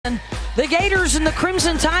The Gators and the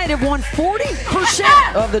Crimson Tide have won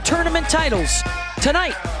 40% of the tournament titles.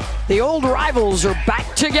 Tonight, the old rivals are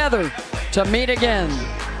back together to meet again.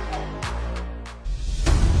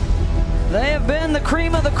 They have been the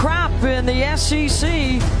cream of the crop in the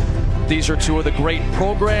SEC. These are two of the great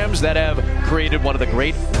programs that have created one of the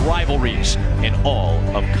great rivalries in all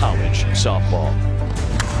of college softball.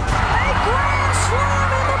 A grand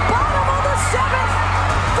slam in the bottom of the seventh.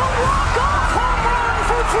 The walk-off home run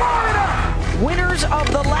for Florida. Winners of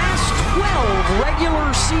the last 12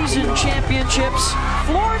 regular season championships,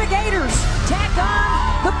 Florida Gators tack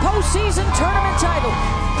on the postseason tournament title.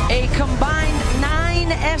 A combined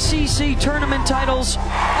 9 SEC tournament titles,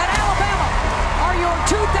 and Alabama are your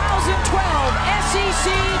 2012 SEC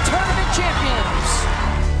tournament champions,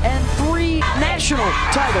 and 3 national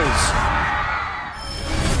titles.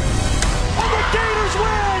 And the Gators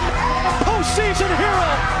win! A postseason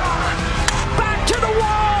hero! Back to the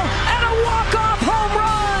wall, and a walk-off home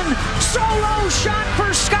run! Solo shot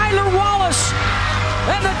for Skylar Wallace,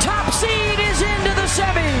 and the top seed is into the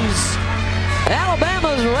semis.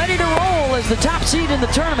 Alabama's ready to roll as the top seed in the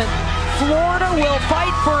tournament. Florida will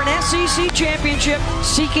fight for an SEC championship,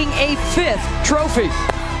 seeking a 5th trophy.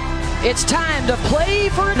 It's time to play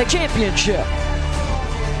for the championship.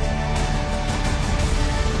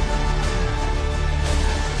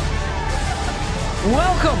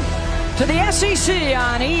 Welcome to the SEC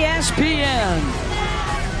on ESPN.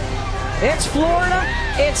 It's Florida,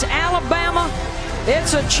 it's Alabama,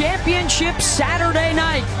 it's a championship Saturday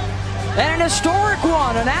night. And an historic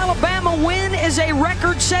one. An Alabama win is a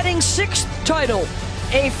record-setting 6th title.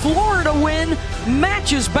 A Florida win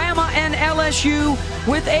matches Bama and LSU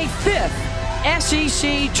with a 5th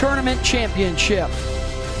SEC tournament championship.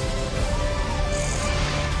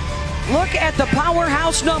 Look at the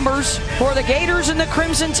powerhouse numbers for the Gators and the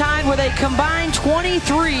Crimson Tide with a combined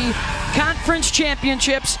 23 conference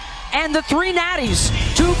championships and the 3 natties,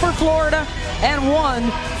 2 for Florida and 1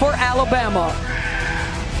 for Alabama.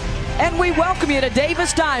 And we welcome you to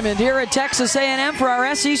Davis Diamond here at Texas A&M for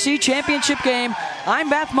our SEC championship game. I'm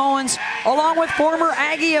Beth Mowins, along with former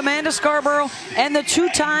Aggie Amanda Scarborough and the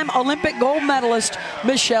 2-time Olympic gold medalist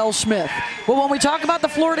Michelle Smith. Well, when we talk about the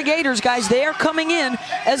Florida Gators, guys, they are coming in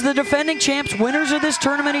as the defending champs, winners of this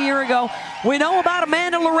tournament a year ago. We know about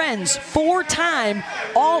Amanda Lorenz, 4-time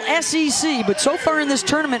All-SEC, but so far in this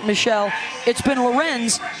tournament, Michelle, it's been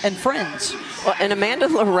Lorenz and friends. Well, and Amanda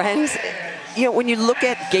Lorenz, you know, when you look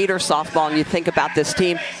at Gator softball and you think about this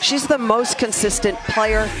team, she's the most consistent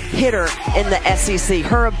player hitter in the SEC.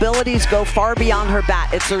 Her abilities go far beyond her bat.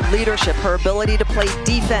 It's her leadership, her ability to play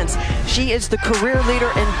defense. She is the career leader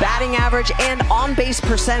in batting average and on-base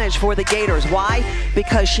percentage for the Gators. Why?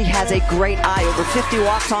 Because she has a great eye. Over 50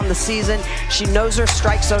 walks on the season. She knows her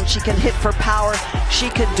strike zone. She can hit for power. She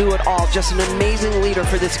can do it all. Just an amazing leader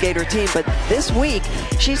for this Gator team. But this week,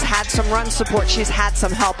 she's had some run support. She's had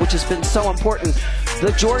some help, which has been so important. The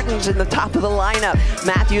Jordans in the top of the lineup,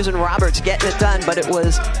 Matthews and Roberts getting it done, but it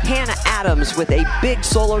was Hannah Adams with a big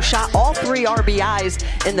solo shot, all 3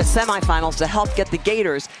 RBIs in the semifinals to help get the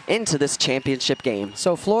Gators into this championship game.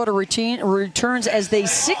 So Florida returns as the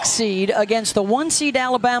 6th seed against the 1 seed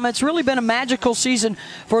Alabama. It's really been a magical season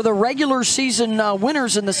for the regular season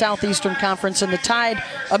winners in the Southeastern Conference, and the Tide,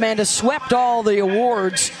 Amanda, swept all the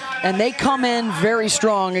awards, and they come in very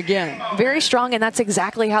strong again. Very strong, and that's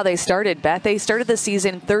exactly how they started, Beth. They started the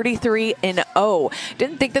season 33-0.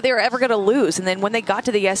 Didn't think that they were ever going to lose, and then when they got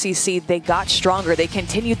to the SEC, they got stronger. They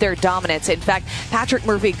continued their dominance. In fact, Patrick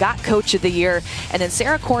Murphy got Coach of the Year, and then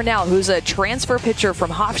Sarah Cornell, who's a transfer pitcher from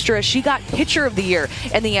Hofstra, she got Pitcher of the Year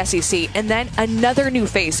in the SEC, and then another new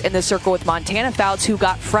face in the circle with Montana Fouts, who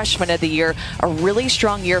got Freshman of the Year. A really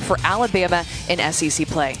strong year for Alabama in SEC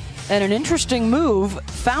play. And an interesting move,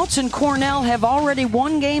 Fouts and Cornell have already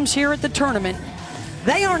won games here at the tournament.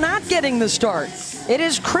 They are not getting the start. It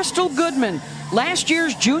is Crystal Goodman, last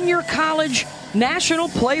year's Junior College National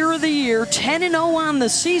Player of the Year, 10-0 on the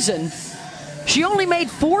season. She only made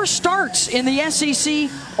 4 starts in the SEC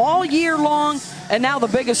all year long, and now the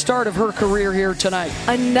biggest start of her career here tonight.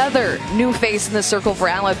 Another new face in the circle for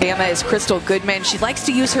Alabama is Crystal Goodman. She likes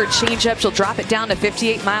to use her changeup. She'll drop it down to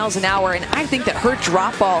 58 miles an hour, and I think that her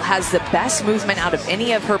drop ball has the best movement out of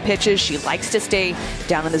any of her pitches. She likes to stay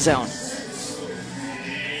down in the zone.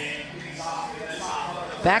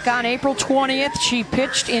 Back on April 20th, she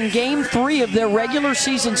pitched in Game 3 of their regular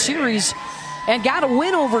season series and got a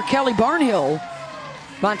win over Kelly Barnhill.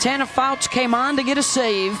 Montana Fouts came on to get a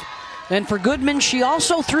save, and for Goodman, she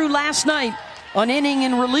also threw last night an inning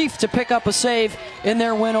in relief to pick up a save in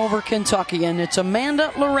their win over Kentucky. And it's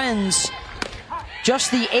Amanda Lorenz,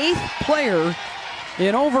 just the 8th player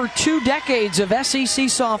in over 2 decades of SEC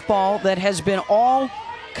softball that has been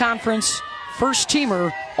all-conference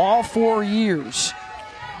first-teamer all 4 years.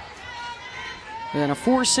 And a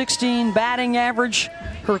 .416 batting average.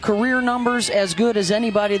 Her career numbers as good as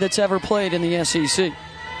anybody that's ever played in the SEC.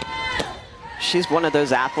 She's one of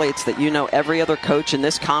those athletes that every other coach in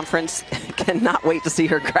this conference cannot wait to see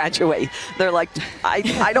her graduate. They're like,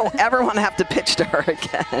 I don't ever want to have to pitch to her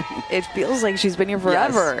again. It feels like she's been here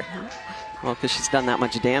forever. Yes. Well, because she's done that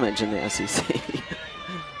much damage in the SEC.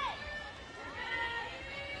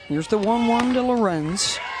 Here's the 1-1 to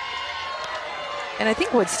Lorenz. And I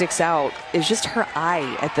think what sticks out is just her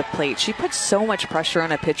eye at the plate. She puts so much pressure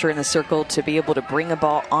on a pitcher in the circle to be able to bring a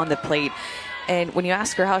ball on the plate. And when you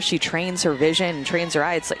ask her how she trains her vision and trains her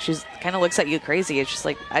eye, it's like she's kind of looks at you crazy. It's just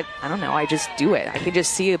like, I don't know, I just do it. I can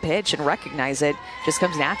just see a pitch and recognize it. Just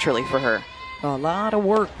comes naturally for her. A lot of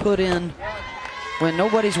work put in when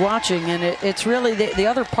nobody's watching, and it's really the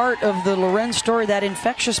other part of the Lorenz story, that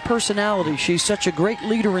infectious personality. She's such a great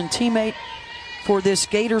leader and teammate for this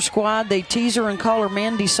Gator squad. They tease her and call her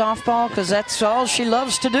Mandy Softball because that's all she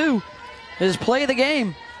loves to do is play the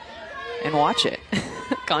game. And watch it.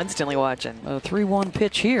 Constantly watching. A 3-1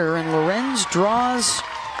 pitch here, and Lorenz draws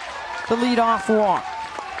the leadoff walk.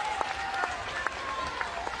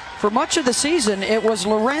 For much of the season, it was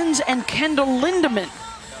Lorenz and Kendall Lindemann,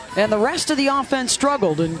 and the rest of the offense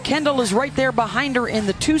struggled, and Kendall is right there behind her in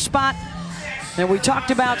the 2 spot. And we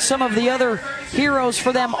talked about some of the other heroes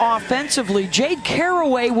for them offensively. Jade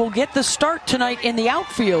Caraway will get the start tonight in the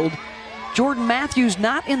outfield. Jordan Matthews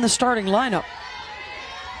not in the starting lineup.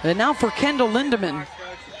 And now for Kendall Lindemann.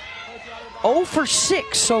 0 for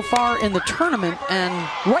 6 so far in the tournament, and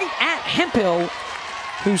right at Hemphill,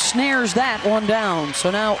 who snares that one down. So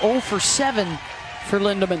now 0 for 7 for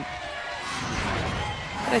Lindemann.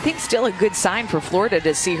 I think still a good sign for Florida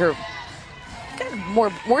to see her kind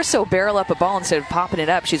of more so barrel up a ball instead of popping it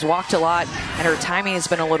up. She's walked a lot, and her timing has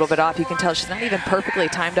been a little bit off. You can tell she's not even perfectly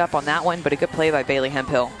timed up on that one, but a good play by Bailey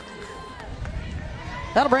Hemphill.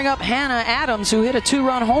 That'll bring up Hannah Adams, who hit a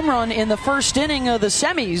 2-run home run in the first inning of the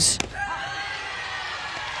semis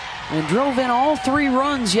and drove in all 3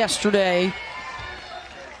 runs yesterday.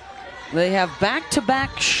 They have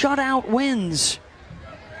back-to-back shutout wins.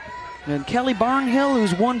 And Kelly Barnhill,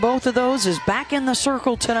 who's won both of those, is back in the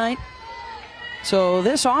circle tonight. So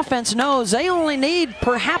this offense knows they only need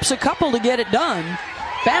perhaps a couple to get it done.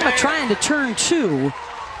 Bama trying to turn 2,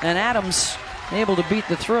 and Adams able to beat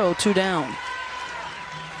the throw, 2 down.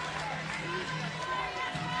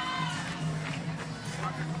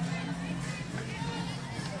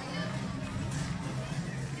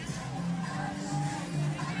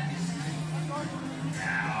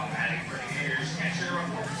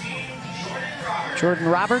 Jordan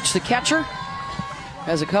Roberts, the catcher,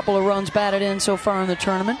 has a couple of runs batted in so far in the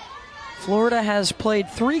tournament. Florida has played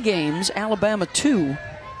 3 games, Alabama 2.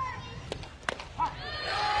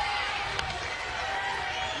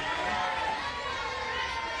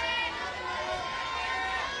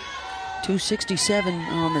 .267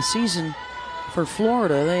 on the season for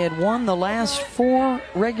Florida. They had won the last 4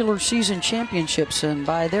 regular season championships, and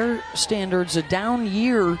by their standards, a down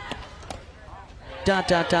year. ...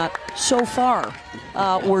 so far.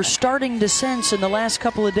 We're starting to sense in the last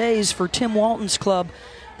couple of days for Tim Walton's club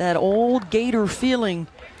that old Gator feeling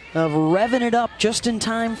of revving it up just in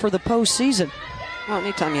time for the postseason. Well,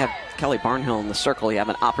 anytime you have Kelly Barnhill in the circle, you have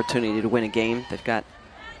an opportunity to win a game. They've got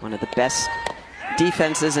one of the best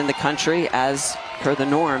defenses in the country as per the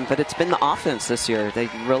norm, but it's been the offense this year. They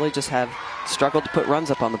really just have struggled to put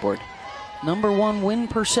runs up on the board. #1 win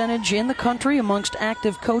percentage in the country amongst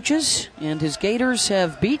active coaches, and his Gators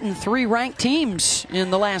have beaten 3 ranked teams in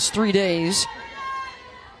the last 3 days.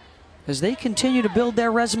 As they continue to build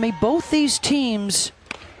their resume, both these teams,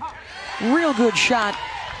 real good shot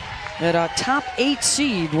at a top 8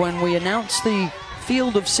 seed when we announce the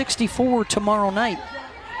field of 64 tomorrow night.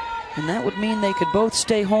 And that would mean they could both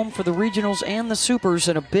stay home for the regionals and the supers,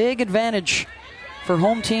 and a big advantage for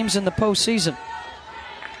home teams in the postseason.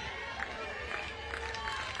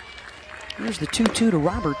 Here's the 2-2 to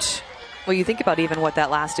Roberts. Well, you think about even what that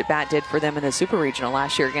last at-bat did for them in the Super Regional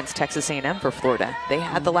last year against Texas A&M for Florida. They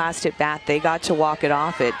had the last at-bat. They got to walk it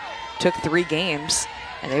off. It took 3 games,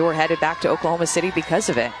 and they were headed back to Oklahoma City because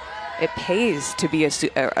of it. It pays to be a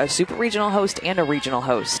Super Regional host and a regional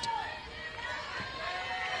host.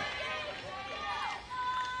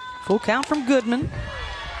 Full count from Goodman.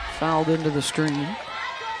 Fouled into the stream.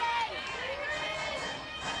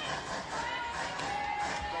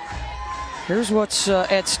 Here's what's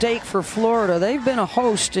at stake for Florida. They've been a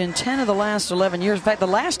host in 10 of the last 11 years. In fact, the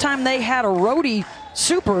last time they had a roadie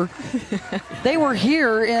super. They were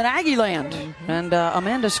here in Aggieland, and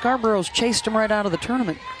Amanda Scarborough's chased them right out of the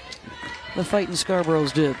tournament. The Fighting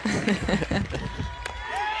Scarboroughs did.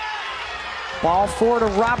 Ball forward to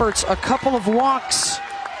Roberts, a couple of walks,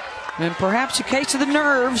 and perhaps a case of the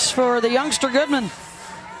nerves for the youngster Goodman.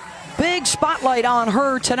 Big spotlight on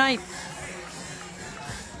her tonight.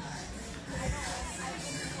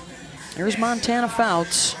 Here's Montana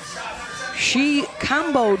Fouts. She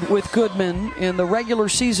comboed with Goodman in the regular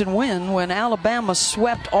season win when Alabama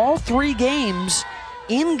swept all 3 games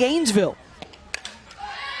in Gainesville.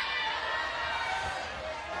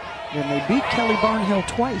 And they beat Kelly Barnhill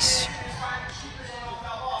twice.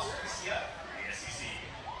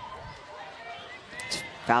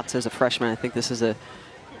 Fouts as a freshman, I think this is a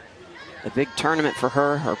big tournament for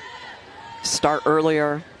her. Her start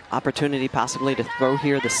earlier, opportunity possibly to throw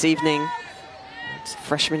here this evening. It's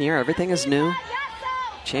freshman year, everything is new.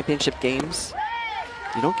 Championship games,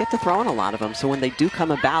 you don't get to throw in a lot of them, so when they do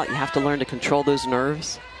come about, you have to learn to control those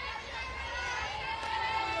nerves.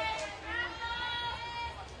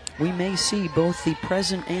 We may see both the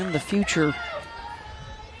present and the future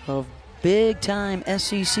of big-time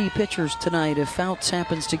SEC pitchers tonight if Fouts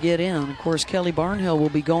happens to get in. Of course, Kelly Barnhill will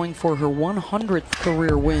be going for her 100th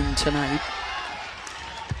career win tonight,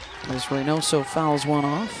 as Reynoso fouls one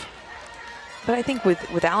off. But I think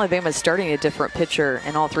with Alabama starting a different pitcher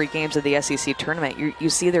in all 3 games of the SEC tournament, you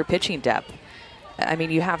see their pitching depth. I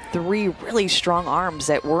mean, you have 3 really strong arms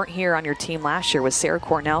that weren't here on your team last year with Sarah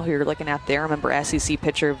Cornell, who you're looking at there. Remember, SEC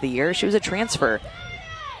Pitcher of the Year. She was a transfer.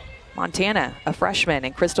 Montana, a freshman,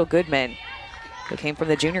 and Crystal Goodman, who came from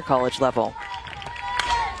the junior college level.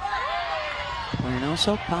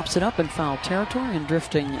 Reynoso pops it up in foul territory and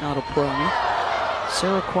drifting out of play.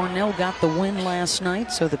 Sarah Cornell got the win last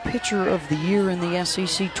night, so the pitcher of the year in the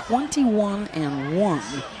SEC,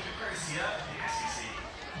 21-1.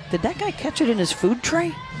 Did that guy catch it in his food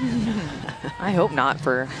tray? I hope not,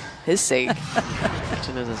 for his sake.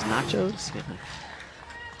 Catching it as nachos. Yeah.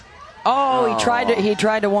 Oh, he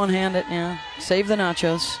tried to one-hand it. Yeah, save the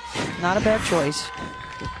nachos. Not a bad choice.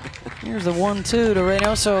 Here's the 1-2 to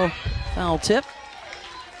Reynoso. Foul tip.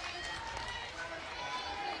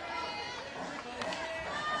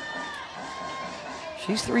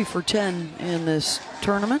 She's 3 for 10 in this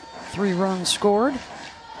tournament. 3 runs scored.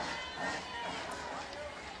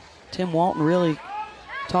 Tim Walton really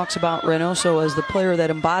talks about Reynoso as the player that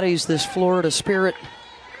embodies this Florida spirit,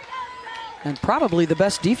 and probably the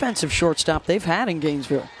best defensive shortstop they've had in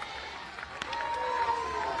Gainesville.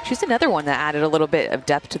 She's another one that added a little bit of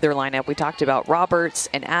depth to their lineup. We talked about Roberts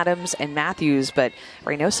and Adams and Matthews, but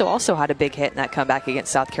Reynoso also had a big hit in that comeback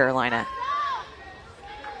against South Carolina.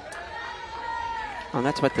 Well,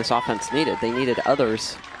 that's what this offense needed. They needed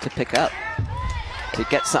others to pick up, to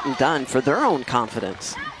get something done for their own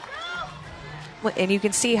confidence. And you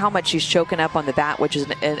can see how much she's choking up on the bat, which is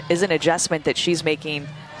an adjustment that she's making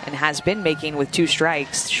and has been making with 2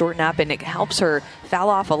 strikes. Shorten up, and it helps her foul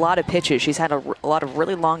off a lot of pitches. She's had a lot of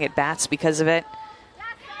really long at-bats because of it.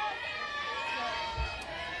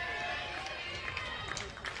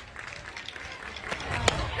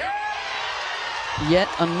 Yet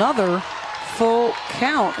another full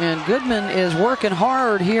count, and Goodman is working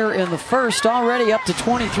hard here in the first, already up to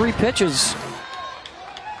 23 pitches.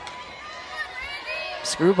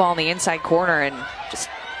 Screwball in the inside corner and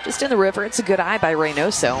just in the river. It's a good eye by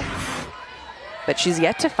Reynoso. But she's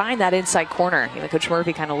yet to find that inside corner. You know, Coach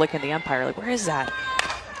Murphy kind of looking at the umpire like, where is that?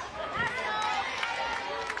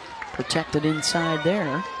 Protected inside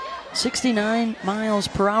there. 69 miles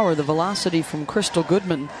per hour, the velocity from Crystal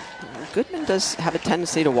Goodman. Goodman does have a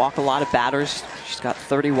tendency to walk a lot of batters. She's got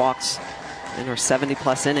 30 walks in her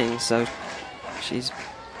 70-plus innings, so she's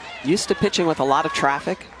used to pitching with a lot of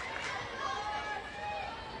traffic.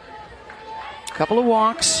 Couple of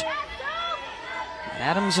walks.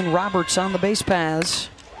 Adams and Roberts on the base paths.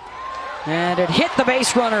 And it hit the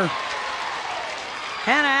base runner.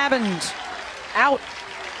 Hannah Adams out,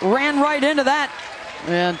 ran right into that,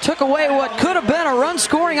 and took away what could have been a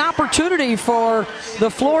run-scoring opportunity for the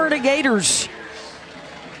Florida Gators.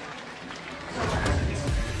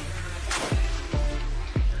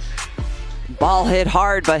 Ball hit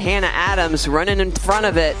hard, but Hannah Adams running in front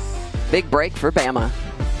of it. Big break for Bama.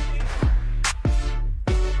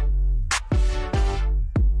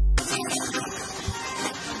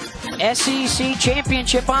 SEC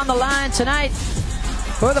championship on the line tonight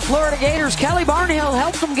for the Florida Gators. Kelly Barnhill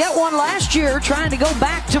helped them get one last year, trying to go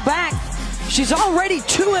back-to-back. She's already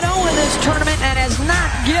 2-0 in this tournament and has not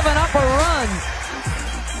given up a run.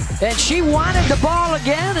 And she wanted the ball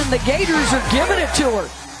again, and the Gators are giving it to her.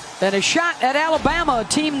 And a shot at Alabama, a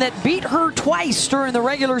team that beat her twice during the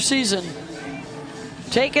regular season.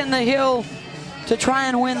 Taking the hill to try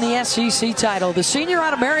and win the SEC title. The senior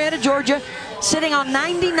out of Marietta, Georgia, sitting on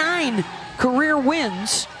 99 career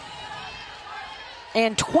wins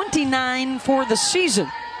and 29 for the season.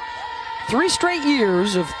 3 straight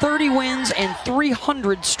years of 30 wins and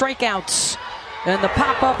 300 strikeouts. And the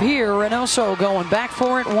pop-up here, Reynoso going back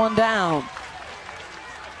for it, 1 down.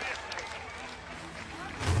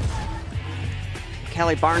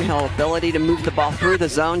 Kelly Barnhill, ability to move the ball through the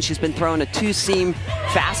zone. She's been throwing a 2-seam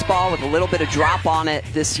fastball with a little bit of drop on it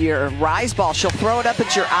this year. Rise ball, she'll throw it up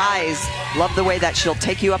at your eyes. Love the way that she'll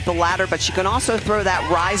take you up the ladder, but she can also throw that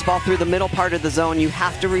rise ball through the middle part of the zone. You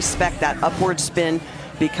have to respect that upward spin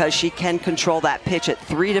because she can control that pitch at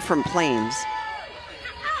 3 different planes.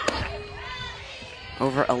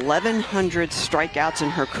 Over 1,100 strikeouts in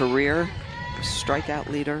her career, strikeout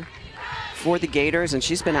leader for the Gators, and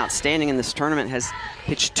she's been outstanding in this tournament. Has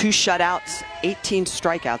pitched 2 shutouts, 18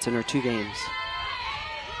 strikeouts in her 2 games.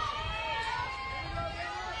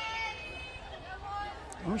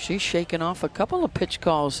 Oh, she's shaking off a couple of pitch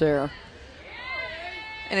calls there.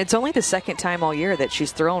 And it's only the second time all year that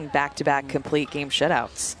she's thrown back-to-back complete game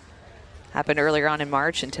shutouts. Happened earlier on in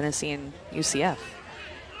March in Tennessee and UCF.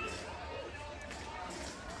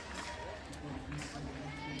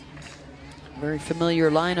 Very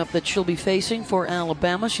familiar lineup that she'll be facing for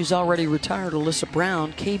Alabama. She's already retired Alyssa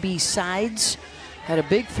Brown. KB Sides had a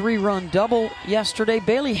big 3-run double yesterday.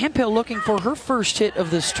 Bailey Hemphill looking for her first hit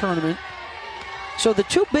of this tournament. So the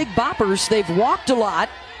 2 big boppers, they've walked a lot.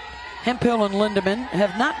 Hemphill and Lindemann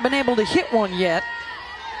have not been able to hit one yet.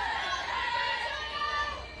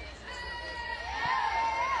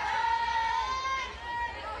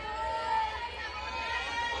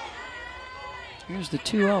 Here's the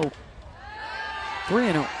 2-0.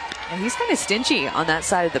 3-0. And he's kind of stingy on that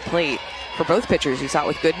side of the plate for both pitchers. You saw it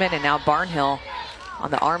with Goodman and now Barnhill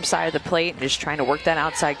on the arm side of the plate, and just trying to work that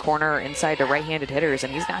outside corner inside to right-handed hitters,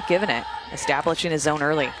 and he's not giving it, establishing his zone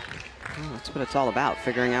early. Well, that's what it's all about,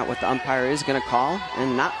 figuring out what the umpire is going to call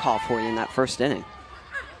and not call for you in that first inning.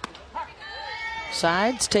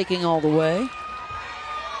 Sides taking all the way.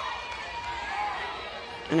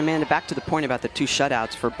 And Amanda, back to the point about the 2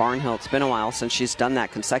 shutouts for Barnhill. It's been a while since she's done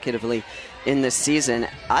that consecutively in this season.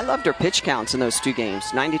 I loved her pitch counts in those 2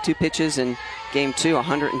 games. 92 pitches in game 2,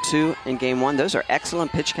 102 in game 1. Those are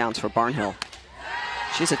excellent pitch counts for Barnhill.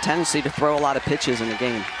 She has a tendency to throw a lot of pitches in the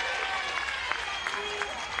game.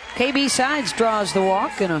 KB Sides draws the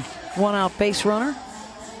walk and a 1-out base runner.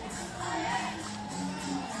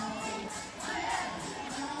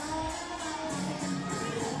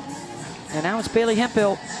 And now it's Bailey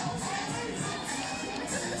Hemphill.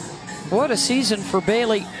 What a season for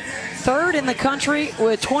Bailey. 3rd in the country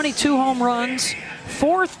with 22 home runs.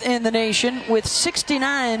 4th in the nation with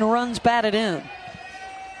 69 runs batted in.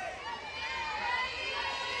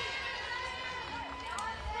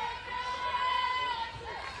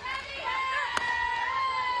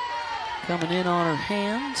 Coming in on her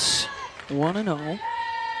hands. 1-0.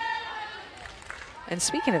 And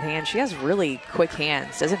speaking of hands, she has really quick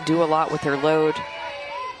hands. Doesn't do a lot with her load.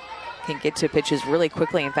 Can get to pitches really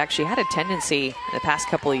quickly. In fact, she had a tendency in the past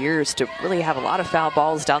couple of years to really have a lot of foul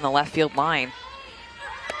balls down the left field line.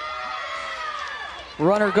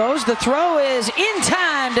 Runner goes. The throw is in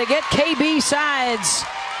time to get KB Sides.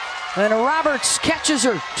 And Roberts catches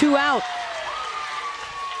her. 2 out.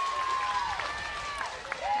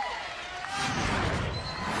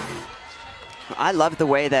 I love the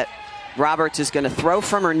way that Roberts is going to throw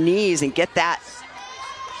from her knees and get that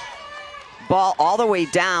ball all the way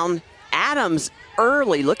down. Adams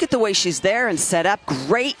early. Look at the way she's there and set up.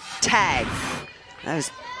 Great tag. That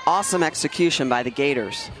is awesome execution by the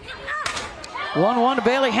Gators. 1-1 to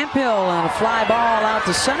Bailey Hemphill and a fly ball out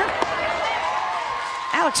to center.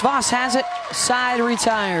 Alex Voss has it. Side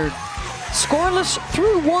retired. Scoreless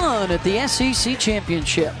through 1 at the SEC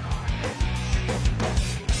Championship.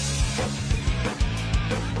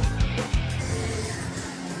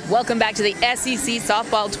 Welcome back to the SEC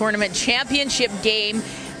Softball Tournament Championship game.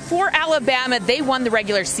 For Alabama, they won the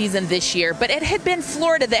regular season this year, but it had been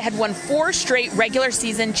Florida that had won 4 straight regular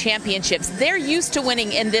season championships. They're used to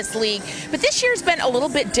winning in this league, but this year's been a little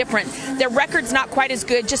bit different. Their record's not quite as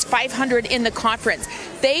good, just 500 in the conference.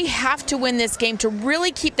 They have to win this game to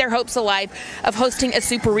really keep their hopes alive of hosting a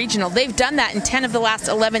super regional. They've done that in 10 of the last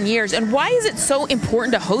 11 years. And why is it so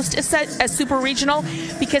important to host a super regional?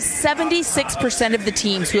 Because 76% of the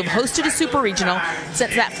teams who have hosted a super regional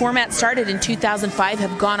since that format started in 2005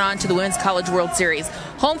 have gone on to the Women's College World Series.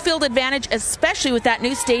 Home field advantage, especially with that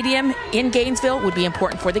new stadium in Gainesville, would be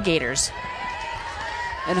important for the Gators.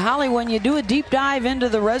 And Holly, when you do a deep dive into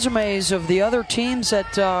the resumes of the other teams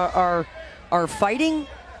that are fighting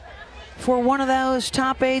for one of those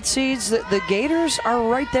top 8 seeds, the Gators are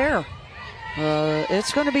right there.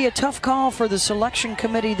 It's going to be a tough call for the selection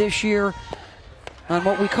committee this year on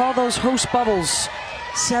what we call those host bubbles.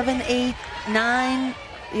 7, 8, 9.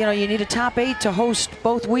 You know, you need a top 8 to host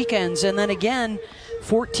both weekends. And then again,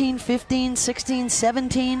 14, 15, 16,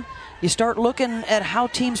 17. You start looking at how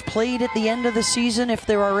teams played at the end of the season, if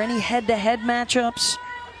there are any head-to-head matchups.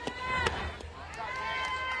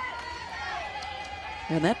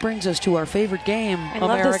 And that brings us to our favorite game, America.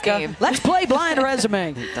 Love this game. Let's play Blind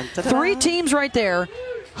Resume. 3 teams right there.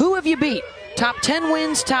 Who have you beat? Top 10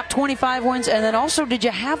 wins, top 25 wins, and then also, did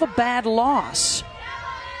you have a bad loss?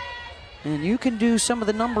 And you can do some of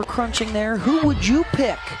the number crunching there. Who would you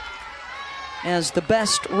pick as the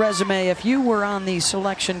best resume if you were on the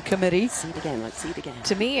selection committee? Let's see it again. Let's see it again.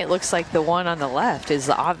 To me, it looks like the one on the left is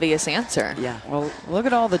the obvious answer. Yeah. Well, look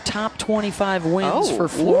at all the top 25 wins for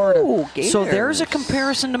Florida. Ooh, so there's a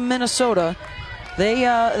comparison to Minnesota.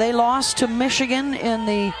 They lost to Michigan in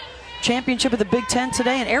the championship of the Big Ten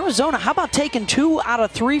today. And Arizona, how about taking 2 out of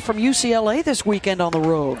 3 from UCLA this weekend on the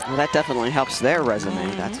road? Well, that definitely helps their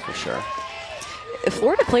resume, that's for sure.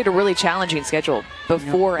 Florida played a really challenging schedule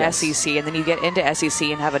before Yes. SEC, and then you get into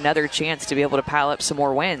SEC and have another chance to be able to pile up some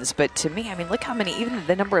more wins. But to me, I mean, look how many, even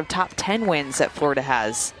the number of top 10 wins that Florida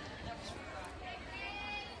has.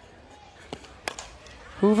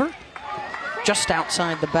 Hoover, just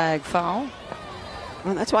outside the bag foul.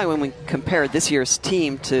 Well, that's why when we compare this year's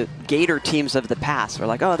team to Gator teams of the past, we're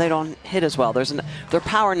like, oh, they don't hit as well. Their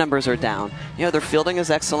power numbers are down. You know, their fielding is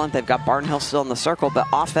excellent. They've got Barnhill still in the circle, but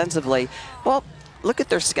offensively, well, look at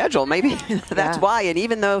their schedule. Maybe that's why. And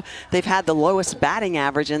even though they've had the lowest batting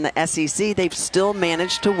average in the SEC, they've still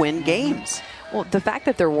managed to win games. Well, the fact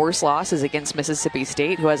that their worst loss is against Mississippi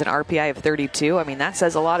State, who has an RPI of 32, I mean, that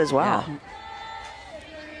says a lot as well. Yeah.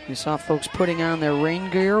 You saw folks putting on their rain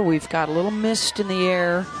gear. We've got a little mist in the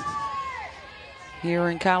air here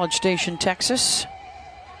in College Station, Texas.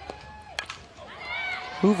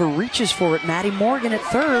 Hoover reaches for it. Maddie Morgan at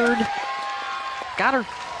third. Got her.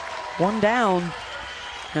 1 down.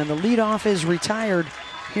 And the leadoff is retired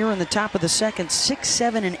here in the top of the second. 6,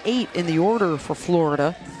 7, and 8 in the order for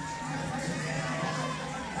Florida.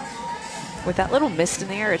 With that little mist in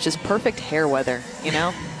the air, it's just perfect hair weather, you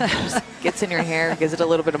know? Just gets in your hair, gives it a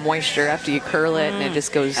little bit of moisture after you curl it, and it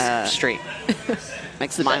just goes straight.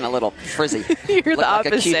 Makes mine a little frizzy. You're the like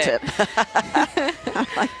opposite. A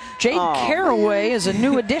Q-tip. Jade Caraway is a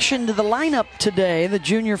new addition to the lineup today, the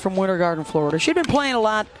junior from Winter Garden, Florida. She'd been playing a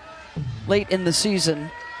lot late in the season.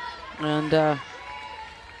 And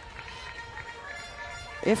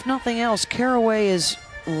if nothing else, Caraway is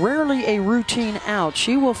rarely a routine out.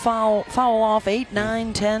 She will foul off 8,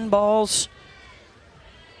 9, 10 balls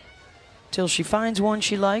till she finds one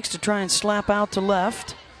she likes to try and slap out to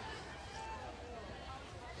left.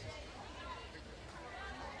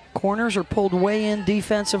 Corners are pulled way in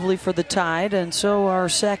defensively for the Tide, and so are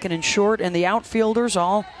second and short, and the outfielders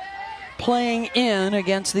all playing in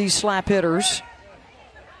against these slap hitters.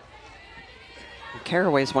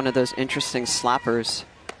 Caraway is one of those interesting slappers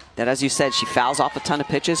that, as you said, she fouls off a ton of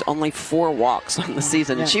pitches, only 4 walks on the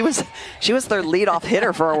season. Yeah. And she was their leadoff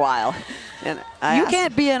hitter for a while. And You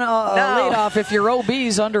can't be in a leadoff if your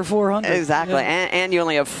OB's under 400. Exactly, Yeah. and you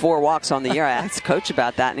only have 4 walks on the year. I asked Coach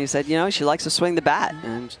about that, and he said, you know, she likes to swing the bat,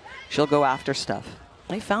 and she'll go after stuff.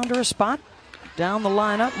 They found her a spot down the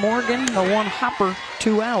lineup. Morgan, the 1 hopper,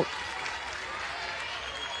 2 out.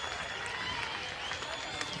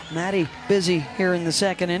 Maddie busy here in the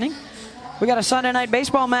second inning. We got a Sunday night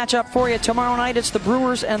baseball matchup for you. Tomorrow night it's the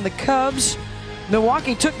Brewers and the Cubs.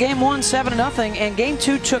 Milwaukee took game 1 7-0, and game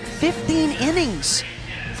 2 took 15 innings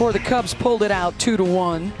for the Cubs, pulled it out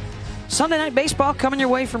 2-1. Sunday night baseball coming your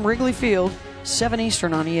way from Wrigley Field, 7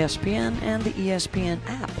 Eastern on ESPN and the ESPN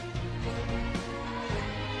app.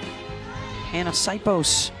 Hannah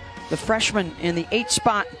Sipos, the freshman in the 8th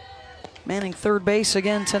spot, manning third base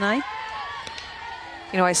again tonight.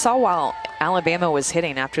 You know, I saw while Alabama was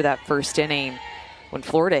hitting after that first inning, when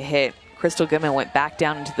Florida hit, Crystal Goodman went back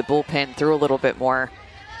down into the bullpen, threw a little bit more.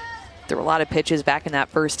 There were a lot of pitches back in that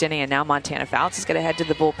first inning, and now Montana Fouts is going to head to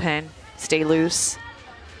the bullpen, stay loose.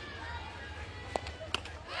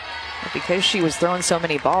 But because she was throwing so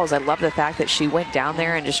many balls, I love the fact that she went down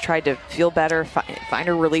there and just tried to feel better, find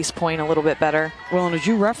her release point a little bit better. Well, and as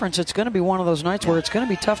you reference, it's going to be one of those nights where it's going to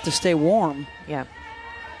be tough to stay warm. Yeah.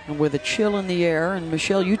 And with a chill in the air, and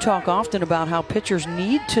Michelle, you talk often about how pitchers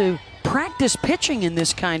need to practice pitching in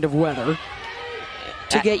this kind of weather.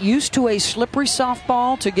 to get used to a slippery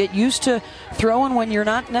softball, to get used to throwing when you're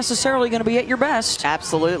not necessarily going to be at your best.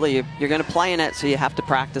 Absolutely. You're going to play in it, so you have to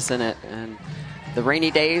practice in it. And the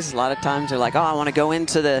rainy days, a lot of times they're like, oh, I want to go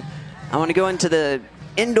into the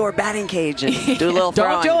indoor batting cage and do a little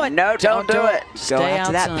throwing. Don't do it. No, don't do it. Stay Go out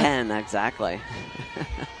outside. to that pen. Exactly.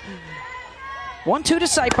 1-2 to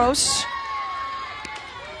Sipos.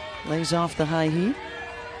 Lays off the high heat.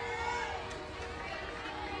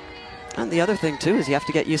 And the other thing, too, is you have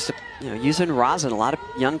to get used to using rosin. A lot of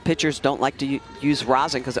young pitchers don't like to use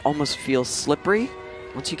rosin because it almost feels slippery.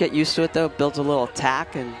 Once you get used to it, though, it builds a little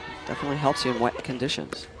tack and definitely helps you in wet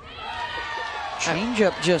conditions.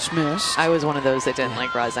 Changeup just missed. I was one of those that didn't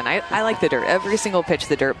like rosin. I like the dirt. Every single pitch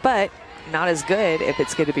the dirt, but not as good if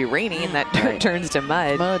it's going to be rainy and that dirt turns to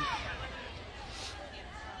mud.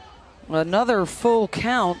 Another full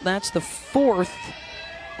count. That's the 4th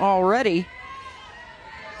already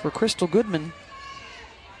for Crystal Goodman.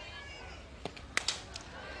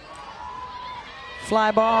 Fly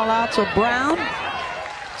ball out to Brown.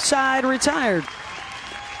 Side retired.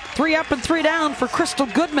 3 up and 3 down for Crystal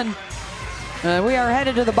Goodman. We are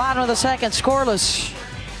headed to the bottom of the second, scoreless.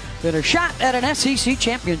 Been a shot at an SEC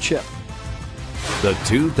championship. The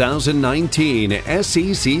 2019 SEC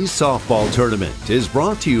Softball Tournament is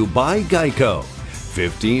brought to you by Geico.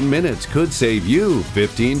 15 minutes could save you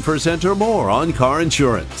 15% or more on car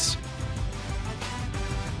insurance.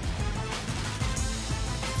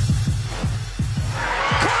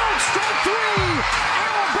 Called strike 3.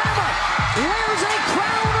 Alabama wears a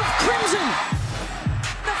crown of crimson.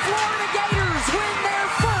 The Florida Gators win their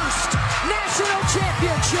first national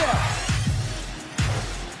championship.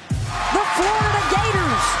 The Florida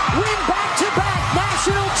Gators win back-to-back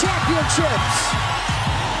national championships.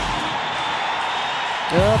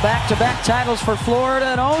 Back-to-back titles for Florida,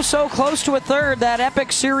 and oh so close to a third. That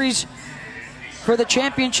epic series for the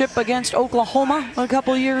championship against Oklahoma a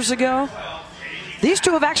couple years ago. These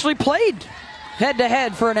two have actually played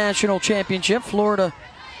head-to-head for a national championship. Florida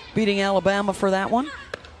beating Alabama for that one.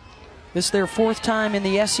 This is their 4th time in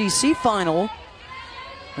the SEC final,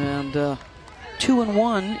 and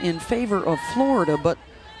 2-1 in favor of Florida, but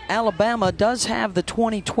Alabama does have the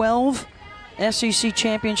 2012 SEC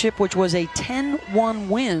championship, which was a 10-1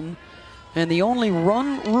 win and the only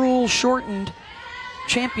run rule shortened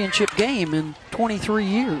championship game in 23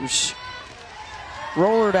 years.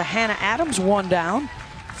 Roller to Hannah Adams, 1 down.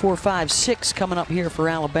 4-5-6 coming up here for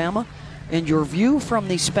Alabama. And your view from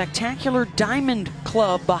the spectacular Diamond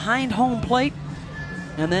Club behind home plate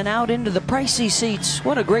and then out into the pricey seats.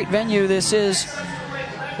 What a great venue this is.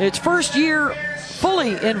 Its first year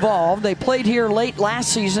fully involved. They played here late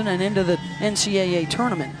last season and into the NCAA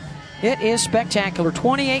tournament. It is spectacular.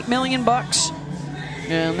 $28 million,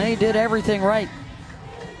 and they did everything right.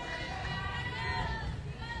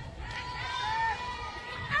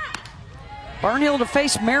 Barnhill to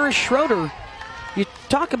face Maris Schroeder. You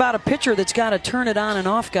talk about a pitcher that's got to turn it on and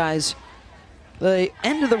off, guys. The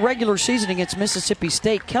end of the regular season against Mississippi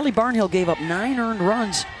State, Kelly Barnhill gave up 9 earned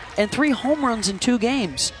runs and 3 home runs in 2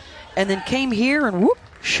 games. And then came here and whoop,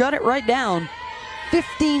 shut it right down.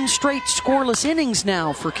 15 straight scoreless innings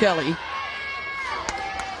now for Kelly.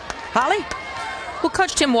 Holly? Well,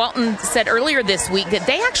 Coach Tim Walton said earlier this week that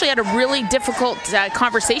they actually had a really difficult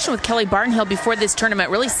conversation with Kelly Barnhill before this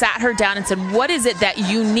tournament, really sat her down and said, what is it that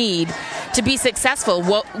you need to be successful?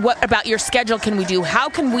 What about your schedule can we do? How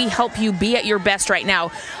can we help you be at your best right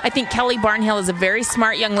now? I think Kelly Barnhill is a very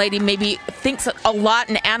smart young lady, maybe thinks a lot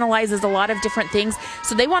and analyzes a lot of different things.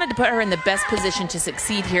 So they wanted to put her in the best position to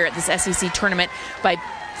succeed here at this SEC tournament by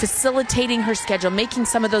facilitating her schedule, making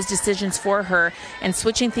some of those decisions for her, and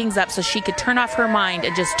switching things up so she could turn off her mind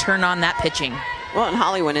and just turn on that pitching. Well, and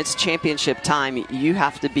Holly, when it's championship time, you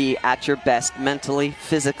have to be at your best mentally,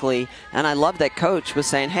 physically, and I love that Coach was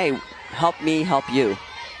saying, hey, help me help you.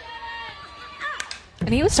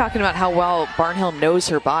 And he was talking about how well Barnhill knows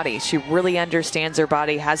her body. She really understands her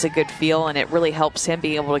body, has a good feel, and it really helps him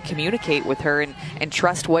be able to communicate with her and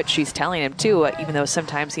trust what she's telling him too, even though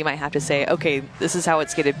sometimes he might have to say, okay, this is how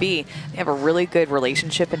it's going to be. They have a really good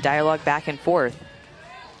relationship and dialogue back and forth.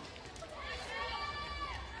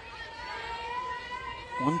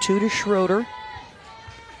 1-2 to Schroeder.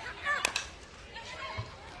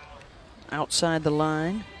 Outside the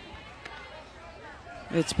line.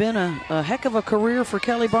 It's been a heck of a career for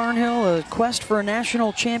Kelly Barnhill. A quest for a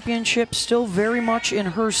national championship still very much in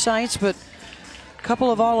her sights, but a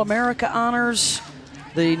couple of All-America honors.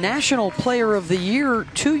 The National Player of the Year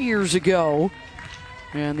 2 years ago,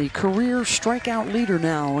 and the career strikeout leader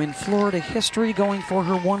now in Florida history, going for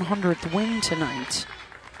her 100th win tonight.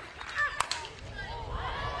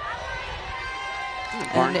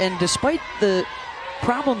 And despite the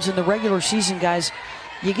problems in the regular season, guys,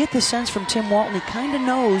 you get the sense from Tim Walton, he kind of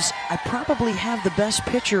knows I probably have the best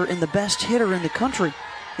pitcher and the best hitter in the country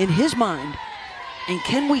in his mind. And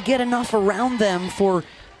can we get enough around them for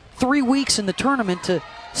 3 weeks in the tournament to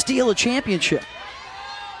steal a championship?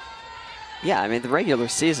 Yeah, I mean, the regular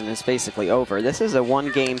season is basically over. This is a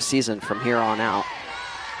one-game season from here on out.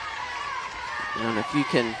 And if you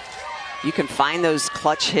can find those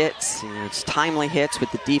clutch hits, it's timely hits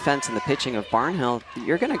with the defense and the pitching of Barnhill,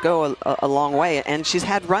 you're going to go a long way. And she's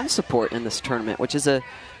had run support in this tournament, which is a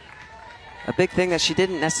big thing that she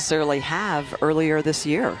didn't necessarily have earlier this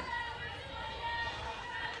year.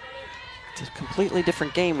 It's a completely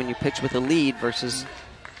different game when you pitch with a lead versus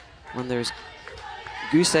when there's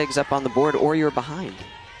goose eggs up on the board or you're behind.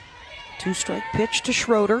 2-strike pitch to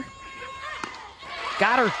Schroeder.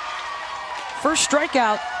 Got her. First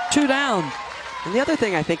strikeout, 2 down. And the other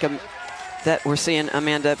thing I think that we're seeing,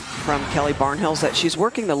 Amanda, from Kelly Barnhill is that she's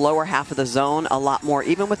working the lower half of the zone a lot more,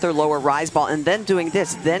 even with her lower rise ball, and then doing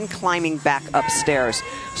this, then climbing back upstairs.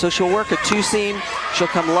 So she'll work a 2-seam, she'll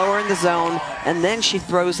come lower in the zone, and then she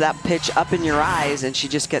throws that pitch up in your eyes, and she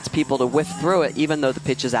just gets people to whiff through it, even though the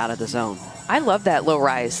pitch is out of the zone. I love that low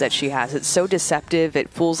rise that she has. It's so deceptive. It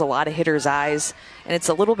fools a lot of hitters' eyes, and it's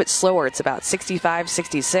a little bit slower. It's about 65,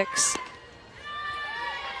 66.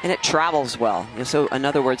 And it travels well. So in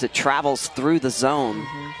other words, it travels through the zone.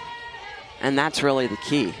 And that's really the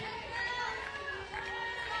key.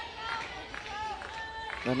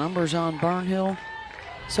 The numbers on Barnhill,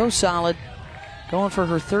 so solid. Going for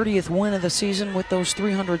her 30th win of the season with those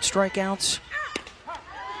 300 strikeouts.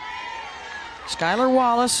 Skylar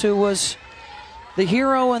Wallace, who was the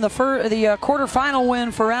hero in the quarterfinal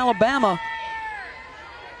win for Alabama,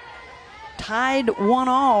 tied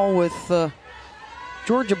 1-1 with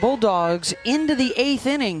Georgia Bulldogs into the 8th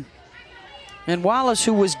inning. And Wallace,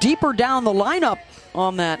 who was deeper down the lineup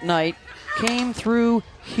on that night, came through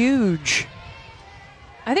huge.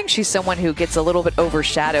 I think she's someone who gets a little bit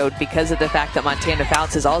overshadowed because of the fact that Montana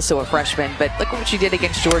Fouts is also a freshman. But look what she did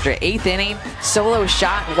against Georgia. 8th inning, solo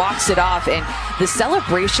shot, walks it off. And the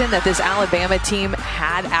celebration that this Alabama team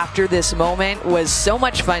had after this moment was so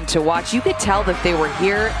much fun to watch. You could tell that they were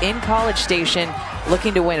here in College Station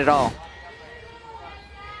looking to win it all.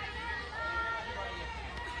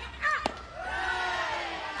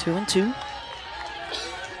 Two and two.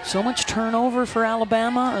 So much turnover for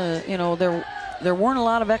Alabama. There weren't a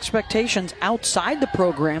lot of expectations outside the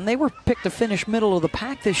program. They were picked to finish middle of the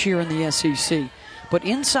pack this year in the SEC. But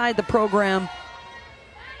inside the program,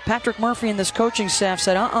 Patrick Murphy and this coaching staff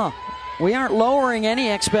said, we aren't lowering any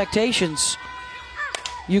expectations.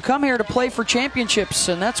 You come here to play for championships,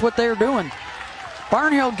 and that's what they're doing.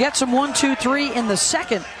 Barnhill gets them 1-2-3 in the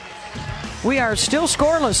second. We are still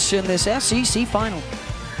scoreless in this SEC final.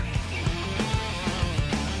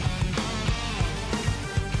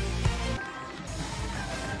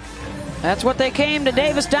 That's what they came to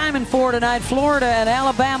Davis Diamond for tonight. Florida and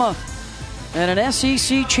Alabama and an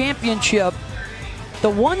SEC championship. The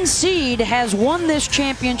 1 seed has won this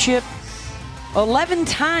championship 11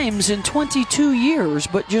 times in 22 years,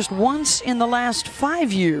 but just once in the last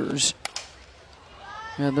 5 years.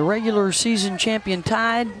 And the regular season champion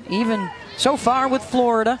tied, even so far, with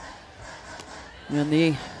Florida. And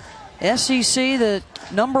the SEC, the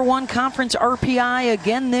 #1 conference RPI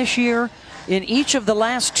again this year. In each of the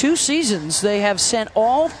last 2 seasons, they have sent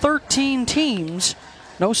all 13 teams,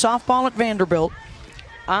 no softball at Vanderbilt,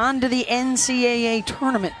 on to the NCAA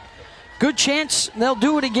tournament. Good chance they'll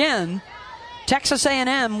do it again. Texas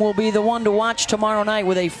A&M will be the one to watch tomorrow night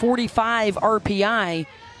with a 45 RPI.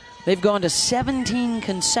 They've gone to 17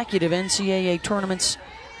 consecutive NCAA tournaments.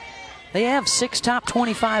 They have 6 top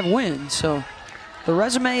 25 wins, so the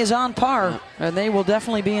resume is on par, and they will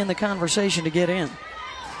definitely be in the conversation to get in.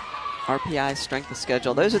 RPI, strength of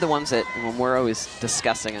schedule, those are the ones that when we're always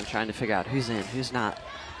discussing and trying to figure out who's in, who's not.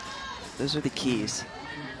 Those are the keys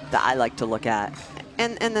that I like to look at.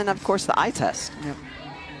 And then, of course, the eye test. Yep.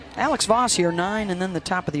 Alex Voss here, 9, and then the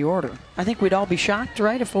top of the order. I think we'd all be shocked,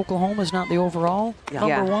 right, if Oklahoma's not the overall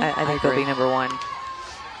number 1? I think they'll be number 1.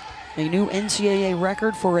 A new NCAA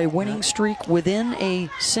record for a winning streak within a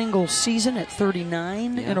single season at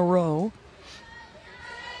 39 in a row.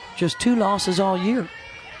 Just 2 losses all year.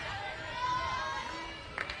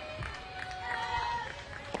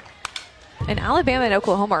 And Alabama and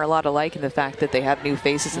Oklahoma are a lot alike in the fact that they have new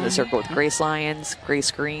faces in the circle with Grace Lyons,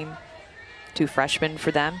 Grace Green, 2 freshmen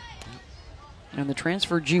for them. And the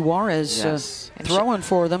transfer G. Juarez throwing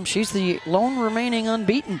for them. She's the lone remaining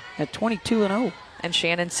unbeaten at 22-0. And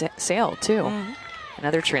Shannon Sale, too.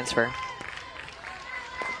 Another transfer.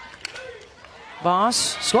 Voss,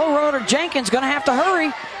 slow roller. Jenkins going to have to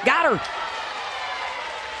hurry. Got her.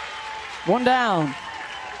 One down.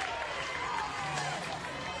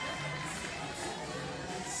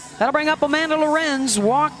 That'll bring up Amanda Lorenz.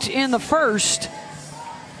 Walked in the first.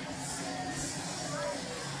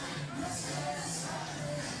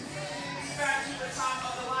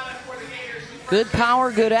 Good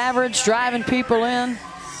power, good average, driving people in.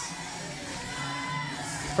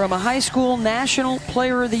 From a high school National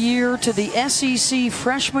Player of the Year to the SEC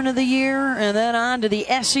Freshman of the Year, and then on to the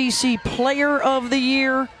SEC Player of the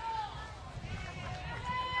Year.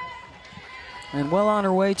 And well on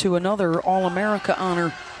her way to another All-America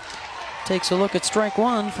honor. Takes a look at strike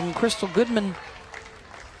one from Crystal Goodman.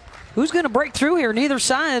 Who's going to break through here? Neither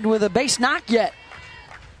side with a base knock yet.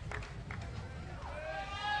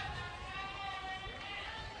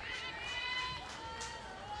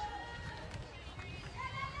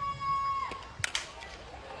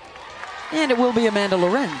 And it will be Amanda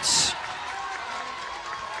Lorenz.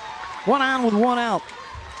 One on with one out.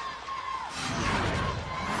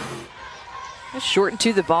 Short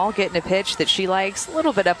into the ball, getting a pitch that she likes. A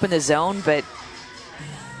little bit up in the zone, but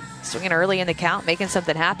swinging early in the count, making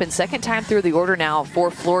something happen. Second time through the order now for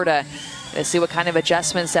Florida. Let's see what kind of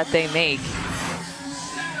adjustments that they make.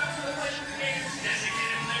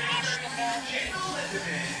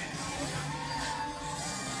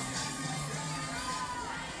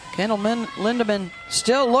 Kendall Lindemann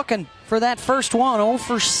still looking for that first one. 0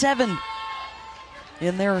 for 7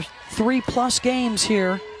 in their 3+ games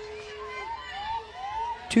here.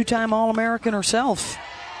 Two-time All-American herself.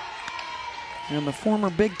 And the former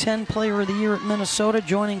Big Ten Player of the Year at Minnesota,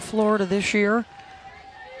 joining Florida this year.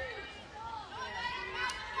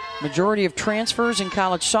 Majority of transfers in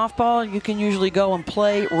college softball, you can usually go and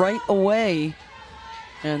play right away.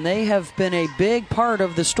 And they have been a big part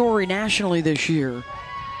of the story nationally this year.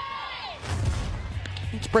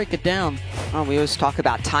 Let's break it down. Oh, we always talk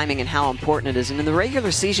about timing and how important it is. And in the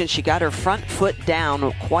regular season, she got her front foot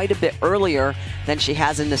down quite a bit earlier than she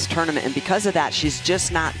has in this tournament. And because of that, she's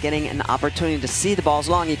just not getting an opportunity to see the balls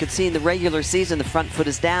long. You can see in the regular season, the front foot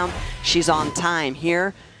is down. She's on time.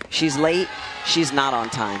 Here, she's late. She's not on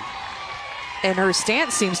time. And her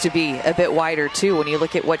stance seems to be a bit wider, too, when you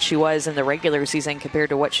look at what she was in the regular season compared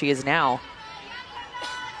to what she is now.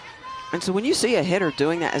 And so when you see a hitter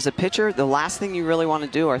doing that as a pitcher, the last thing you really want to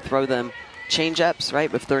do are throw them change-ups,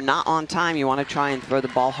 right? If they're not on time, you want to try and throw the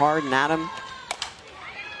ball hard and at them.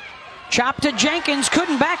 Chop to Jenkins,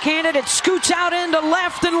 couldn't backhand it. It scoots out into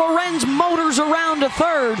left, and Lorenz motors around to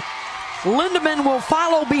third. Lindemann will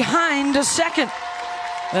follow behind to second.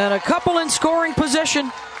 And a couple in scoring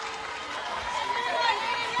position.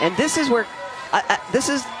 And this is where, this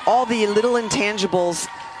is all the little intangibles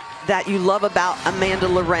that you love about Amanda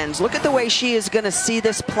Lorenz. Look at the way she is going to see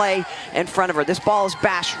this play in front of her. This ball is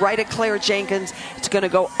bashed right at Claire Jenkins. It's going to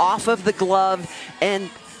go off of the glove. And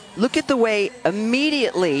look at the way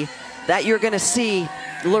immediately that you're going to see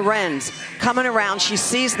Lorenz coming around. She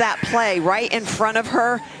sees that play right in front of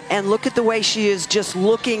her. And look at the way she is just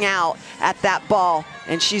looking out at that ball.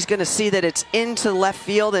 And she's going to see that it's into left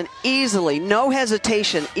field and easily, no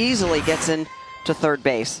hesitation, easily gets into third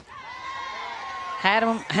base.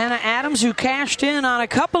 Hannah Adams, who cashed in on a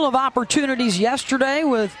couple of opportunities yesterday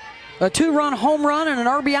with a 2-run home run and an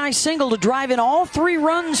RBI single to drive in all 3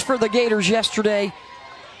 runs for the Gators yesterday,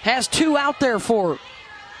 has 2 out there for her.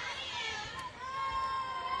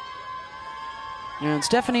 And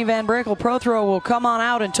Stephanie Van Brakel-Prothro will come on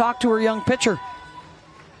out and talk to her young pitcher.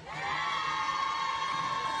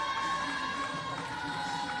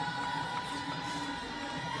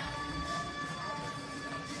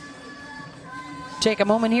 Take a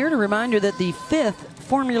moment here to remind you that the 5th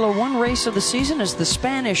Formula One race of the season is the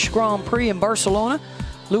Spanish Grand Prix in Barcelona.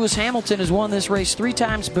 Lewis Hamilton has won this race 3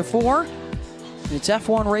 times before. It's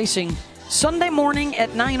F1 racing Sunday morning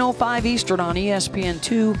at 9:05 Eastern on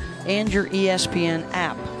ESPN2 and your ESPN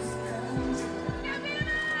app.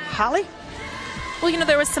 Holly? Well, you know,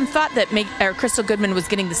 there was some thought that Crystal Goodman was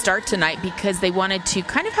getting the start tonight because they wanted to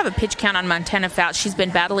kind of have a pitch count on Montana Fouts. She's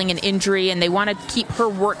been battling an injury, and they want to keep her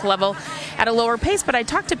work level at a lower pace. But I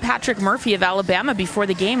talked to Patrick Murphy of Alabama before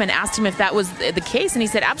the game and asked him if that was the case, and he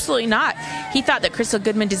said absolutely not. He thought that Crystal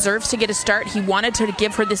Goodman deserves to get a start. He wanted to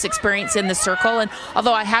give her this experience in the circle, and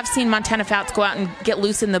although I have seen Montana Fouts go out and get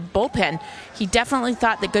loose in the bullpen, he definitely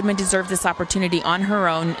thought that Goodman deserved this opportunity on her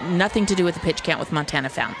own. Nothing to do with the pitch count with Montana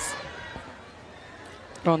Fouts.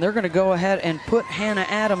 Well, and they're going to go ahead and put Hannah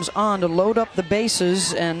Adams on to load up the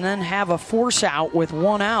bases and then have a force out with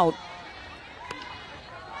 1 out.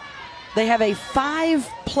 They have a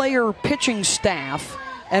 5-player pitching staff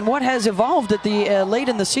And what has evolved at the late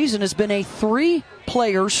in the season has been a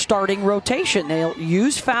 3-player starting rotation. They'll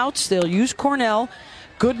use Fouts, they'll use Cornell.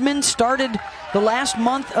 Goodman started the last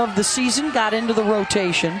month of the season, got into the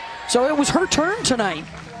rotation. So it was her turn tonight.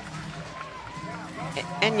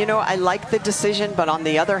 And, you know, I like the decision, but on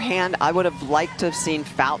the other hand, I would have liked to have seen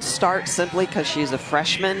Fouts start simply because she's a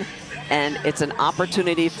freshman, and it's an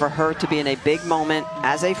opportunity for her to be in a big moment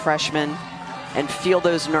as a freshman and feel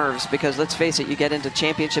those nerves, because let's face it, you get into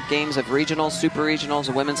championship games of regionals, super regionals,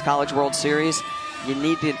 a Women's College World Series, you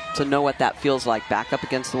need to know what that feels like. Back up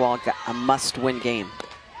against the wall, a must-win game.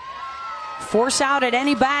 Force out at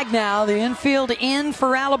any bag now. The infield in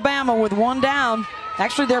for Alabama with 1 down.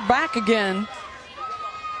 Actually, they're back again.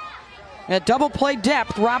 At double play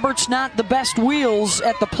depth, Roberts not the best wheels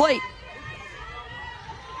at the plate.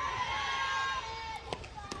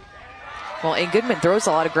 Well, and Goodman throws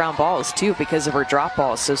a lot of ground balls, too, because of her drop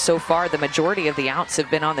balls. So far, the majority of the outs have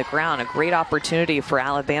been on the ground. A great opportunity for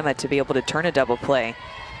Alabama to be able to turn a double play.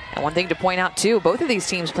 And one thing to point out, too, both of these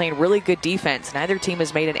teams playing really good defense. Neither team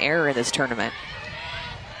has made an error in this tournament.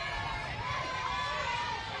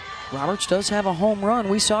 Roberts does have a home run.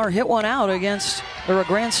 We saw her hit one out against, or a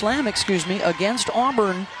grand slam, excuse me, against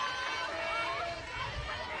Auburn.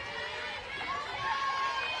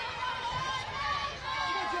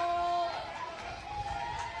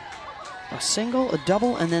 A single, a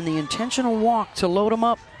double, and then the intentional walk to load them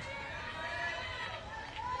up.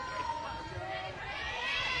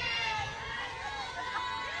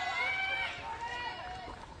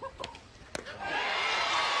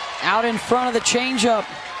 Out in front of the changeup.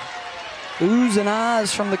 Oohs and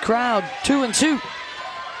ahs from the crowd. 2-2.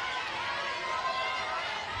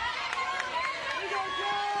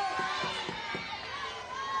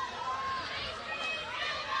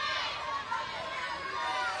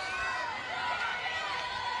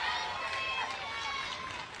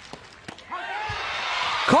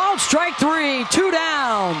 Called strike 3, 2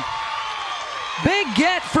 down. Big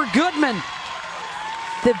get for Goodman.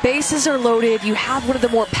 The bases are loaded. You have one of the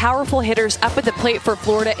more powerful hitters up at the plate for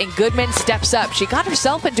Florida, and Goodman steps up. She got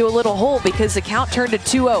herself into a little hole because the count turned to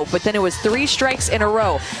 2-0, but then it was 3 strikes in a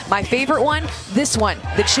row. My favorite one, this one,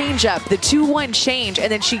 the changeup, the 2-1 change,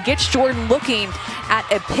 and then she gets Jordan looking at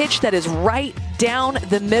a pitch that is right down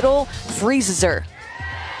the middle, freezes her.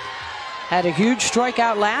 Had a huge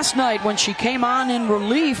strikeout last night when she came on in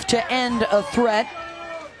relief to end a threat,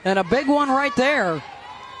 and a big one right there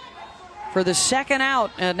for the second out,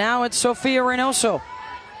 and now it's Sofia Reynoso.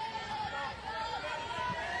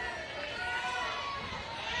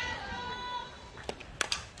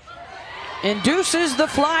 Induces the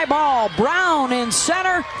fly ball. Brown in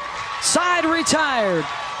center, side retired.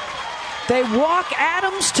 They walk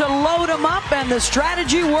Adams to load him up, and the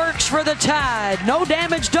strategy works for the Tide. No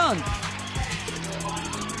damage done.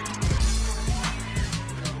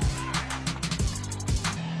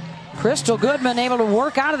 Crystal Goodman able to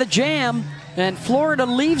work out of the jam, and Florida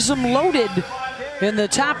leaves them loaded in the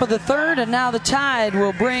top of the third, and now the Tide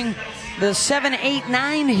will bring the 7, 8,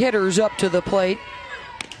 9 hitters up to the plate.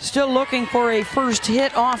 Still looking for a first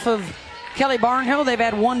hit off of Kelly Barnhill. They've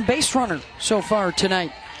had 1 base runner so far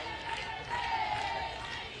tonight.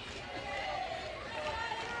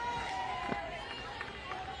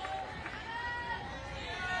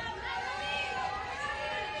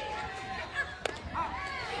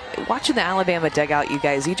 Watching the Alabama dugout, you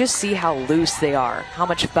guys, you just see how loose they are, how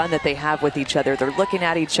much fun that they have with each other. They're looking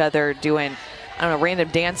at each other, doing, I don't know, random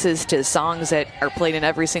dances to songs that are played in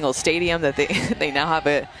every single stadium that they now have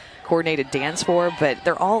a coordinated dance for, but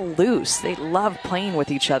they're all loose. They love playing with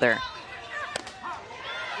each other.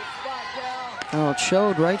 Well, it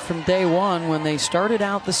showed right from day one when they started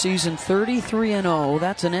out the season 33-0.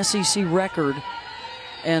 That's an SEC record,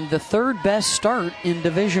 and the 3rd best start in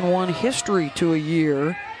Division I history to a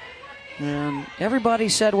year. And everybody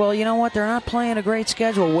said, well, you know what? They're not playing a great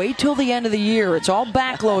schedule. Wait till the end of the year. It's all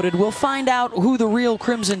backloaded. We'll find out who the real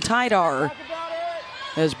Crimson Tide are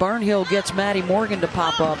as Barnhill gets Maddie Morgan to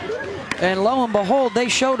pop up. And lo and behold, they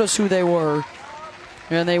showed us who they were.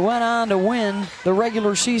 And they went on to win the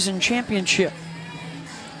regular season championship.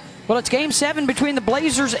 Well, it's Game 7 between the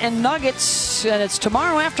Blazers and Nuggets, and it's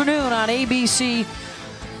tomorrow afternoon on ABC.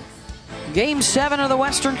 Game 7 of the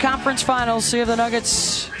Western Conference Finals. See if the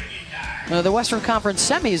Nuggets... the Western Conference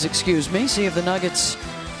semis, excuse me. See if the Nuggets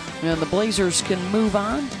and the Blazers can move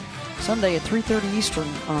on. Sunday at 3:30 Eastern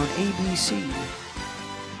on ABC.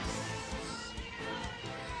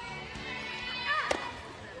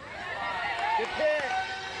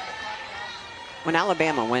 When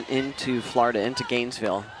Alabama went into Florida, into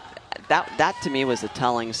Gainesville, that to me was a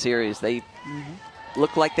telling series. They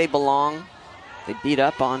look like they belong. They beat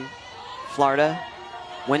up on Florida,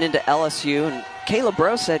 went into LSU, and Kayla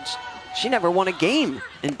Breaux said she never won a game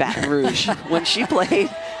in Baton Rouge when she played.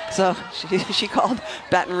 So she called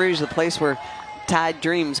Baton Rouge the place where Tide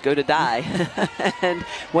dreams go to die. And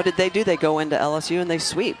what did they do? They go into LSU and they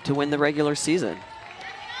sweep to win the regular season.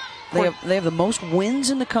 They have the most wins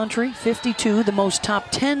in the country, 52, the most top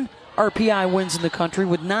 10 RPI wins in the country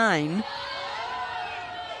with 9.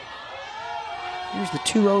 Here's the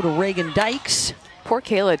 2-0 to Reagan Dykes. Poor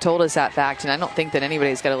Kayla told us that fact, and I don't think that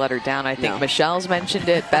anybody's going to let her down. I think Michelle's mentioned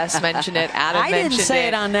it, Bess mentioned it, Adam mentioned it. I didn't say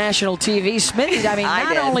it on national TV. Smitty, I mean,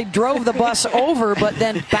 not only drove the bus over, but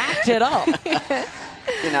then backed it up.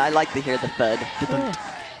 You know, I like to hear the thud.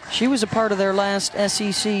 She was a part of their last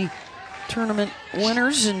SEC tournament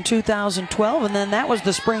winners in 2012, and then that was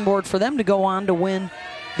the springboard for them to go on to win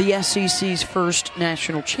the SEC's first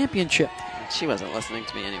national championship. She wasn't listening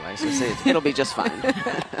to me anyway, so it'll be just fine.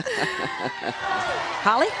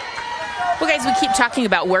 Holly? Well, guys, we keep talking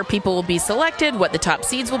about where people will be selected, what the top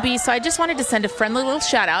seeds will be, so I just wanted to send a friendly little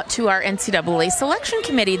shout out to our NCAA selection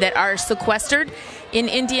committee that are sequestered in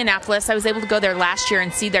Indianapolis. I was able to go there last year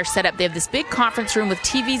and see their setup. They have this big conference room with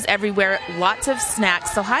TVs everywhere, lots of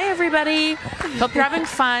snacks. So hi, everybody. Hope you're having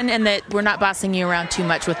fun and that we're not bossing you around too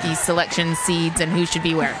much with these selection seeds and who should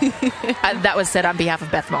be where. That was said on behalf of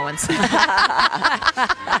Beth Mullins.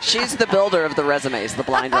 She's the builder of the resumes, the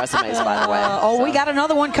blind resumes, by the way. We got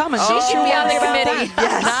another one coming. She should be on the committee.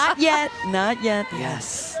 Yes. Not yet. Not yet.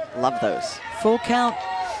 Yes. Love those. Full count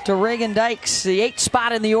to Reagan Dykes, the 8th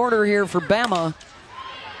spot in the order here for Bama.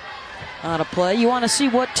 On a play. You want to see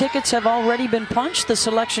what tickets have already been punched? The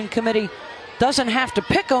selection committee doesn't have to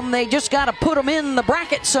pick them. They just got to put them in the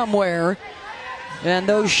bracket somewhere. And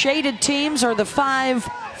those shaded teams are the 5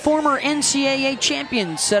 former NCAA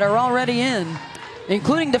champions that are already in,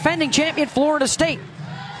 including defending champion Florida State.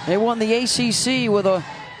 They won the ACC with a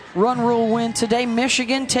run rule win today.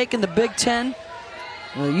 Michigan taking the Big Ten.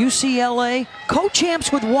 UCLA,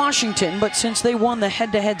 co-champs with Washington, but since they won the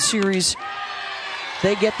head-to-head series,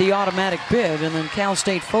 they get the automatic bid. And then Cal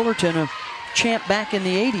State Fullerton, a champ back in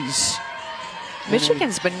the 80s.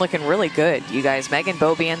 Michigan's been looking really good, you guys. Megan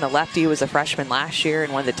Beaubien, the lefty, was a freshman last year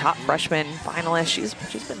and one of the top freshman finalists. She's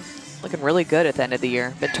been looking really good at the end of the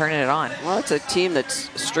year, been turning it on. Well, it's a team that's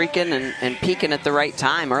streaking and peaking at the right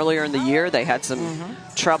time. Earlier in the year, they had some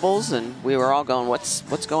troubles, and we were all going,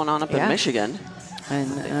 what's going on up in Michigan?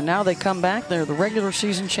 And now they come back. They're the regular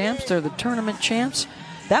season champs. They're the tournament champs.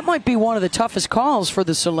 That might be one of the toughest calls for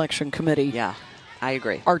the selection committee. Yeah, I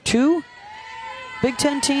agree. Are 2 Big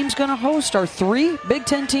Ten teams going to host? Are 3 Big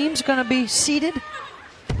Ten teams going to be seeded?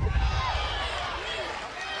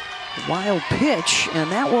 Wild pitch, and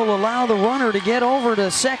that will allow the runner to get over to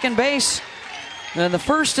second base. And the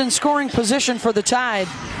first in scoring position for the Tide.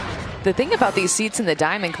 The thing about these seats in the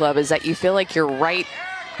Diamond Club is that you feel like you're right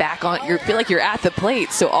back on, you feel like you're at the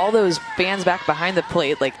plate. So all those fans back behind the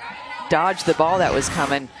plate, like, dodged the ball that was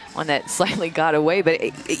coming, one that slightly got away, but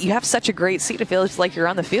you have such a great seat to feel it's like you're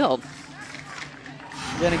on the field.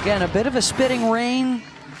 Then again, a bit of a spitting rain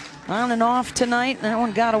on and off tonight. That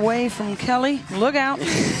one got away from Kelly. Look out.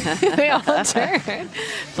 They all turn.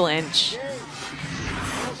 Flinch.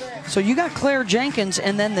 So you got Claire Jenkins,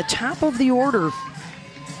 and then the top of the order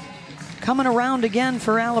coming around again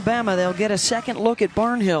for Alabama. They'll get a second look at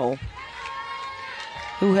Barnhill,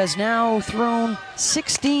 who has now thrown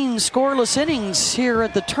 16 scoreless innings here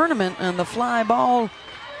at the tournament, and the fly ball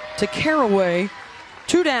to Caraway.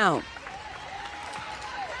 2 down.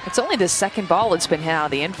 It's only the second ball that's been hit out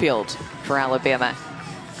of the infield for Alabama.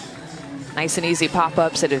 Nice and easy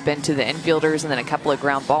pop-ups that have been to the infielders, and then a couple of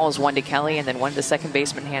ground balls, one to Kelly and then one to second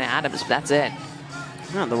baseman Hannah Adams, but that's it.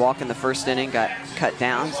 Well, the walk in the first inning got cut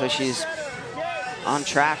down, so she's on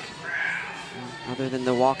track. Other than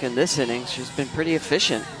the walk in this inning, she's been pretty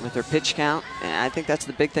efficient with her pitch count, and I think that's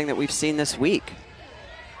the big thing that we've seen this week.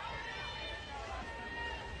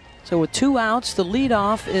 So with 2 outs, the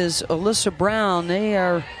leadoff is Alyssa Brown. They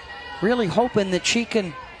are really hoping that she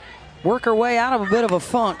can work her way out of a bit of a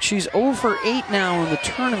funk. She's 0 for 8 now in the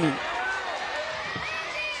tournament.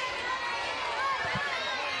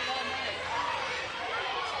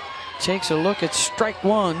 Takes a look at strike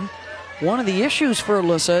 1. One of the issues for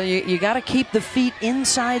Alyssa, you got to keep the feet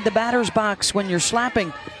inside the batter's box when you're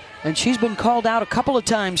slapping. And she's been called out a couple of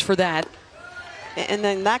times for that. And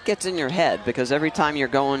then that gets in your head, because every time you're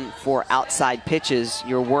going for outside pitches,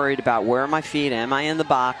 you're worried about where are my feet, am I in the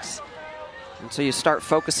box? And so you start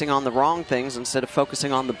focusing on the wrong things instead of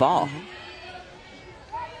focusing on the ball.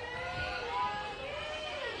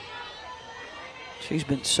 She's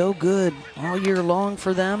been so good all year long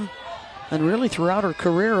for them. And really throughout her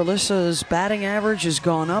career, Alyssa's batting average has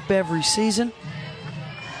gone up every season.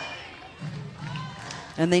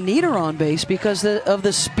 And they need her on base because of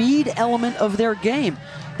the speed element of their game.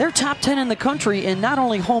 They're top 10 in the country in not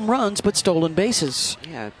only home runs, but stolen bases.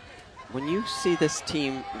 Yeah, when you see this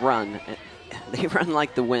team run, they run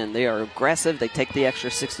like the wind. They are aggressive. They take the extra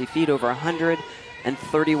 60 feet, over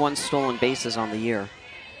 131 stolen bases on the year.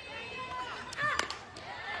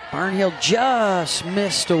 Barnhill just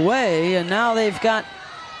missed away, and now they've got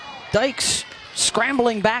Dykes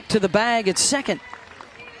scrambling back to the bag at second.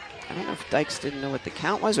 I don't know if Dykes didn't know what the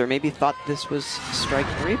count was or maybe thought this was strike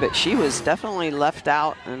 3, but she was definitely left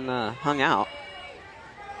out and hung out.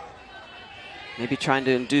 Maybe trying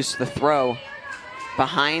to induce the throw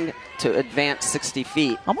behind to advance 60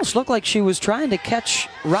 feet. Almost looked like she was trying to catch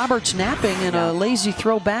Roberts napping in a lazy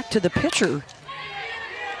throw back to the pitcher.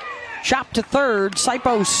 Chop to third.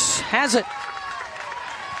 Sipos has it.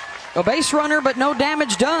 A base runner, but no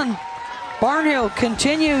damage done. Barnhill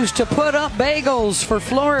continues to put up bagels for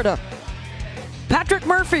Florida. Patrick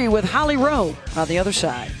Murphy with Holly Rowe on the other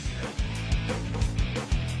side.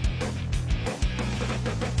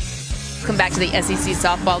 Welcome back to the SEC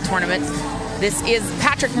softball tournament. This is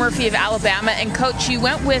Patrick Murphy of Alabama. And Coach, you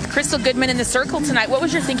went with Crystal Goodman in the circle tonight. What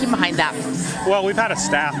was your thinking behind that? Well, we've had a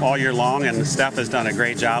staff all year long, and Steph has done a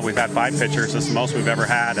great job. We've had 5 pitchers. That's the most we've ever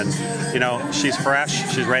had. And, you know, she's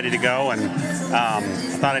fresh. She's ready to go. And I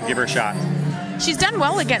thought I'd give her a shot. She's done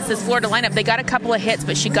well against this Florida lineup. They got a couple of hits,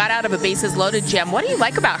 but she got out of a bases loaded gem. What do you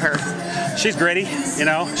like about her? She's gritty, you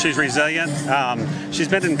know, she's resilient. She's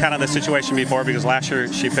been in kind of this situation before because last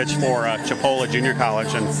year she pitched for Chipola Junior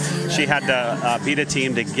College, and she had to beat a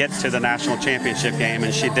team to get to the national championship game,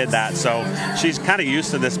 and she did that. So she's kind of used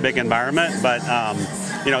to this big environment, but,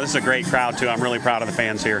 you know, this is a great crowd, too. I'm really proud of the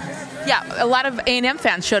fans here. Yeah, a lot of A&M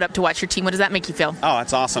fans showed up to watch your team. What does that make you feel? Oh,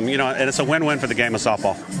 it's awesome. You know, and it's a win-win for the game of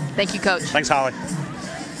softball. Thank you, Coach. Thanks, Holly.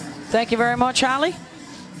 Thank you very much, Holly.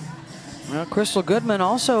 Well, Crystal Goodman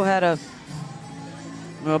also had a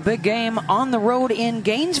big game on the road in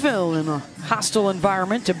Gainesville in a hostile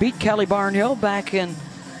environment to beat Kelly Barnhill back in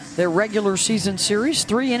their regular season series.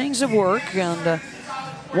 3 innings of work and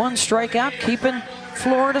 1 strikeout, keeping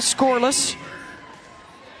Florida scoreless.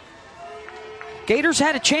 Gators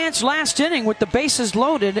had a chance last inning with the bases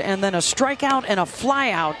loaded, and then a strikeout and a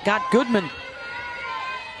flyout got Goodman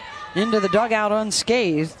into the dugout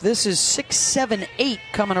unscathed. This is 6, 7, 8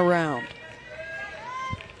 coming around.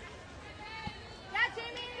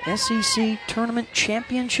 SEC Tournament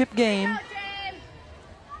Championship game.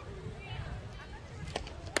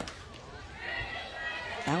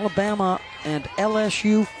 Alabama and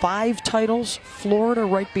LSU 5 titles. Florida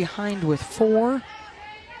right behind with 4.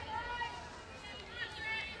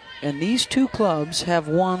 And these 2 clubs have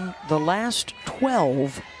won the last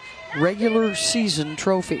 12 regular season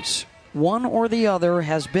trophies. One or the other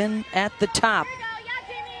has been at the top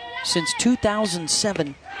since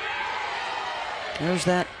 2007. There's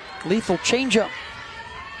that lethal changeup.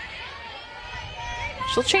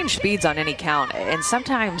 She'll change speeds on any count, and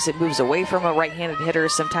sometimes it moves away from a right-handed hitter,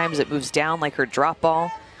 sometimes it moves down like her drop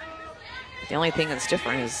ball. The only thing that's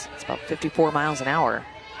different is it's about 54 miles an hour,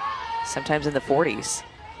 sometimes in the 40s.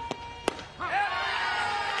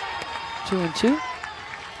 2-2.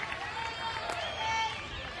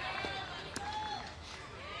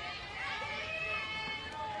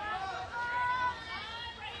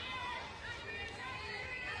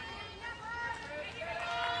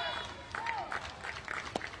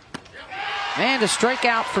 And a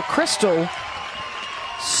strikeout for Crystal.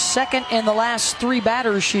 Second in the last 3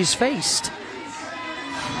 batters she's faced.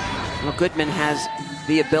 Well, Goodman has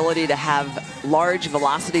the ability to have large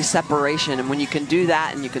velocity separation, and when you can do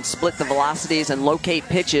that and you can split the velocities and locate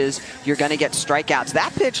pitches, you're going to get strikeouts.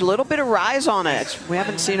 That pitch, a little bit of rise on it. We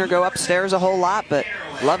haven't seen her go upstairs a whole lot, but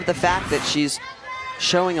love the fact that she's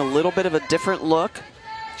showing a little bit of a different look.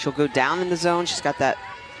 She'll go down in the zone. She's got that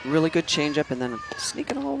really good changeup and then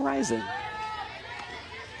sneaking a little rise in.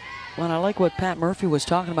 Well, I like what Pat Murphy was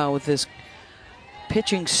talking about with this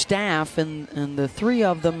pitching staff and the 3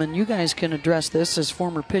 of them, and you guys can address this as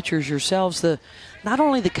former pitchers yourselves, not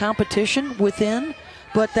only the competition within,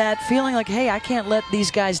 but that feeling like, hey, I can't let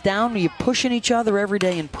these guys down. You're pushing each other every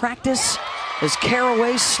day in practice as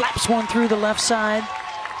Caraway slaps one through the left side.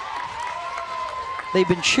 They've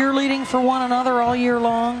been cheerleading for one another all year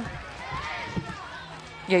long.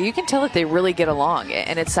 Yeah, you can tell that they really get along,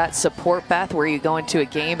 and it's that support, Beth, where you go into a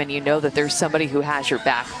game and you know that there's somebody who has your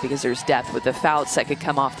back because there's depth with the Fouts that could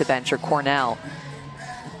come off the bench, or Cornell.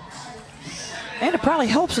 And it probably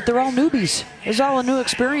helps that they're all newbies. It's all a new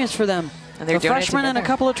experience for them. And they're a freshman and a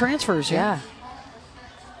couple of transfers. Yeah.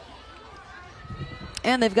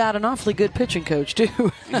 And they've got an awfully good pitching coach,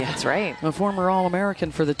 too. Yeah, that's right. A former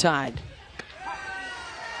All-American for the Tide.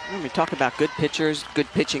 We talk about good pitchers, good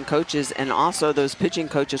pitching coaches, and also those pitching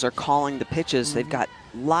coaches are calling the pitches. They've got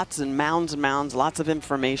lots and mounds, lots of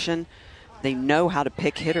information. They know how to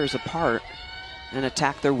pick hitters apart and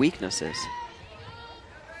attack their weaknesses.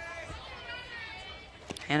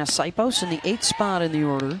 Anna Sipos in the 8th spot in the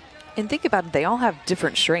order. And think about it, they all have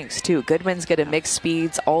different strengths too. Goodman's going to mix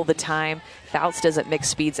speeds all the time. Fouts doesn't mix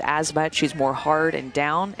speeds as much. She's more hard and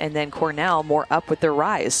down. And then Cornell more up with their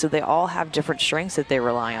rise. So they all have different strengths that they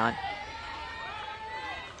rely on.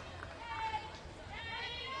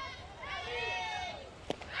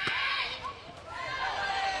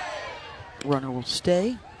 Runner will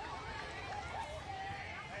stay.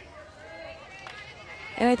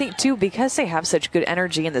 And I think, too, because they have such good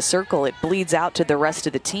energy in the circle, it bleeds out to the rest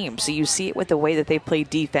of the team. So you see it with the way that they play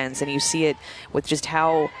defense, and you see it with just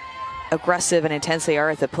how aggressive and intense they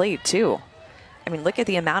are at the plate, too. I mean, look at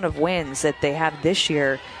the amount of wins that they have this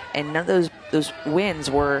year, and none of those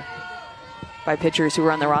wins were by pitchers who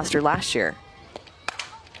were on the roster last year.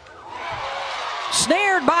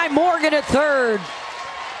 Snared by Morgan at third.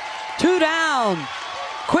 2 down.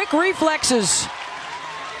 Quick reflexes.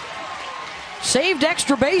 Saved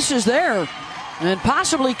extra bases there and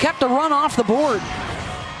possibly kept a run off the board.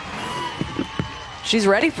 She's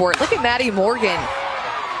ready for it. Look at Maddie Morgan.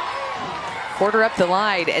 Quarter up the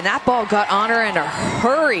line, and that ball got on her in a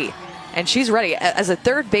hurry. And she's ready. As a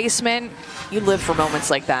third baseman, you live for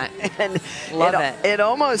moments like that. And Love it. It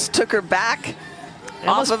almost took her back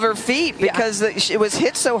off of her feet because it was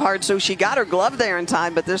hit so hard. So she got her glove there in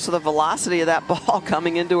time, but the velocity of that ball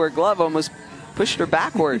coming into her glove almost pushed her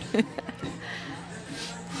backward.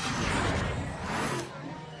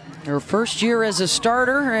 Her first year as a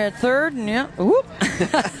starter at third, and yeah, whoop.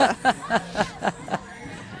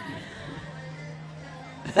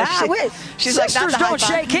 She's like, sisters don't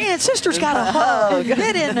shake hands. Sisters got a hug.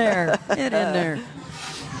 Get in there. Get in there.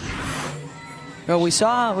 Well, we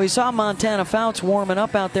saw Montana Fouts warming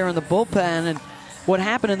up out there in the bullpen, and what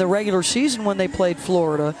happened in the regular season when they played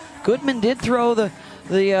Florida. Goodman did throw the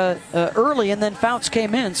early, and then Fouts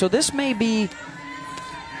came in. So this may be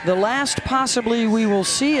the last possibly we will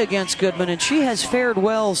see against Goodman, and she has fared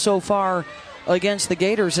well so far against the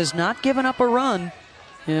Gators, has not given up a run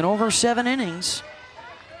in over 7 innings.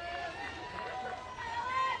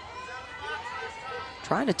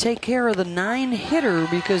 Trying to take care of the 9-hitter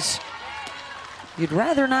because you'd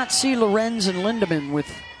rather not see Lorenz and Lindemann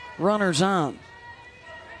with runners on.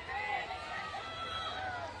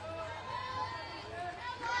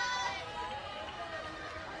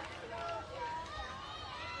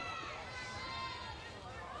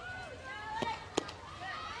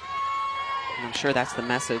 I'm sure that's the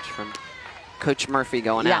message from Coach Murphy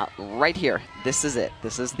going out right here. This is it.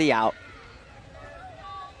 This is the out.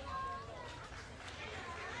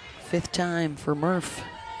 5th time for Murph,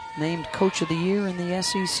 named Coach of the Year in the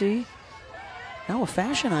SEC. Now a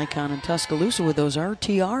fashion icon in Tuscaloosa with those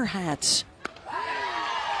RTR hats.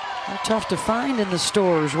 They're tough to find in the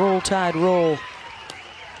stores. Roll Tide Roll.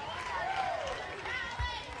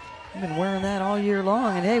 I've been wearing that all year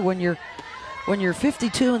long, and hey, when you're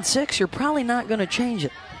 52-6, you're probably not going to change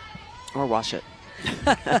it. Or wash it.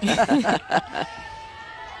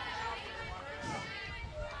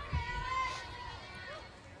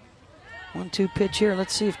 1-2 pitch here.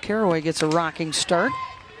 Let's see if Caraway gets a rocking start.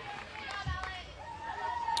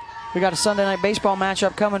 We got a Sunday Night Baseball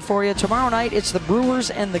matchup coming for you. Tomorrow night, it's the Brewers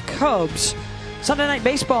and the Cubs. Sunday Night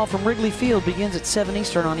Baseball from Wrigley Field begins at 7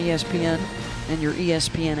 Eastern on ESPN and your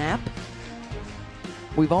ESPN app.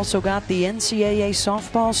 We've also got the NCAA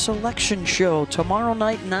Softball Selection Show tomorrow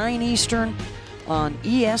night, 9 Eastern on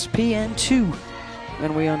ESPN2.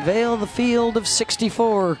 And we unveil the field of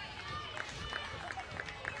 64.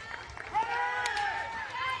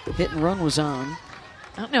 Hit and run was on.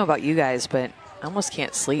 I don't know about you guys, but I almost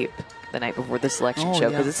can't sleep the night before the selection show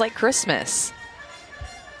because it's like Christmas.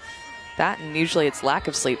 That, and usually it's lack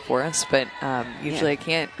of sleep for us, but usually I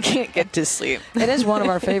can't get to sleep. It is one of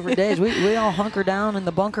our favorite days. We all hunker down in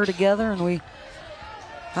the bunker together, and we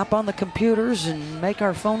hop on the computers and make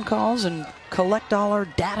our phone calls and collect all our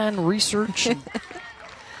data and research.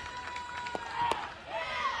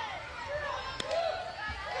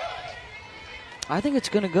 I think it's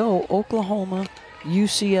going to go Oklahoma,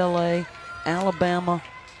 UCLA, Alabama,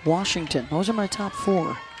 Washington. Those are my top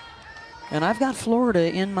 4. And I've got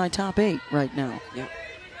Florida in my top 8 right now. Yep,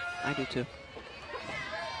 I do too.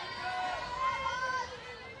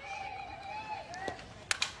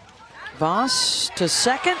 Voss to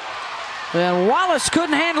second. And Wallace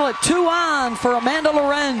couldn't handle it. 2 on for Amanda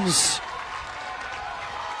Lorenz.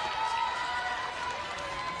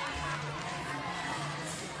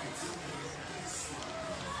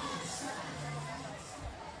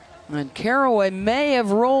 And Caraway may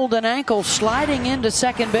have rolled an ankle sliding into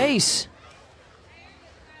second base.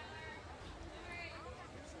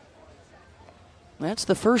 That's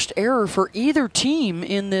the first error for either team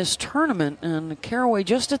in this tournament, and Caraway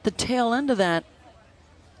just at the tail end of that.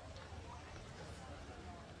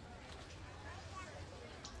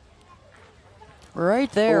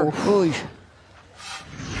 Right there. Oh.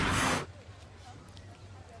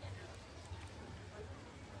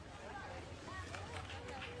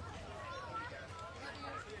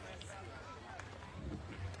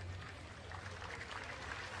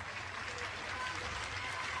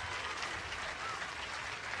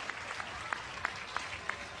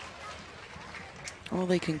 Well,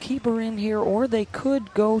 they can keep her in here, or they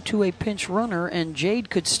could go to a pinch runner, and Jade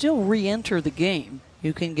could still re-enter the game.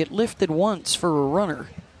 You can get lifted once for a runner.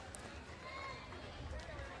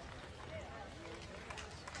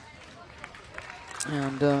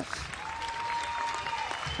 And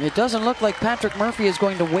it doesn't look like Patrick Murphy is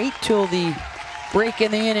going to wait till the break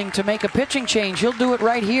in the inning to make a pitching change. He'll do it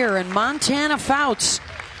right here. And Montana Fouts,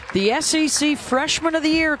 the SEC Freshman of the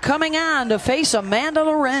Year, coming on to face Amanda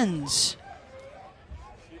Lorenz.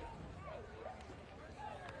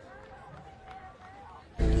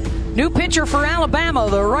 New pitcher for Alabama,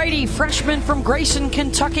 the righty freshman from Grayson,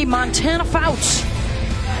 Kentucky, Montana Fouts.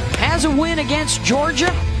 Has a win against Georgia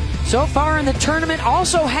so far in the tournament.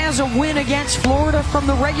 Also has a win against Florida from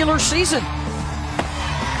the regular season.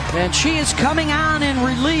 And she is coming on in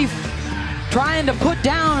relief, trying to put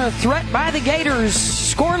down a threat by the Gators.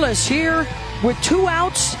 Scoreless here with 2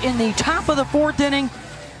 outs in the top of the 4th inning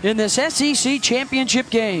in this SEC championship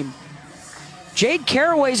game. Jade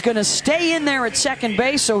Caraway is going to stay in there at second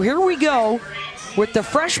base. So here we go with the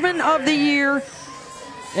Freshman of the Year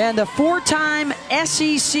and the 4-time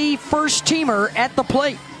SEC first teamer at the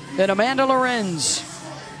plate, and Amanda Lorenz.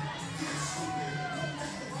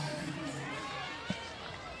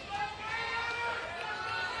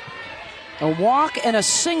 A walk and a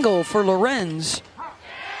single for Lorenz.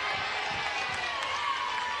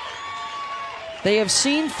 They have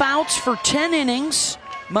seen Fouts for 10 innings.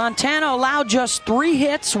 Montana allowed just 3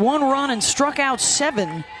 hits, 1 run, and struck out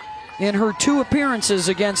 7 in her 2 appearances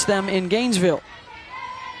against them in Gainesville.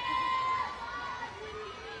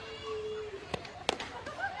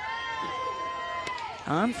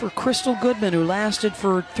 On for Crystal Goodman, who lasted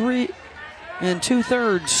for 3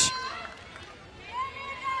 2/3.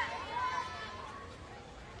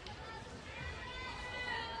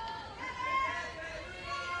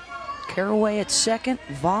 Caraway at second,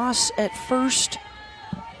 Voss at first.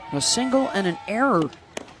 A single and an error.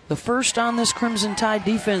 The first on this Crimson Tide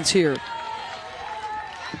defense here.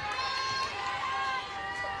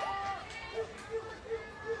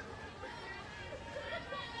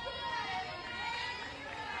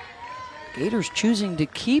 Gators choosing to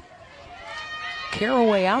keep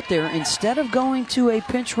Caraway out there instead of going to a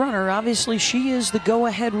pinch runner. Obviously, she is the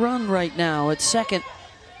go-ahead run right now at second.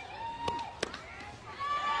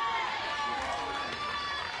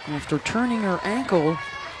 After turning her ankle,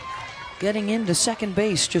 getting into second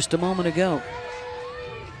base just a moment ago.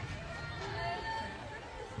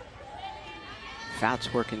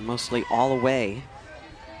 Fouts working mostly all the way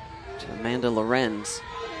to Amanda Lorenz.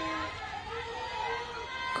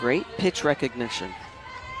 Great pitch recognition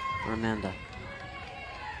for Amanda.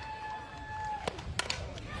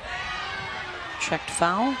 Checked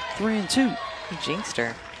foul, 3-2. You jinxed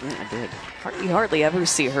her. I did. You hardly ever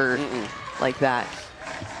see her like that.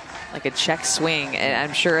 Like a check swing, and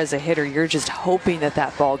I'm sure as a hitter, you're just hoping that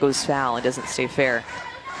that ball goes foul and doesn't stay fair.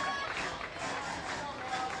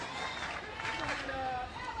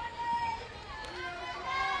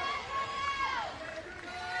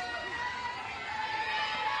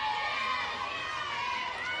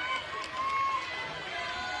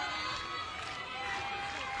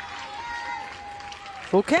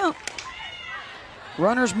 Full count.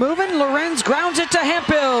 Runners moving. Lorenz grounds it to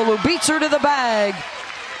Hemphill, who beats her to the bag.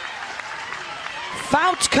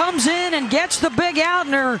 Fouts comes in and gets the big out,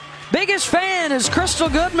 and her biggest fan is Crystal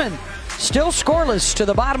Goodman. Still scoreless to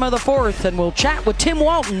the bottom of the 4th, and we'll chat with Tim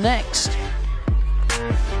Walton next.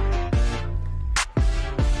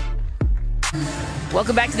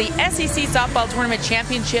 Welcome back to the SEC Softball Tournament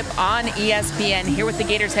Championship on ESPN. Here with the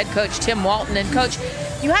Gators head coach, Tim Walton. And coach,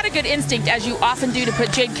 you had a good instinct, as you often do, to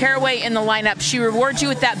put Jade Caraway in the lineup. She rewards you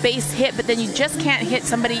with that base hit, but then you just can't hit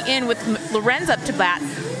somebody in with Lorenz up to bat.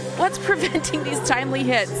 What's preventing these timely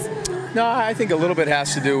hits? No, I think a little bit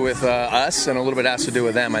has to do with us, and a little bit has to do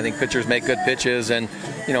with them. I think pitchers make good pitches, and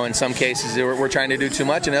in some cases we're trying to do too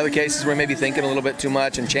much. In other cases, we're maybe thinking a little bit too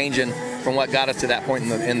much and changing from what got us to that point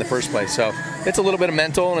in the first place. So it's a little bit of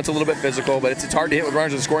mental and it's a little bit physical, but it's hard to hit with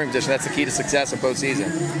runners in the scoring position. That's the key to success in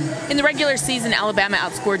postseason. In the regular season, Alabama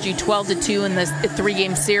outscored you 12-2 in this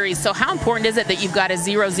 3-game series. So how important is it that you've got a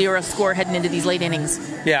 0-0 score heading into these late innings?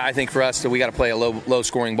 Yeah, I think for us, we got to play a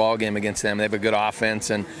low-scoring ball game against them. They have a good offense,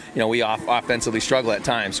 and we offensively struggle at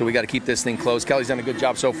times. So we got to keep this thing close. Kelly's done a good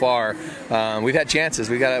job so far. We've had chances.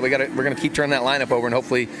 We're going to keep turning that lineup over and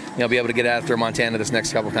hopefully be able to get after Montana this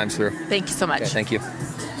next couple times through. Thank you so much. Okay, thank you.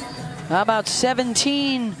 How about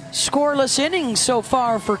 17 scoreless innings so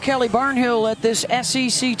far for Kelly Barnhill at this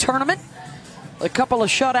SEC tournament? A couple of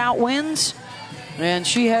shutout wins, and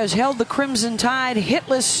she has held the Crimson Tide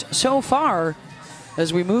hitless so far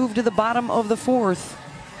as we move to the bottom of the 4th.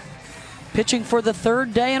 Pitching for the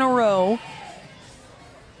 3rd day in a row,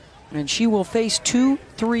 and she will face 2,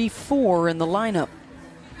 3, 4 in the lineup.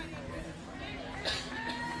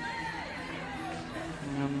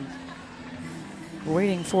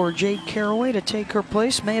 Waiting for Jade Caraway to take her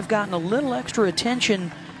place. May have gotten a little extra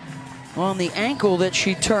attention on the ankle that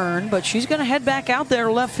she turned, but she's going to head back out there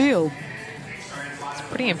to left field. It's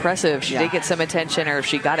pretty impressive. She did get some attention, or if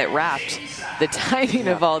she got it wrapped. The timing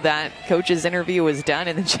of all that. Coach's interview was done,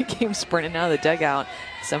 and then she came sprinting out of the dugout.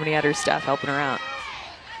 Somebody had her staff helping her out.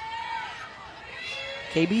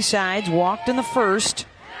 KB Sides walked in the first.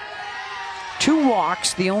 2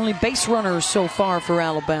 walks, the only base runners so far for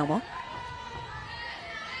Alabama.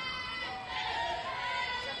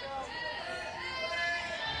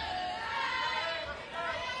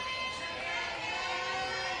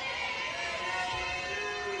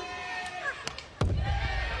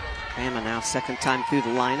 Bama now 2nd time through the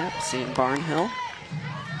lineup, seeing Barnhill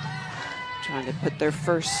trying to put their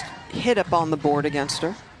first hit up on the board against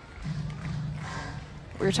her.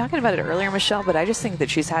 We were talking about it earlier, Michelle, but I just think that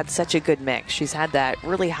she's had such a good mix. She's had that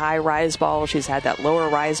really high rise ball, she's had that lower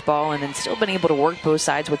rise ball, and then still been able to work both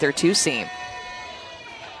sides with her 2-seam.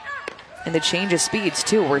 And the change of speeds,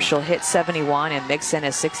 too, where she'll hit 71 and mix in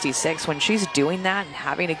a 66. When she's doing that and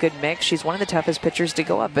having a good mix, she's one of the toughest pitchers to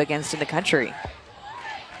go up against in the country.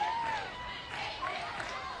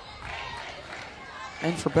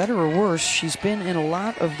 And for better or worse, she's been in a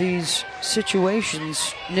lot of these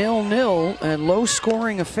situations, 0-0 and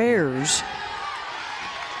low-scoring affairs.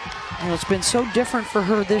 It's been so different for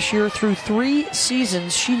her this year. Through 3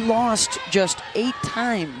 seasons, she lost just 8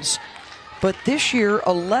 times. But this year,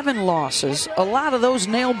 11 losses, a lot of those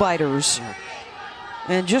nail-biters.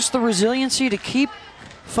 And just the resiliency to keep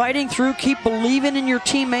fighting through, keep believing in your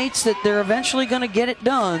teammates that they're eventually going to get it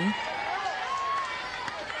done.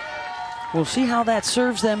 We'll see how that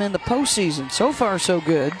serves them in the postseason. So far, so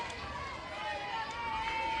good.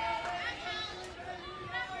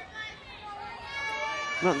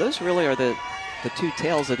 No, those really are the 2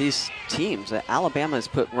 tails of these teams. Alabama has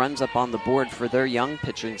put runs up on the board for their young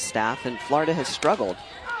pitching staff, and Florida has struggled.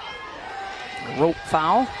 Rope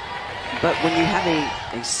foul. But when you have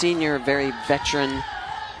a senior, very veteran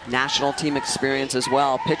national team experience as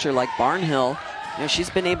well, a pitcher like Barnhill, she's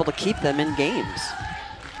been able to keep them in games.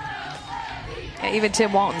 Even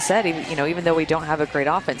Tim Walton said, even though we don't have a great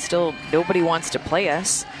offense, still nobody wants to play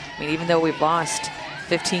us. I mean, even though we've lost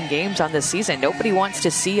 15 games on this season, nobody wants to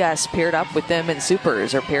see us paired up with them in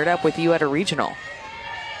supers or paired up with you at a regional.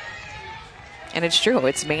 And it's true.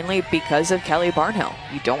 It's mainly because of Kelly Barnhill.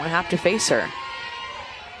 You don't have to face her.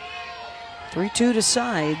 3-2 to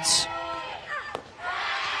Sides.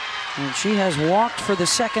 And she has walked for the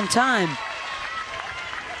 2nd time.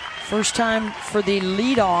 First time for the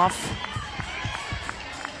leadoff.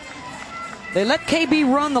 They let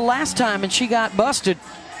KB run the last time and she got busted.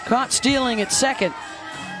 Caught stealing at second.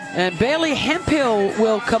 And Bailey Hemphill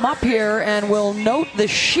will come up here and will note the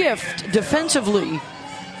shift defensively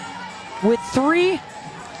with 3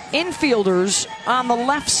 infielders on the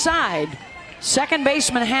left side. Second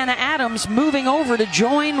baseman Hannah Adams moving over to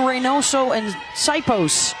join Reynoso and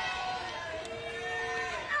Sipos.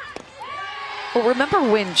 Well, remember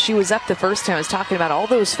when she was up the first time, I was talking about all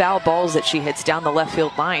those foul balls that she hits down the left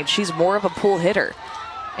field line. She's more of a pull hitter.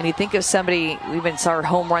 And you think of somebody, we even saw her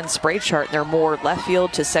home run spray chart, and they're more left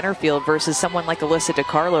field to center field versus someone like Alyssa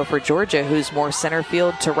DiCarlo for Georgia, who's more center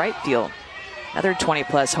field to right field. Another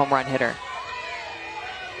 20-plus home run hitter.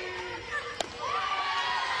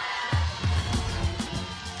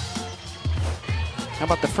 How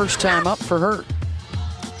about the first time up for her?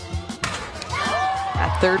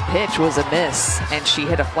 That third pitch was a miss, and she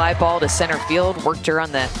hit a fly ball to center field, worked her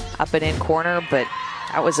on the up and in corner, but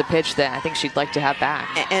that was a pitch that I think she'd like to have back.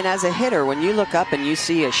 And as a hitter, when you look up and you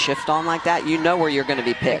see a shift on like that, you know where you're going to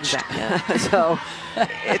be pitched. Exactly. So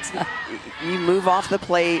you move off the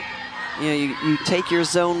plate, you take your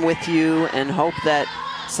zone with you and hope that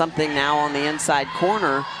something now on the inside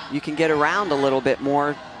corner, you can get around a little bit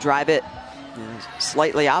more, drive it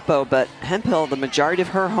slightly oppo. But Hemphill, the majority of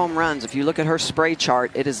her home runs, if you look at her spray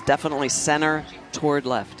chart, it is definitely center toward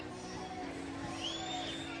left.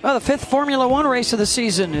 Well, the 5th Formula One race of the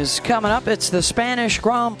season is coming up. It's the Spanish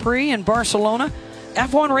Grand Prix in Barcelona.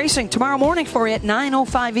 F1 racing tomorrow morning for you at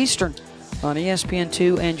 9:05 Eastern on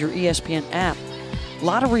ESPN2 and your ESPN app. A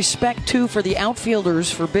lot of respect, too, for the outfielders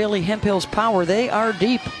for Bailey Hemphill's power. They are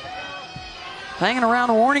deep, hanging around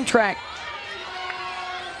the warning track.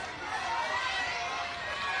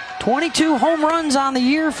 22 home runs on the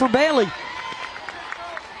year for Bailey.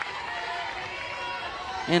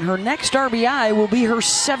 And her next RBI will be her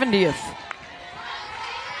 70th.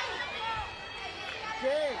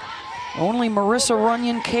 Only Marissa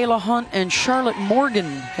Runyon, Kayla Hunt, and Charlotte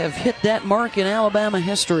Morgan have hit that mark in Alabama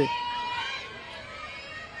history.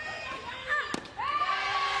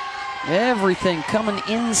 Everything coming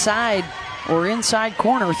inside or inside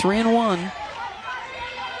corner, 3-1.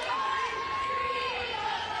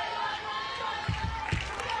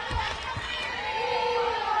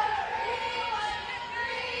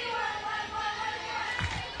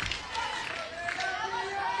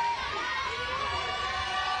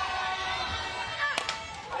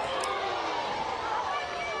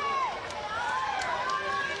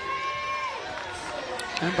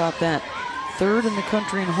 How about that? 3rd in the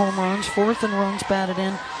country in home runs, 4th in runs batted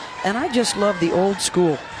in. And I just love the old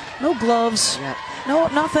school. No gloves,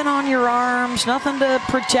 nothing on your arms, nothing to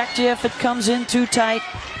protect you if it comes in too tight.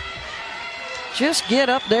 Just get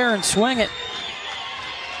up there and swing it.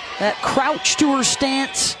 That crouch to her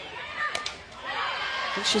stance.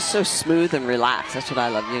 It's just so smooth and relaxed. That's what I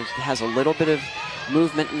love. It has a little bit of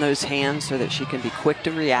movement in those hands so that she can be quick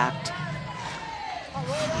to react.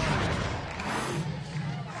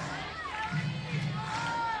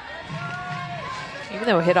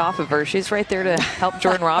 Even though it hit off of her, she's right there to help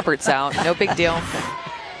Jordan Roberts out. No big deal.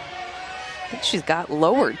 I think she's got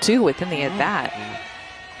lowered, too, within the at-bat.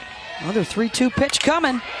 Another 3-2 pitch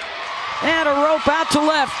coming. And a rope out to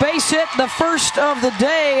left. Base hit, the first of the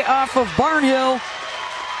day off of Barnhill.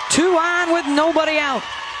 2 on with nobody out.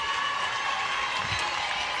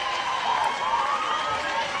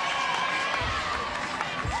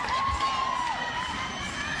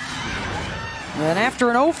 And after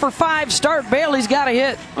an 0-for-5 start, Bailey's got a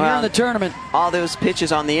hit here in the tournament. All those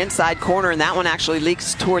pitches on the inside corner, and that one actually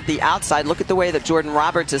leaks toward the outside. Look at the way that Jordan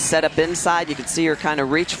Roberts is set up inside. You can see her kind of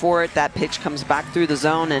reach for it. That pitch comes back through the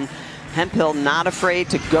zone, and Hemphill not afraid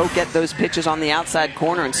to go get those pitches on the outside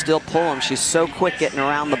corner and still pull them. She's so quick getting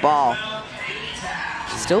around the ball.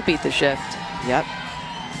 Still beat the shift. Yep.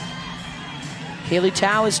 Haley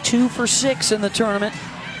Tao is 2 for 6 in the tournament.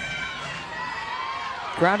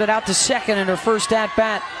 Grounded out to second in her first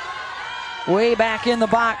at-bat. Way back in the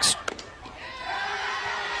box.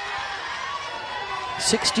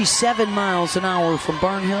 67 miles an hour from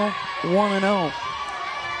Barnhill, 1-0.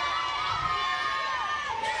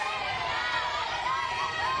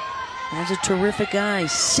 That's a terrific eye.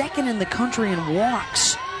 2nd in the country in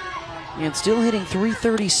walks. And still hitting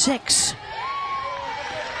 .336.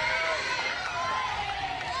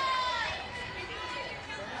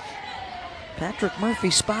 Patrick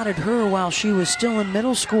Murphy spotted her while she was still in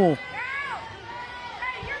middle school.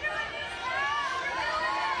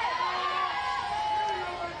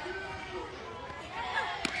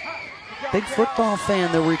 Big football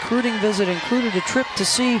fan. The recruiting visit included a trip to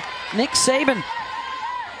see Nick Saban.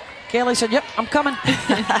 Kaylee said, "Yep, I'm coming."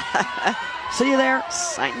 See you there.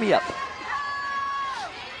 Sign me up.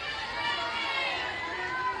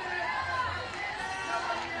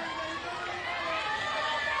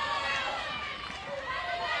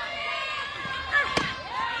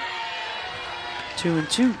 Two and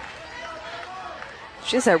two.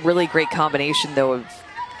 She has a really great combination, though, of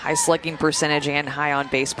high slugging percentage and high on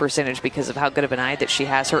base percentage because of how good of an eye that she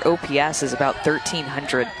has. Her OPS is about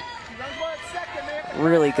 1,300.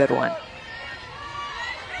 Really good one.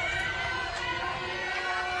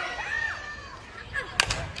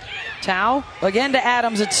 Tao again to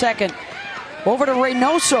Adams at second. Over to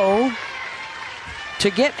Reynoso to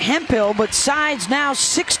get Hemphill, but Sides now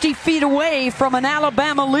 60 feet away from an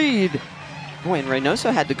Alabama lead. Boy, and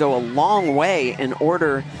Reynoso had to go a long way in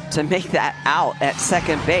order to make that out at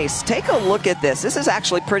second base. Take a look at this. This is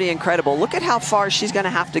actually pretty incredible. Look at how far she's going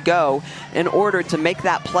to have to go in order to make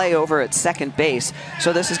that play over at second base.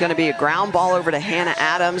 So this is going to be a ground ball over to Hannah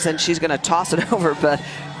Adams, and she's going to toss it over. But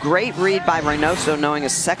great read by Reynoso, knowing a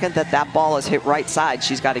second that that ball is hit right side,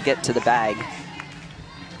 she's got to get to the bag.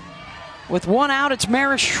 With 1 out, it's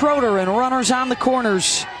Maris Schroeder and runners on the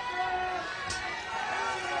corners.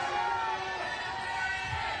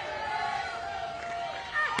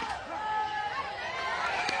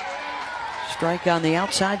 Strike on the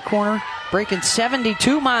outside corner, breaking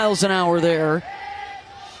 72 miles an hour there.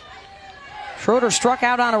 Schroeder struck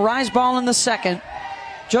out on a rise ball in the second.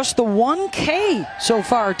 Just the 1K so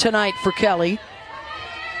far tonight for Kelly.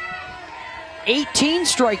 18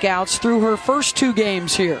 strikeouts through her first 2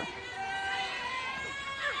 games here.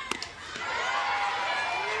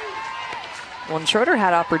 Well, Schroeder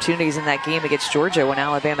had opportunities in that game against Georgia when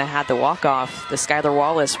Alabama had the walk-off, the Skylar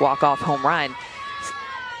Wallace walk-off home run.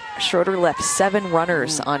 Schroeder left 7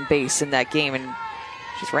 runners on base in that game, and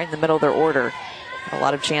she's right in the middle of their order. A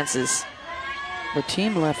lot of chances. The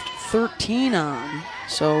team left 13 on,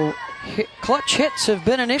 so clutch hits have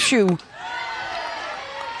been an issue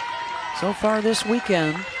so far this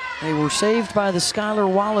weekend. They were saved by the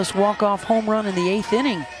Skylar Wallace walk-off home run in the 8th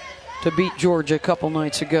inning to beat Georgia a couple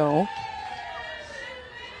nights ago.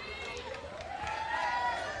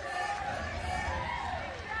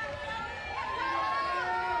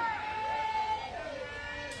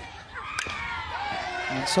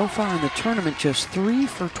 And so far in the tournament, just 3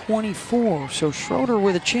 for 24. So Schroeder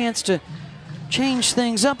with a chance to change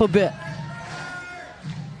things up a bit.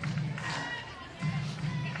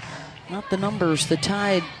 Not the numbers the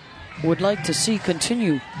Tide would like to see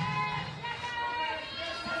continue.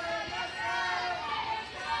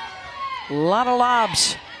 A lot of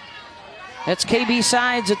lobs. That's KB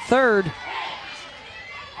Sides at third.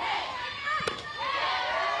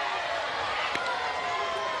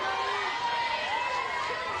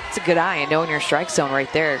 It's a good eye and knowing your strike zone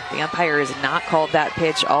right there. The umpire has not called that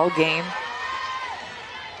pitch all game.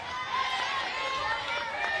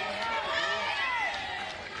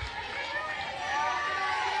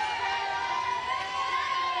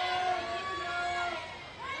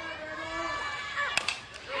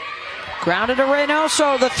 Grounded to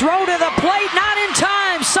Reynoso. The throw to the plate, not in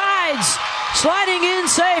time. Sides sliding in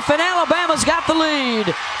safe, and Alabama's got the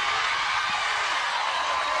lead.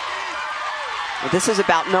 This is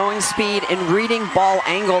about knowing speed and reading ball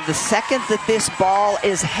angle. The second that this ball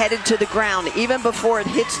is headed to the ground, even before it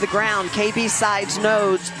hits the ground, KB Sides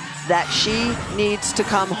knows that she needs to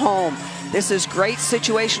come home. This is great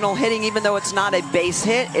situational hitting, even though it's not a base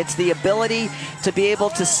hit. It's the ability to be able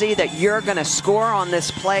to see that you're going to score on this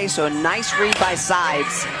play. So a nice read by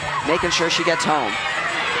Sides, making sure she gets home.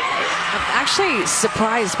 I'm actually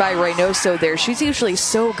surprised by Reynoso there. She's usually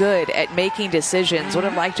so good at making decisions. Would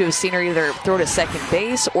have liked to have seen her either throw to second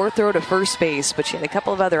base or throw to first base, but she had a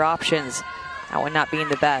couple of other options. That one not being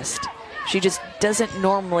the best. She just doesn't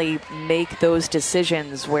normally make those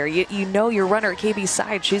decisions where you know your runner at KB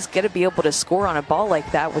Side, she's going to be able to score on a ball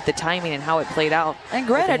like that with the timing and how it played out. And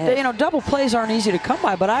granted, you know, double plays aren't easy to come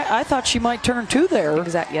by, but I thought she might turn 2 there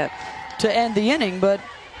to end the inning, but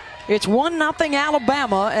it's 1-0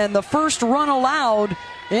 Alabama, and the first run allowed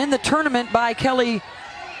in the tournament by Kelly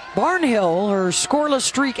Barnhill. Her scoreless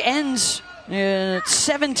streak ends at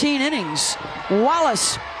 17 innings.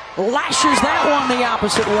 Wallace lashes that one the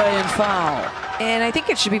opposite way and foul. And I think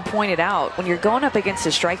it should be pointed out, when you're going up against a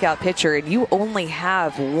strikeout pitcher and you only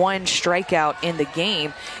have 1 strikeout in the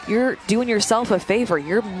game, you're doing yourself a favor.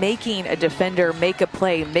 You're making a defender make a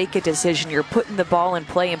play, make a decision. You're putting the ball in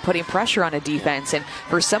play and putting pressure on a defense. And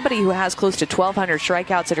for somebody who has close to 1,200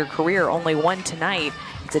 strikeouts in her career, only 1 tonight,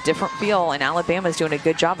 it's a different feel, and Alabama's doing a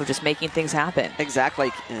good job of just making things happen.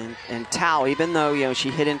 Exactly. And Tao, even though, you know, she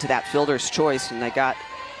hit into that fielder's choice and they got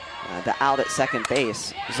the out at second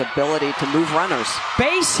base, his ability to move runners.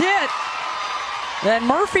 Base hit. Then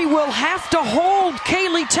Murphy will have to hold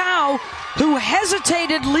Kaylee Tao, who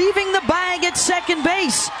hesitated leaving the bag at second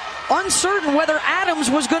base, uncertain whether Adams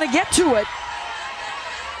was going to get to it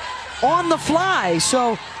on the fly.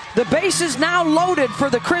 So the base is now loaded for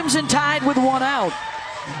the Crimson Tide with 1 out.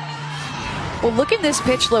 Well, look at this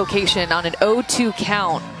pitch location on an 0-2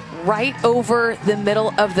 count. Right over the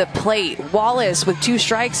middle of the plate. Wallace with 2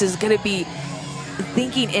 strikes is going to be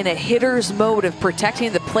thinking in a hitter's mode of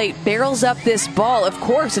protecting the plate. Barrels up this ball. Of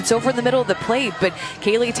course, it's over in the middle of the plate, but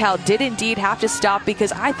Kaylee Tao did indeed have to stop,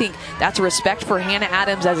 because I think that's a respect for Hannah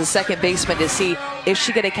Adams as a second baseman to see, is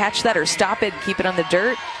she going to catch that or stop it and keep it on the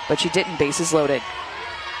dirt? But she didn't. Bases loaded.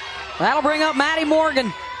 That'll bring up Maddie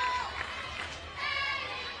Morgan.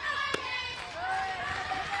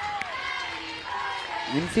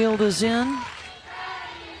 Infield is in.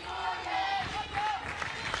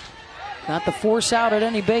 Not the force out at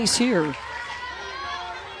any base here.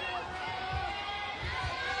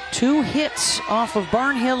 2 hits off of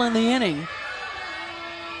Barnhill in the inning.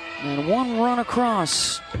 And 1 run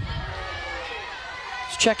across.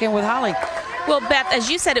 Let's check in with Holly. Well, Beth, as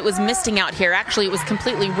you said, it was misting out here. Actually, it was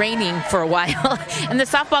completely raining for a while, and the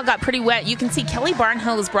softball got pretty wet. You can see Kelly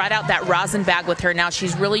Barnhill has brought out that rosin bag with her now.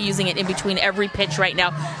 She's really using it in between every pitch right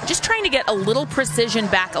now, just trying to get a little precision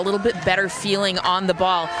back, a little bit better feeling on the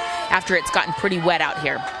ball after it's gotten pretty wet out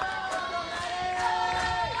here.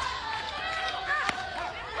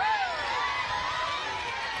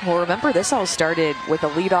 Well, remember, this all started with a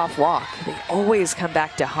leadoff walk. They always come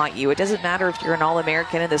back to haunt you. It doesn't matter if you're an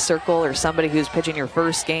All-American in the circle or somebody who's pitching your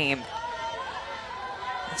first game.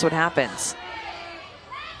 That's what happens.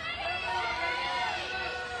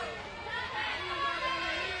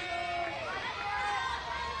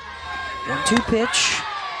 One-two pitch.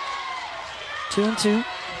 2-2.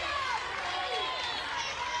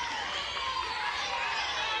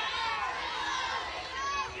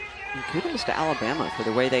 And kudos to Alabama for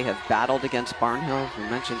the way they have battled against Barnhill. We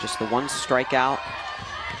mentioned just the one strikeout.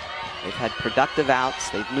 They've had productive outs.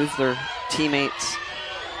 They've moved their teammates.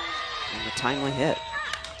 And a timely hit.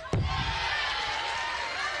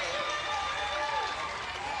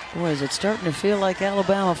 Boy, is it starting to feel like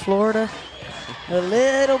Alabama, Florida? A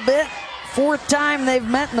little bit. Fourth time they've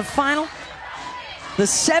met in the final. The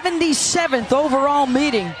 77th overall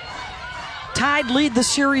meeting. Tide lead the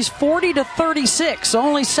series 40-36,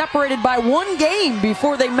 only separated by one game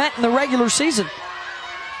before they met in the regular season.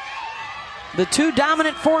 The two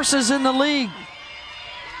dominant forces in the league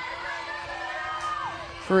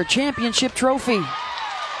for a championship trophy.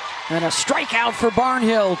 And a strikeout for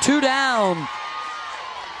Barnhill, 2 down.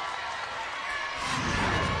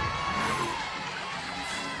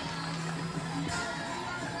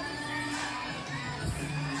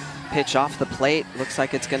 Pitch off the plate. Looks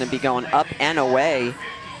like it's going to be going up and away.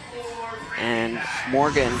 And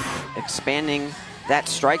Morgan expanding that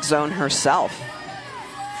strike zone herself.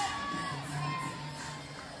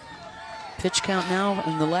 Pitch count now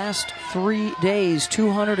in the last 3 days,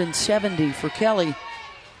 270 for Kelly.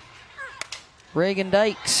 Reagan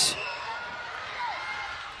Dykes.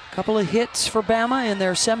 Couple of hits for Bama in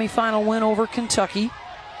their semifinal win over Kentucky.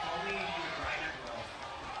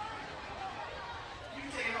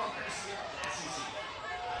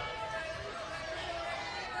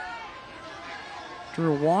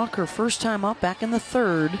 Drew a walk her first time up back in the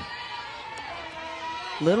third.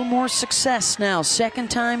 Little more success now, second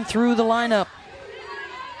time through the lineup.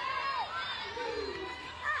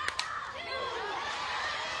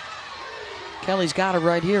 Kelly's got it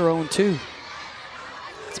right here, 0-2.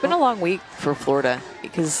 It's been a long week for Florida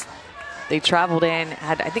because they traveled in,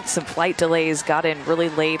 had I think some flight delays, got in really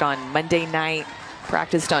late on Monday night,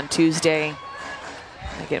 practiced on Tuesday.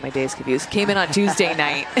 I get my days confused. Came in on Tuesday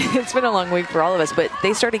night. It's been a long week for all of us, but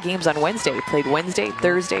they started games on Wednesday. Played Wednesday,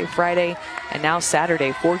 Thursday, Friday, and now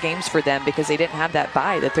Saturday. 4 games for them because they didn't have that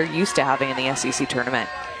bye that they're used to having in the SEC tournament.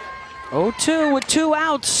 0-2 with 2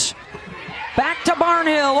 outs. Back to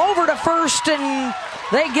Barnhill, over to first, and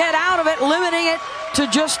they get out of it, limiting it to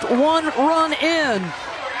just 1 run in.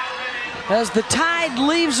 As the Tide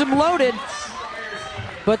leaves them loaded,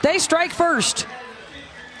 but they strike first.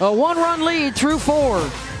 A 1-run lead through 4.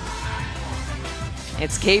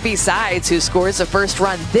 It's KB Sides who scores the first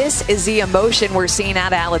run. This is the emotion we're seeing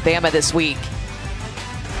out of Alabama this week.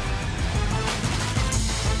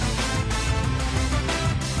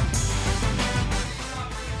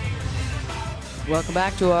 Welcome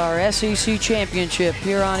back to our SEC Championship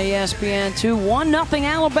here on ESPN2. 1-0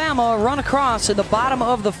 Alabama, run across at the bottom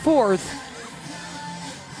of the 4th.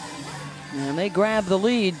 And they grab the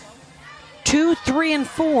lead. 2, 3, and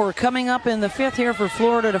 4 coming up in the 5th here for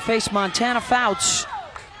Florida to face Montana Fouts,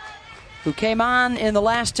 who came on in the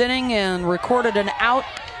last inning and recorded an out.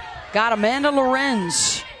 Got Amanda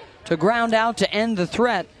Lorenz to ground out to end the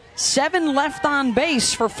threat. 7 left on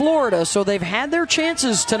base for Florida, so they've had their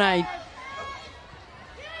chances tonight.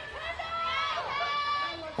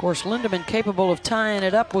 Of course, Lindemann capable of tying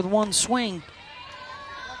it up with 1 swing.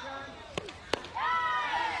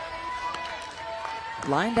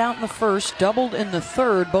 Lined out in the first, doubled in the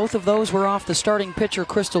third. Both of those were off the starting pitcher,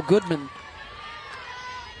 Crystal Goodman.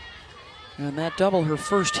 And that double, her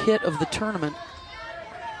first hit of the tournament.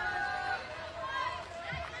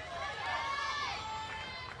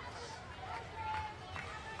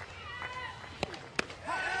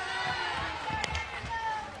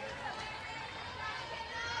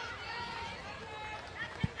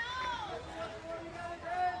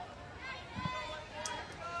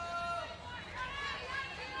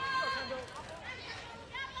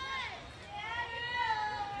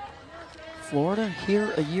 Florida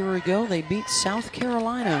here a year ago, they beat South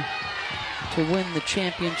Carolina to win the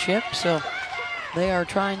championship, so they are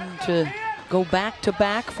trying to go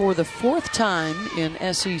back-to-back for the 4th time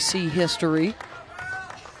in SEC history.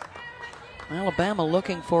 Alabama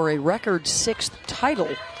looking for a record 6th title.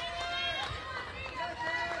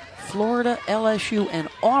 Florida, LSU, and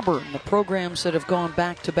Auburn, the programs that have gone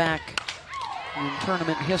back-to-back in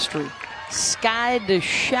tournament history. Skied to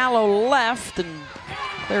shallow left, and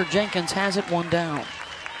there Jenkins has it, 1 down.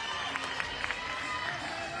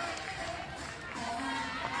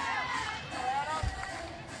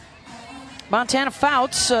 Montana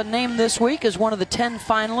Fouts named this week as one of the 10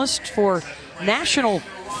 finalists for National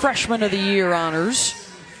Freshman of the Year honors.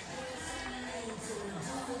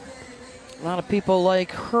 A lot of people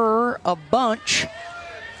like her a bunch.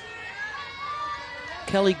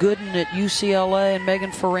 Kelly Gooden at UCLA and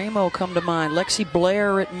Megan Faramo come to mind. Lexi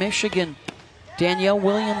Blair at Michigan. Danielle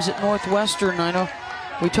Williams at Northwestern. I know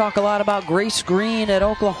we talk a lot about Grace Green at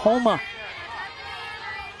Oklahoma.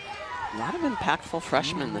 A lot of impactful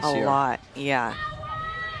freshmen this year. A lot, yeah.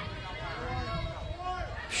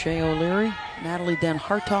 Shea O'Leary, Natalie Den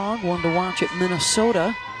Hartog, one to watch at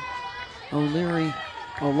Minnesota. O'Leary,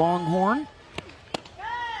 a Longhorn.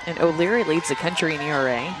 And O'Leary leads the country in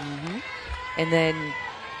ERA. And then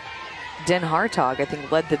Den Hartog, I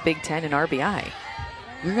think, led the Big Ten in RBI.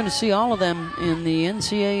 You're going to see all of them in the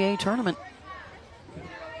NCAA tournament.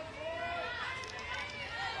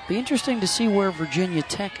 Be interesting to see where Virginia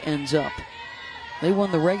Tech ends up. They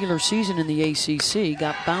won the regular season in the ACC,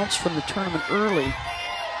 got bounced from the tournament early.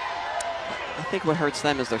 I think what hurts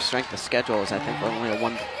them is their strength of schedule is, I think, only a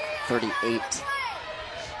 138.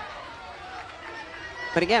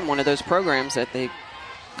 But again, one of those programs that they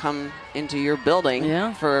come into your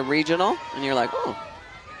building for a regional, and you're like, oh,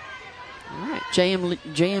 all right.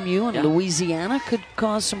 JMU and Louisiana could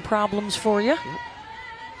cause some problems for you.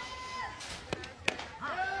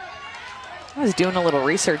 I was doing a little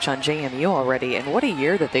research on JMU already, and what a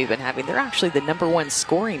year that they've been having. They're actually the #1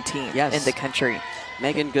 scoring team in the country.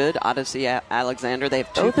 Megan Good, Odyssey Alexander, they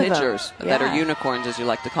have 2 pitchers that are unicorns, as you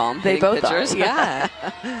like to call them. They both pitchers. are, yeah.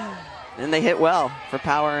 And they hit well for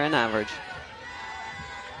power and average.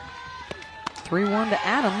 3-1 to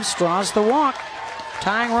Adams, draws the walk.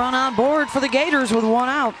 Tying run on board for the Gators with 1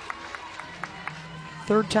 out.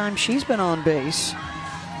 3rd time she's been on base.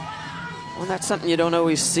 Well, that's something you don't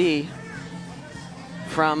always see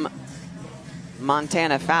from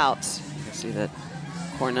Montana Fouts. You can see that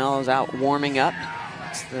Cornell is out warming up.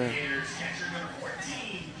 It's the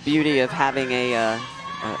beauty of having a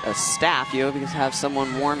staff. You always have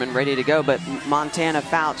someone warm and ready to go. But Montana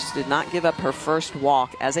Fouts did not give up her first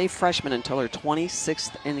walk as a freshman until her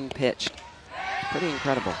 26th inning pitched. Pretty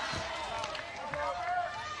incredible.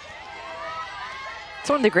 It's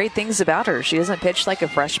one of the great things about her. She doesn't pitch like a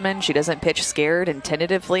freshman. She doesn't pitch scared and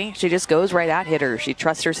tentatively. She just goes right at hitters. She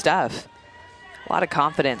trusts her stuff. A lot of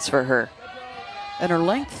confidence for her. And her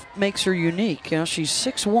length makes her unique. You know, she's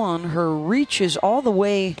 6'1". Her reach is all the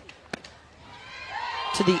way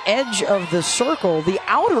to the edge of the circle, the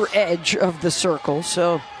outer edge of the circle.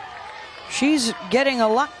 So she's getting a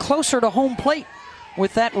lot closer to home plate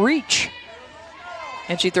with that reach.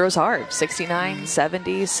 And she throws hard. 69,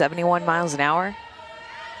 70, 71 miles an hour.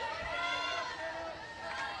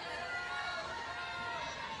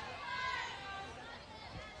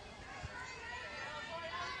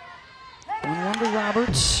 One to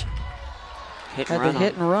Roberts. Hit Had the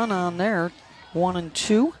hit and run on there. 1 and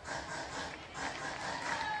 2.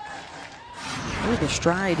 Look at the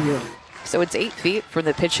stride here. So it's 8 feet from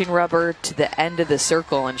the pitching rubber to the end of the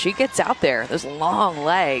circle, and she gets out there. Those long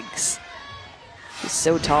legs. She's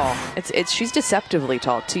so tall. She's deceptively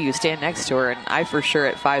tall too. You stand next to her, and I for sure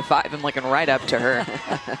at 5'5" am looking right up to her.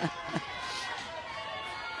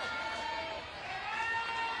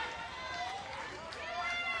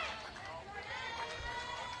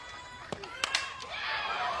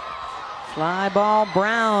 Fly ball,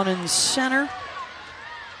 Brown in center.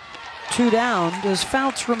 2 down. Does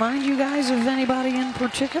Fouts remind you guys of anybody in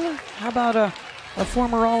particular? How about a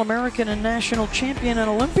former All-American and national champion and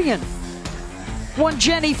Olympian? One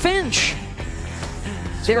Jenny Finch.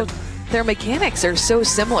 Their mechanics are so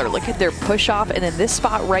similar. Look at their push off, and then this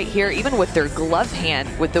spot right here, even with their glove hand,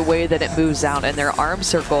 with the way that it moves out, and their arm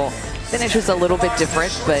circle finishes a little bit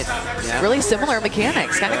different, but really similar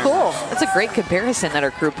mechanics. Kind of cool. That's a great comparison that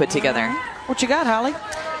our crew put together. What you got, Holly?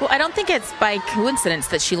 Well, I don't think it's by coincidence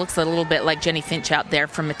that she looks a little bit like Jenny Finch out there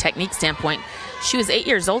from a technique standpoint. She was 8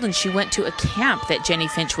 years old and she went to a camp that Jenny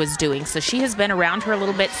Finch was doing. So she has been around her a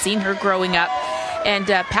little bit, seen her growing up. And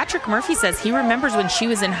Patrick Murphy says he remembers when she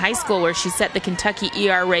was in high school where she set the Kentucky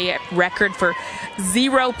ERA record for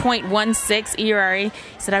 0.16 ERA. He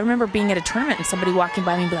said, I remember being at a tournament and somebody walking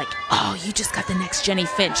by me and be like, oh, you just got the next Jenny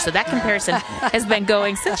Finch. So that comparison has been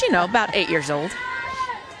going since, you know, about 8 years old.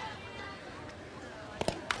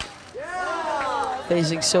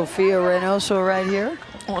 Facing Sofia Reynoso right here.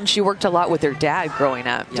 Well, and she worked a lot with her dad growing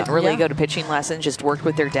up. Didn't really go to pitching lessons, just worked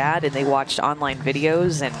with their dad, and they watched online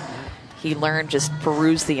videos, and he learned, just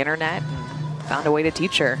perused the internet and found a way to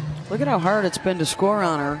teach her. Look at how hard it's been to score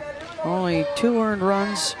on her. Only 2 earned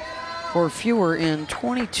runs or fewer in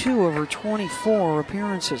 22 of her 24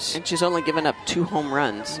 appearances. And she's only given up 2 home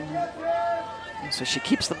runs. So she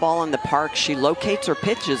keeps the ball in the park. She locates her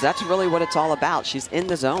pitches. That's really what it's all about. She's in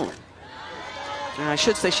the zone. And I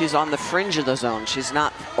should say she's on the fringe of the zone. She's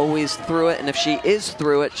not always through it, and if she is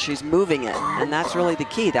through it, she's moving it. And that's really the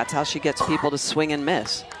key. That's how she gets people to swing and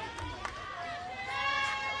miss.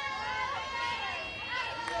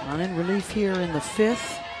 On in relief here in the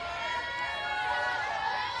 5th.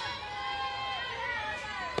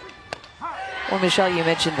 Well, Michelle, you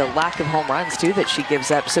mentioned the lack of home runs, too, that she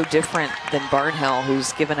gives up. So different than Barnhill,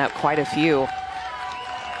 who's given up quite a few.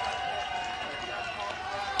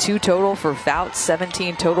 2 total for Fouts,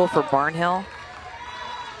 17 total for Barnhill.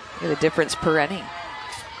 Look at the difference per inning.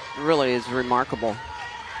 It really is remarkable.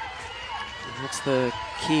 That's the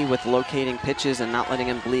key with locating pitches and not letting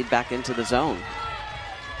them bleed back into the zone.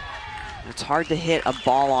 It's hard to hit a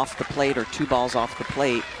ball off the plate or 2 balls off the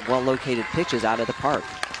plate, well-located pitches out of the park.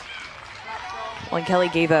 Well, and Kelly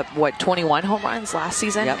gave up, what, 21 home runs last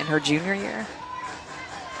season in her junior year?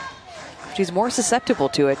 She's more susceptible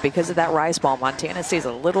to it because of that rise ball. Montana stays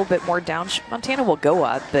a little bit more down. Montana will go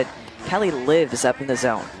up, but Kelly lives up in the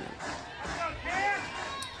zone.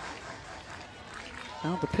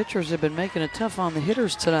 Well, the pitchers have been making it tough on the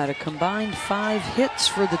hitters tonight. A combined 5 hits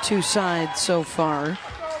for the 2 sides so far.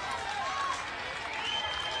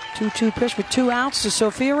 2-2 pitch with 2 outs to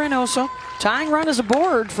Sofia Reynoso. Tying run is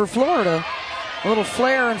aboard for Florida. A little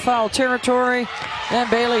flare in foul territory. And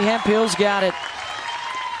Bailey Hemphill's got it.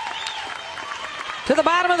 To the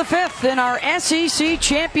bottom of the 5th in our SEC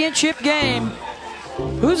championship game.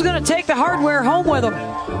 Who's going to take the hardware home with them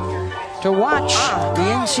to watch the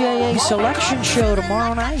NCAA selection show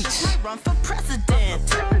tomorrow night? Run for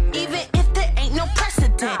president, even if there ain't no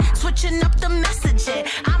precedent. Switching up the messaging,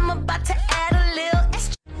 I'm about to add a little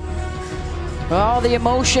extra. All the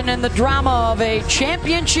emotion and the drama of a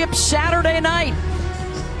championship Saturday night.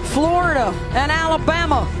 Florida and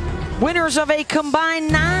Alabama, winners of a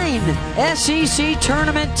combined 9 SEC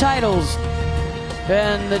tournament titles.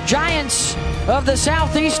 And the Giants of the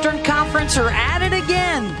Southeastern Conference are at it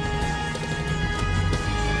again.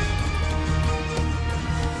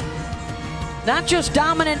 Not just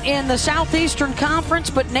dominant in the Southeastern Conference,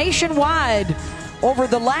 but nationwide. Over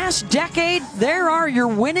the last decade, there are your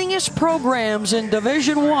winningest programs in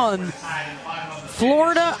Division I.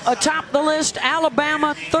 Florida atop the list,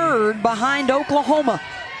 Alabama 3rd behind Oklahoma.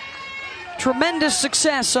 Tremendous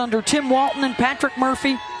success under Tim Walton and Patrick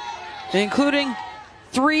Murphy, including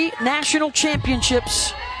 3 national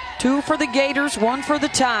championships, 2 for the Gators, 1 for the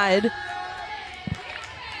Tide.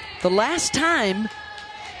 The last time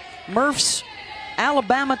Murph's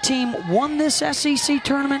Alabama team won this SEC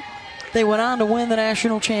tournament, they went on to win the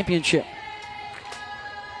national championship.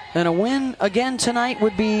 And a win again tonight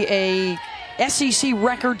would be a SEC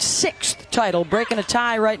record 6th title, breaking a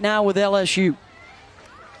tie right now with LSU.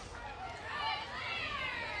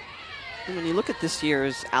 When you look at this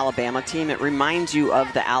year's Alabama team, it reminds you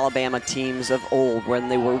of the Alabama teams of old when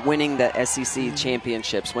they were winning the SEC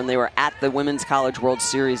championships, when they were at the Women's College World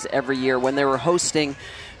Series every year, when they were hosting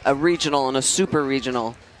a regional and a super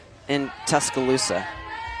regional in Tuscaloosa.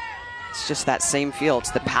 It's just that same feel.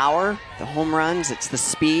 It's the power, the home runs, it's the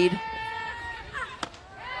speed.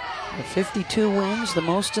 The 52 wins, the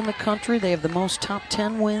most in the country. They have the most top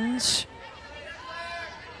 10 wins.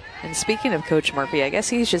 And speaking of Coach Murphy, I guess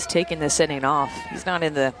he's just taking this inning off. He's not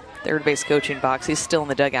in the third base coaching box. He's still in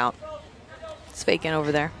the dugout. He's faking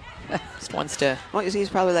over there. Just wants to. Well, he's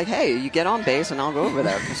probably like, hey, you get on base and I'll go over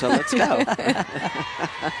there. So let's go.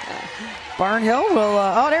 Barnhill will,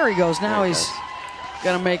 oh, there he goes. Now he's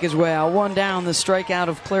going to make his way out. 1 down, the strikeout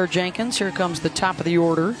of Claire Jenkins. Here comes the top of the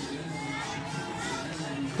order.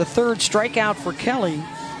 The 3rd strikeout for Kelly.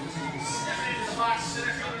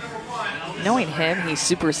 Knowing him, he's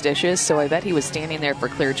superstitious, so I bet he was standing there for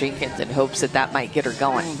Claire Jenkins in hopes that that might get her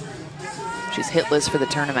going. She's hitless for the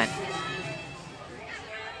tournament.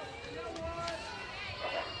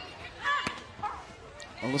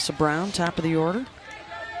 Alyssa Brown, top of the order.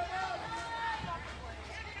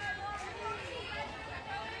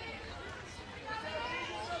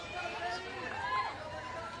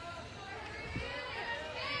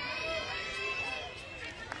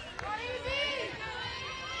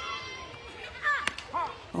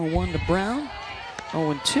 0-1 to Brown.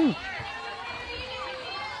 0-2.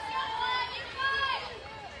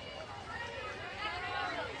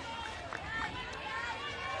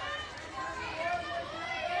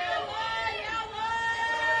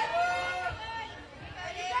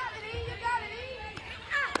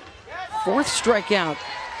 Fourth strikeout.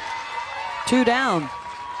 2 down.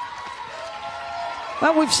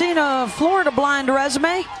 Well, we've seen a Florida blind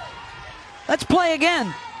resume. Let's play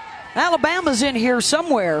again. Alabama's in here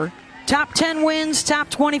somewhere. Top 10 wins, top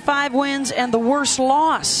 25 wins, and the worst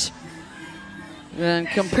loss. And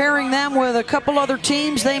comparing them with a couple other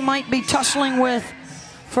teams they might be tussling with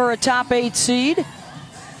for a top 8 seed.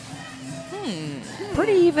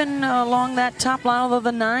 Pretty even along that top line, although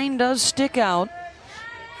the 9 does stick out.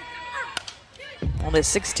 Well, this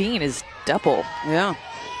 16 is double. Yeah.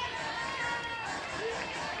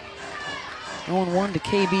 0-1 to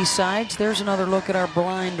KB Sides. There's another look at our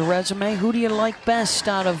blind resume. Who do you like best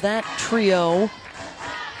out of that trio?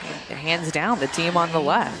 Hands down, the team on the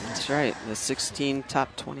left. That's right. The 16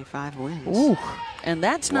 top 25 wins. Ooh. And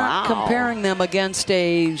that's not comparing them against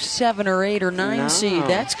a 7 or 8 or 9 seed.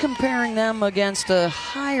 That's comparing them against a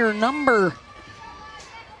higher number.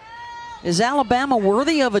 Is Alabama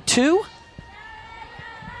worthy of a 2?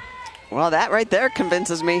 Well, that right there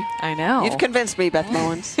convinces me. I know. You've convinced me, Beth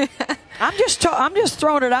Mowins. I'm just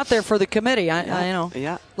throwing it out there for the committee. I know.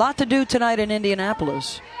 Yeah. Lot to do tonight in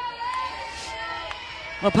Indianapolis.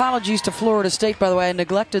 Apologies to Florida State, by the way. I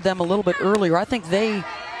neglected them a little bit earlier. I think they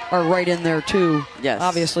are right in there too. Yes.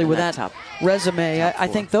 Obviously, with that top resume, I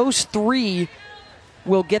think those 3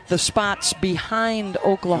 will get the spots behind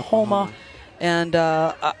Oklahoma. And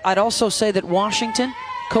I'd also say that Washington,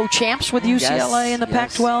 co-champs with UCLA in the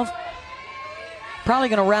Pac-12, probably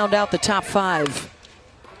going to round out the top 5.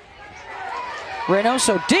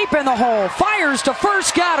 Reynoso deep in the hole, fires to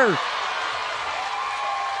first, got her.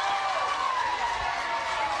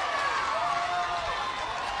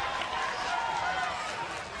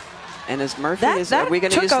 And as Murphy are we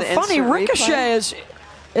going to use the instant funny ricochet?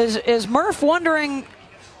 Is Murph wondering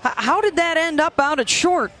how did that end up out at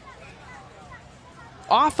short?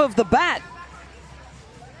 Off of the bat.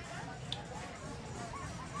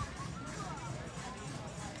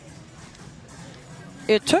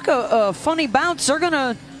 It took a funny bounce. They're going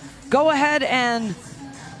to go ahead and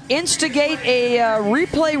instigate a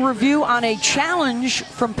replay review on a challenge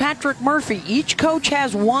from Patrick Murphy. Each coach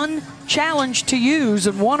has 1 challenge to use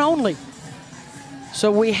and 1 only.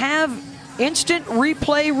 So we have instant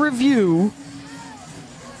replay review.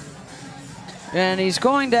 And he's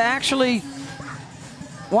going to actually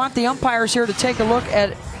want the umpires here to take a look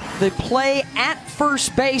at the play at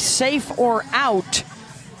first base, safe or out.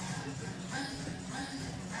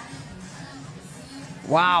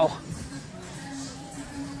 Wow.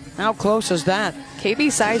 How close is that?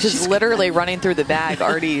 KB Sides is literally running through the bag,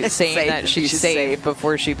 already saying that she's safe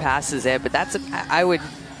before she passes it. But that's I would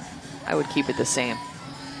keep it the same.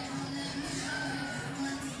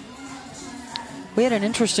 We had an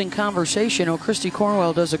interesting conversation. Christy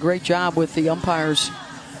Cornwell does a great job with the umpires,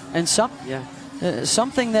 and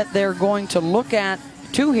something that they're going to look at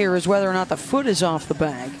too here is whether or not the foot is off the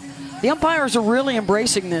bag. The umpires are really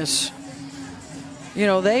embracing this. You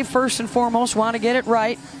know, they first and foremost want to get it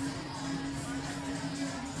right.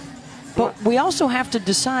 But we also have to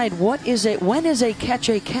decide when is a catch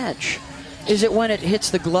a catch? Is it when it hits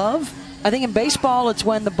the glove? I think in baseball it's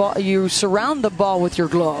when the ball, you surround the ball with your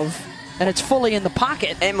glove and it's fully in the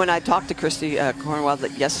pocket. And when I talked to Christy Cornwell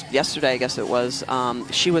yesterday, I guess it was,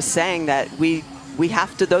 she was saying that we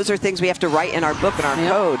have to, those are things we have to write in our book and our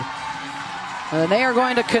code. And they are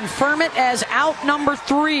going to confirm it as out number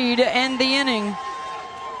 3 to end the inning.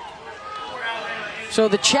 So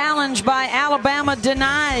the challenge by Alabama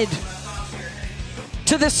denied.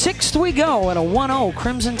 To the 6th we go at a 1-0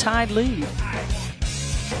 Crimson Tide lead.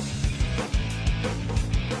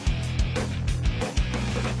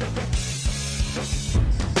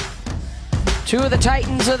 Two of the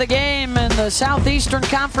titans of the game in the Southeastern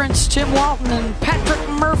Conference, Tim Walton and Patrick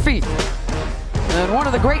Murphy. And one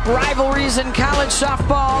of the great rivalries in college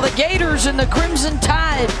softball, the Gators and the Crimson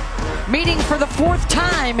Tide meeting for the 4th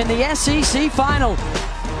time in the SEC Final.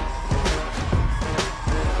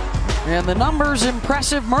 And the numbers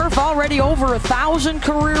impressive. Murph already over 1,000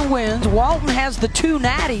 career wins. Walton has the 2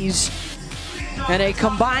 natties and a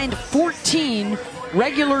combined 14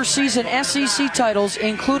 regular season SEC titles,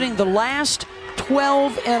 including the last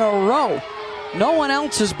 12 in a row. No one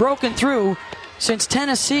else has broken through since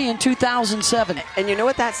Tennessee in 2007. And you know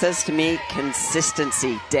what that says to me?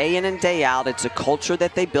 Consistency. Day in and day out. It's a culture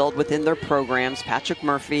that they build within their programs. Patrick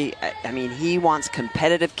Murphy, I mean, he wants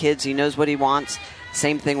competitive kids. He knows what he wants.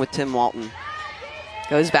 Same thing with Tim Walton.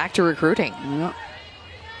 Goes back to recruiting. Yeah.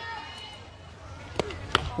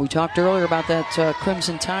 We talked earlier about that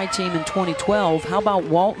Crimson Tide team in 2012. How about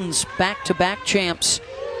Walton's back-to-back champs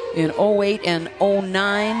in 08 and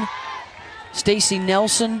 09? Stacy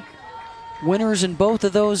Nelson, winners in both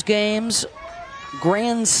of those games.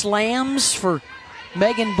 Grand slams for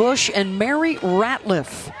Megan Bush and Mary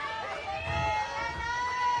Ratliff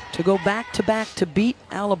to go back-to-back to beat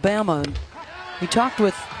Alabama. And we talked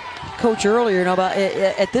with Coach earlier, about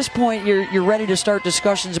at this point you're ready to start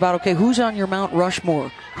discussions about, okay, who's on your Mount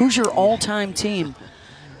Rushmore? Who's your all-time team?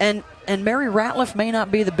 And Mary Ratliff may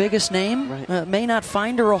not be the biggest name, right. May not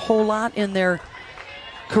find her a whole lot in their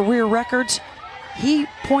career records. He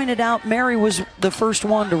pointed out Mary was the first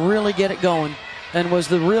one to really get it going and was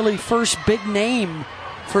the really first big name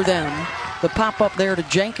for them. The pop up there to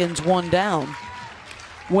Jenkins, one down.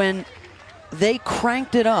 When they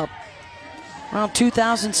cranked it up around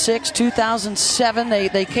 2006, 2007,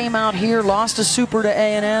 they came out here, lost a Super to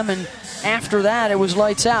A&M, and after that it was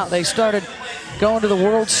lights out. They started going to the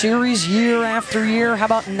World Series year after year. How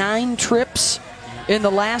about 9 trips in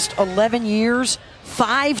the last 11 years?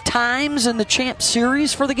 5 times in the Champ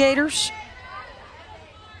Series for the Gators.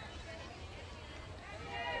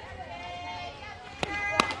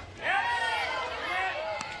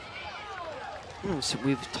 So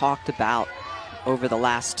we've talked about over the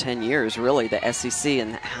last 10 years, really, the SEC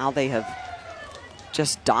and how they have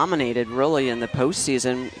just dominated, really, in the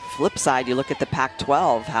postseason. Flip side, you look at the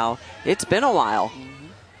Pac-12, how it's been a while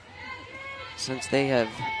since they have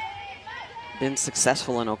been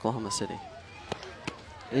successful in Oklahoma City.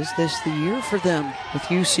 Is this the year for them with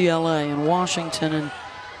UCLA and Washington? And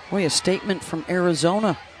boy, a statement from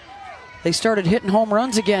Arizona. They started hitting home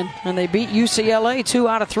runs again, and they beat UCLA 2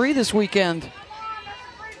 out of 3 this weekend.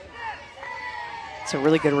 It's a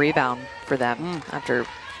really good rebound for them after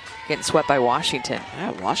getting swept by Washington.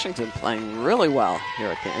 Yeah, Washington playing really well here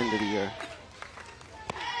at the end of the year.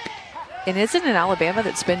 And isn't it Alabama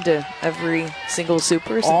that's been to every single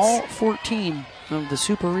Super? All 14 of the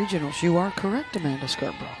Super Regionals. You are correct, Amanda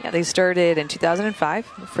Scarborough. Yeah, they started in 2005,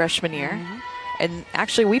 freshman year. And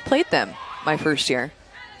actually, we played them my first year,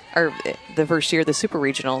 or the first year of the Super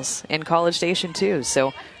Regionals in College Station, too. So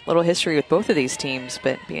a little history with both of these teams,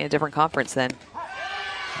 but being a different conference then.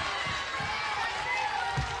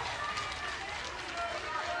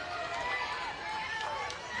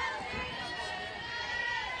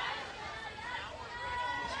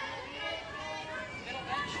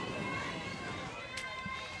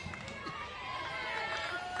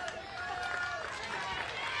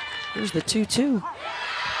 Here's the 2-2.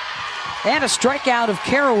 And a strikeout of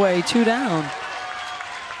Caraway, 2 down.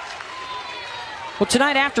 Well,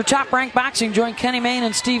 tonight after Top Rank Boxing, join Kenny Mayne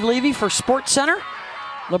and Steve Levy for Sports Center.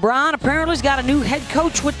 LeBron apparently's got a new head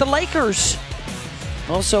coach with the Lakers.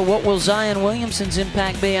 Also, what will Zion Williamson's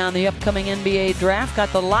impact be on the upcoming NBA draft?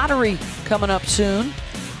 Got the lottery coming up soon.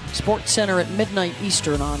 Sports Center at midnight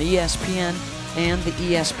Eastern on ESPN and the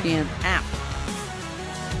ESPN app.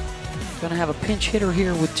 Going to have a pinch hitter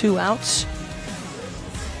here with 2 outs.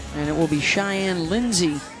 And it will be Cheyenne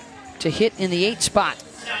Lindsay to hit in the 8 spot.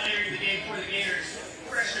 Now entering the game for the Gators,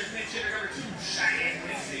 freshman pinch hitter number 2, Cheyenne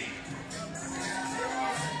Lindsay.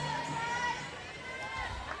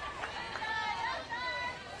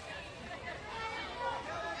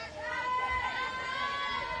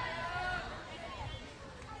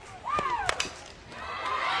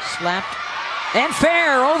 Slapped and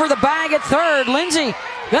fair over the bag at third. Lindsay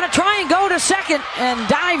going to try and go to second and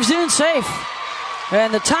dives in safe.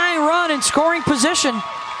 And the tying run in scoring position.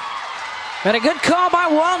 And a good call by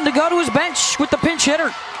Walton to go to his bench with the pinch hitter.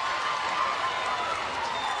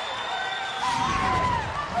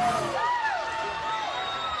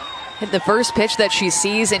 Hit the first pitch that she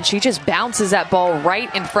sees, and she just bounces that ball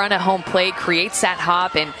right in front of home plate, creates that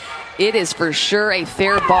hop, and it is for sure a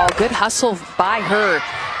fair ball. Good hustle by her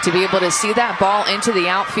to be able to see that ball into the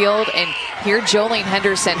outfield and hear Jolene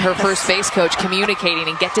Henderson, her first base coach, communicating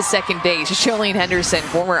and get to second base. Jolene Henderson,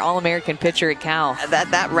 former All-American pitcher at Cal.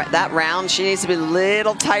 That round, she needs to be a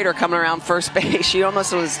little tighter coming around first base. She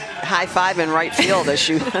almost was high-fiving right field as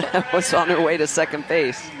she was on her way to second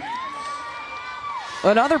base.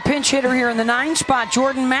 Another pinch hitter here in the 9 spot,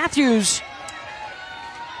 Jordan Matthews.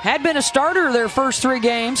 Had been a starter their first 3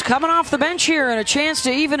 games, coming off the bench here and a chance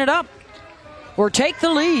to even it up or take the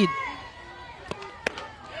lead.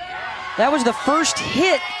 That was the first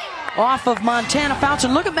hit off of Montana Fouts.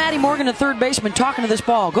 And look at Maddie Morgan, the third baseman, talking to this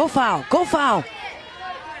ball. Go foul, go foul.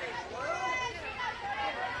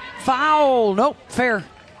 Foul, nope, fair.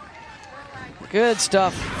 Good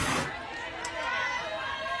stuff.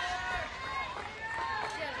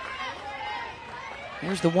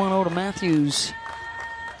 Here's the 1-0 to Matthews.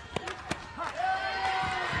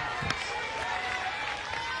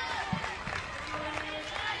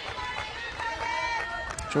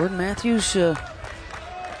 Jordan Matthews,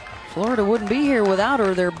 Florida wouldn't be here without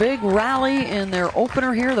her. Their big rally in their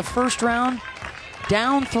opener here, the first round.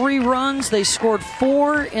 Down 3 runs. They scored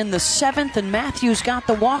 4 in the 7th, and Matthews got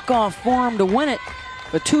the walk-off for them to win it.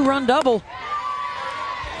 A 2-run double.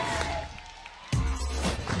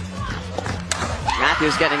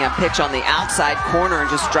 Matthews getting a pitch on the outside corner and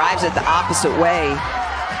just drives it the opposite way.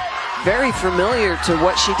 Very familiar to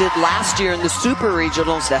what she did last year in the Super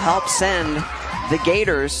Regionals to help send the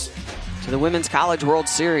Gators to the Women's College World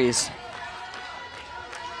Series.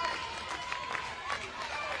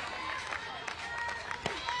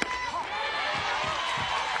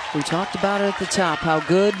 We talked about it at the top, how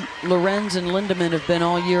good Lorenz and Lindemann have been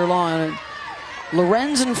all year long.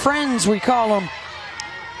 Lorenz and friends, we call them.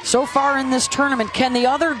 So far in this tournament, can the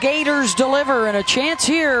other Gators deliver? And a chance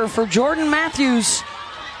here for Jordan Matthews.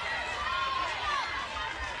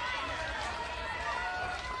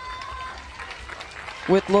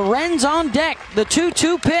 With Lorenz on deck, the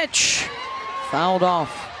 2-2 pitch. Fouled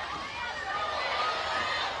off.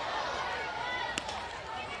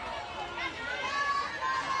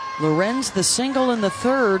 Lorenz the single in the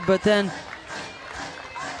 3rd, but then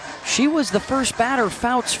she was the first batter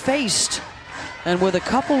Fouts faced. And with a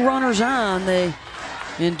couple runners on, they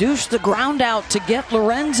induced the ground out to get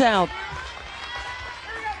Lorenz out.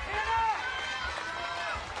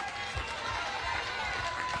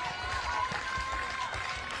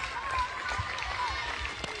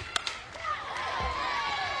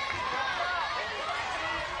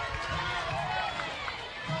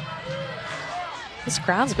 This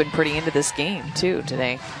crowd's been pretty into this game, too,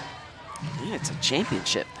 today. Yeah, it's a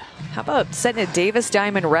championship. How about setting a Davis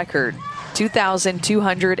Diamond record?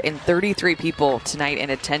 2,233 people tonight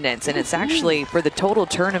in attendance, and it's actually, for the total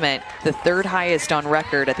tournament, the 3rd highest on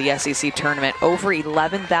record at the SEC tournament. Over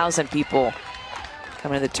 11,000 people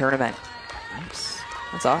coming to the tournament. Nice.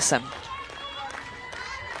 That's awesome.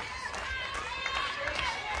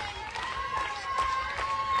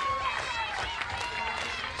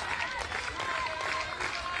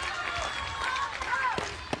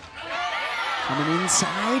 Coming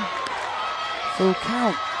inside. Full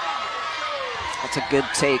count. That's a good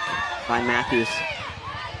take by Matthews.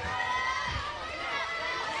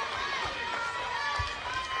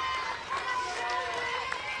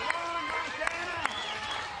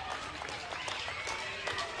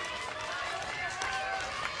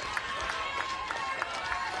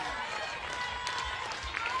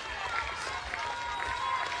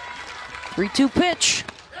 Three-two pitch.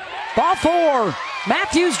 Ball 4.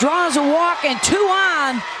 Matthews draws a walk and 2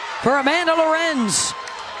 on for Amanda Lorenz.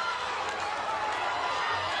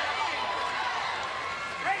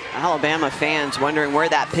 Alabama fans wondering where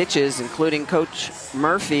that pitch is, including Coach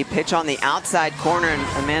Murphy. Pitch on the outside corner,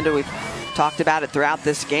 and Amanda, we've talked about it throughout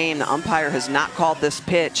this game. The umpire has not called this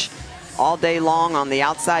pitch all day long on the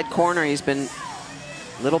outside corner. He's been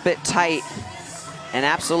a little bit tight, and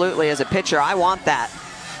absolutely, as a pitcher, I want that.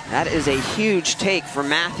 That is a huge take for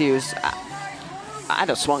Matthews. I'd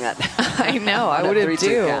have swung at that. I know, I would have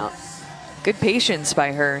too. Count. Good patience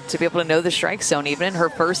by her to be able to know the strike zone, even in her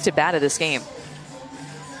first at-bat of this game.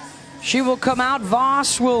 She will come out.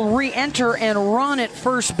 Voss will re-enter and run at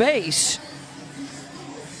first base.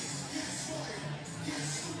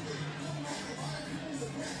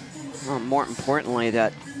 Well, more importantly,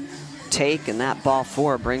 that take and that ball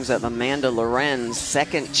 4 brings up Amanda Lorenz,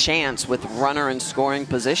 second chance with runner in scoring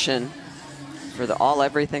position for the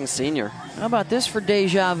all-everything senior. How about this for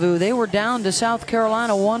deja vu? They were down to South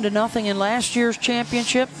Carolina 1-0 in last year's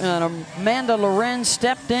championship, and Amanda Lorenz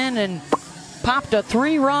stepped in and popped a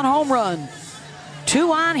 3-run home run.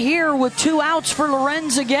 2 on here with 2 outs for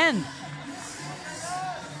Lorenz again.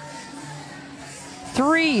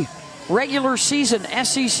 3 regular season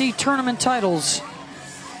SEC tournament titles.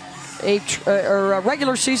 A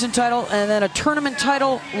regular season title and then a tournament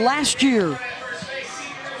title last year.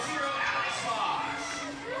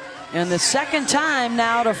 And the second time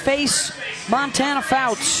now to face Montana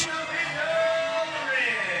Fouts.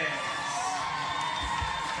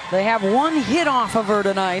 They have 1 hit off of her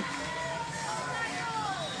tonight.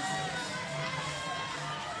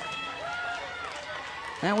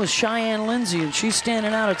 That was Cheyenne Lindsay, and she's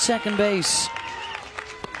standing out at second base.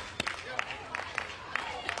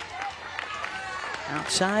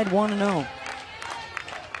 Outside 1-0.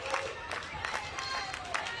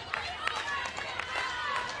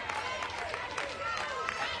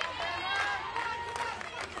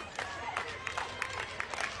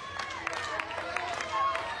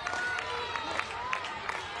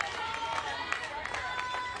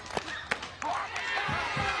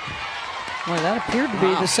 Well, that appeared to be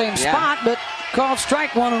the same spot, but called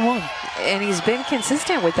strike 1-1. And he's been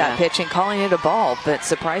consistent with that pitch and calling it a ball, but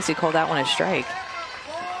surprised he called that one a strike.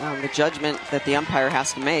 The judgment that the umpire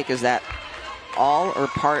has to make is that all or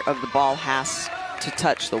part of the ball has to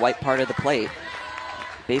touch the white part of the plate.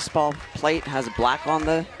 Baseball plate has black on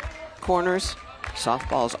the corners.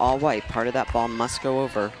 Softball is all white. Part of that ball must go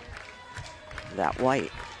over that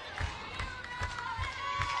white.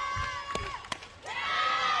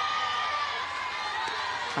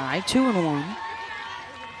 Tie 2-1.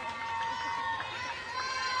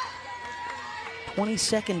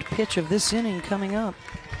 22nd pitch of this inning coming up.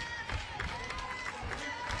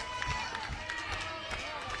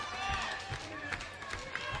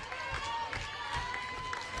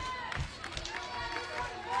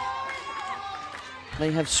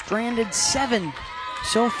 They have stranded 7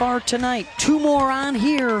 so far tonight. 2 more on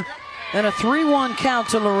here, and a 3-1 count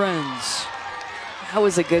to Lorenz. That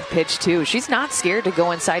was a good pitch, too. She's not scared to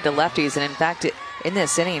go inside to lefties, and in fact, in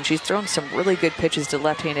this inning, she's thrown some really good pitches to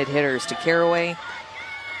left-handed hitters, to Caraway,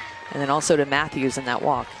 and then also to Matthews in that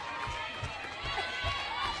walk.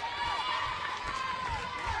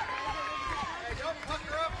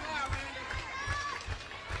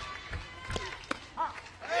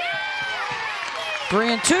 Three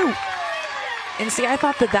and two. And see, I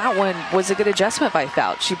thought that one was a good adjustment by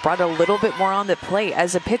Fouts. She brought a little bit more on the plate.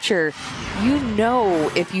 As a pitcher, you know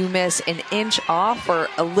if you miss an inch off or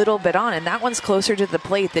a little bit on, and that one's closer to the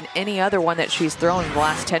plate than any other one that she's thrown in the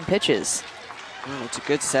last 10 pitches. Oh, it's a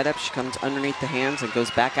good setup. She comes underneath the hands and goes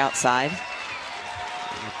back outside.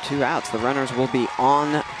 With 2 outs, the runners will be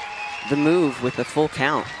on the move with the full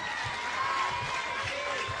count.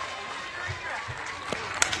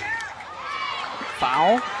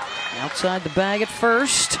 Foul. Outside the bag at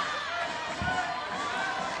first.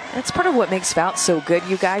 That's part of what makes Fouts so good,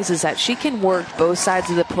 you guys, is that she can work both sides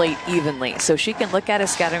of the plate evenly. So she can look at a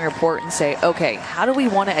scouting report and say, okay, how do we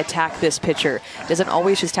want to attack this pitcher? Doesn't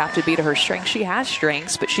always just have to be to her strengths. She has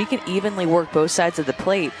strengths, but she can evenly work both sides of the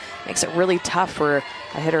plate. Makes it really tough for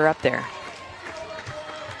a hitter up there.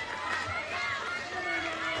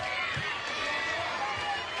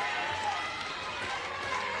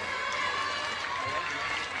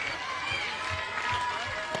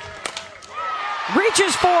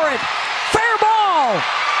 Reaches for it. Fair ball.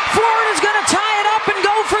 Florida's going to tie it up and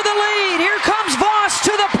go for the lead. Here comes Voss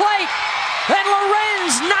to the plate. And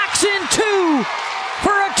Lorenz knocks in 2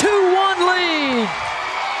 for a 2-1 lead.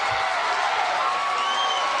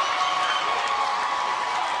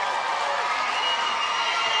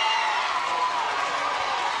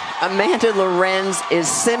 Amanda Lorenz is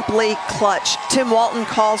simply clutch. Tim Walton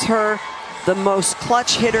calls her the most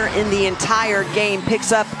clutch hitter in the entire game.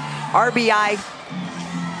 Picks up RBI,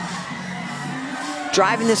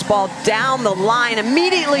 driving this ball down the line.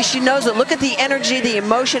 Immediately she knows it. Look at the energy, the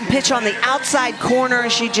emotion. Pitch on the outside corner,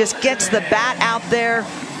 and she just gets the bat out there.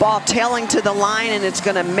 Ball tailing to the line, and it's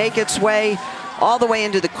going to make its way all the way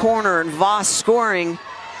into the corner, and Voss scoring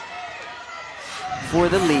for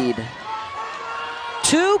the lead.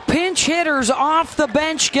 2 pinch hitters off the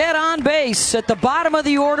bench get on base at the bottom of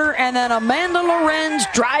the order, and then Amanda Lorenz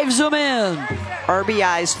drives them in.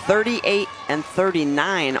 RBIs 38 and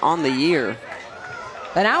 39 on the year.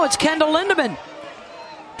 And now it's Kendall Lindemann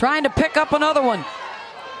trying to pick up another one.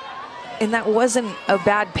 And that wasn't a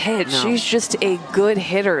bad pitch. No. She's just a good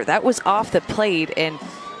hitter. That was off the plate and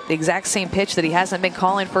the exact same pitch that he hasn't been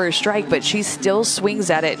calling for a strike, but she still swings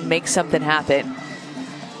at it and makes something happen.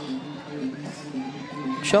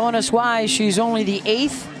 Showing us why she's only the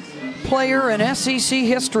 8th player in SEC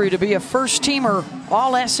history to be a first-teamer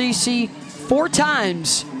All-SEC 4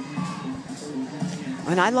 times.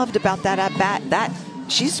 And I loved about that at bat, that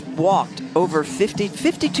she's walked over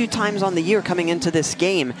 52 times on the year coming into this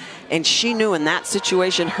game, and she knew in that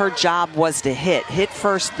situation her job was to hit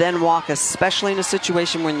first, then walk, especially in a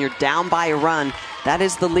situation when you're down by a run. That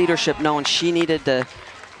is the leadership, knowing she needed to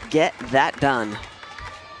get that done.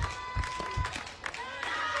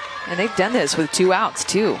 And they've done this with 2 outs,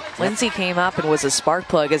 too. Yep. Lindsay came up and was a spark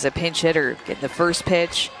plug as a pinch hitter, getting the first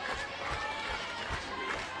pitch.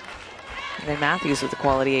 And then Matthews with the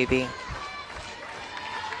quality AB.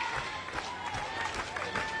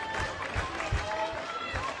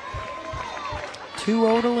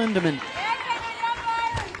 Two to Lindemann.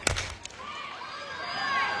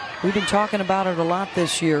 We've been talking about it a lot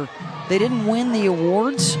this year. They didn't win the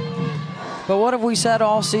awards, but what have we said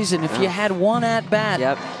all season? If you had one at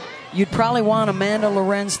bat, you'd probably want Amanda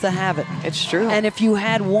Lorenz to have it. It's true. And if you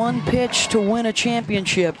had one pitch to win a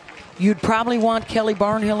championship, you'd probably want Kelly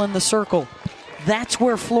Barnhill in the circle. That's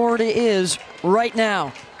where Florida is right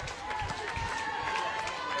now.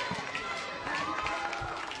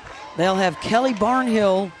 They'll have Kelly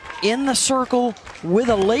Barnhill in the circle with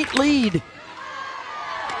a late lead.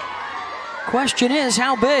 Question is,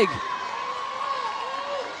 how big?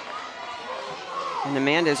 And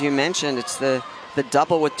Amanda, as you mentioned, it's the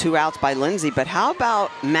double with 2 outs by Lindsay. But how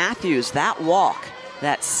about Matthews, that walk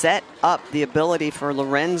that set up the ability for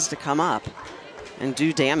Lorenz to come up and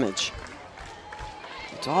do damage?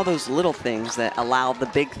 It's all those little things that allow the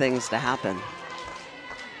big things to happen.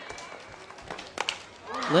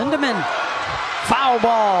 Lindemann, foul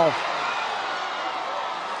ball.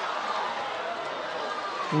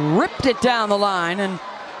 Ripped it down the line, and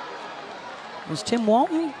was Tim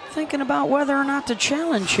Walton thinking about whether or not to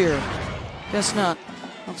challenge here? Guess not.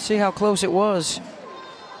 Let's see how close it was.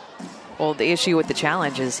 Well, the issue with the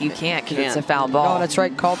challenge is you can't because it's a foul ball. Oh, that's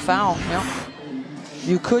right, called foul. Yep.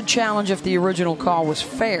 You could challenge if the original call was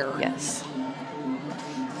fair. Yes.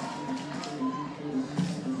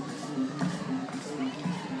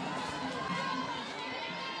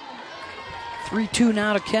 (3-2)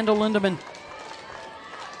 now to Kendall Lindemann.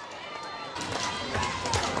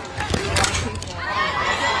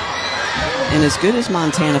 And as good as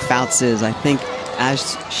Montana Fouts is, I think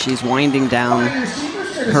as she's winding down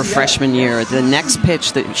her freshman year, the next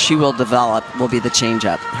pitch that she will develop will be the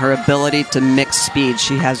changeup. Her ability to mix speed.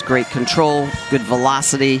 She has great control, good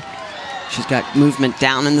velocity. She's got movement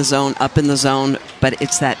down in the zone, up in the zone, but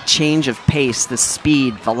it's that change of pace, the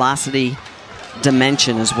speed, velocity,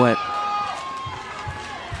 dimension is what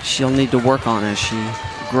she'll need to work on as she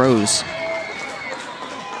grows.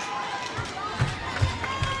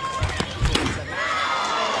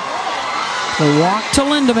 The walk to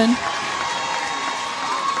Lindemann.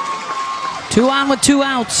 2 on with 2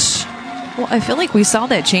 outs. Well, I feel like we saw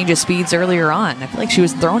that change of speeds earlier on. I feel like she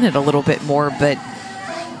was throwing it a little bit more, but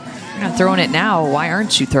you're not throwing it now. Why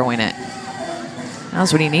aren't you throwing it?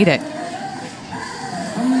 Now's when you need it.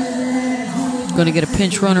 Going to get a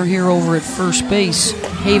pinch runner here over at first base.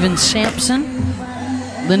 Haven Sampson.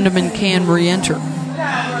 Lindemann can re-enter.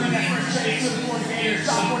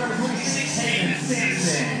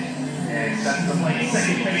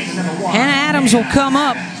 Hannah Adams will come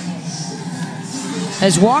up.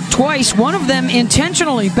 Has walked twice, one of them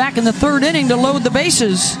intentionally back in the 3rd inning to load the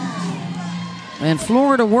bases. And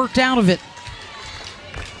Florida worked out of it.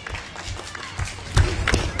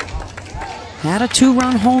 Had a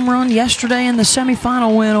 2-run home run yesterday in the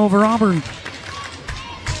semifinal win over Auburn.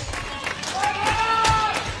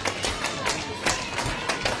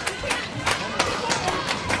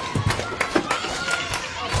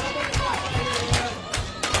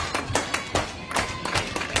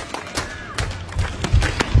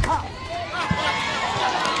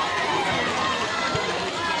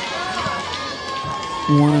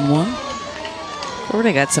 One and one.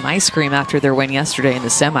 Florida got some ice cream after their win yesterday in the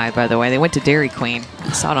semi, by the way. They went to Dairy Queen.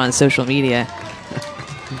 I saw it on social media.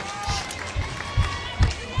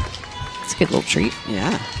 It's a good little treat.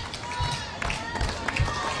 Yeah.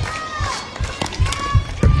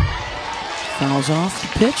 Fouls off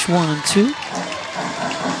the pitch, 1-2.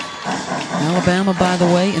 Alabama, by the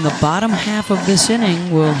way, in the bottom half of this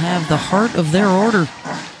inning will have the heart of their order.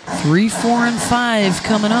 3, 4, and 5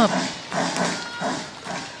 coming up.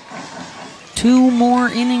 2 more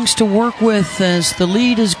innings to work with as the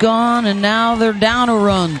lead is gone, and now they're down a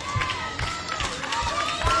run.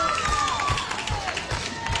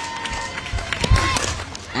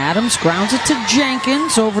 Adams grounds it to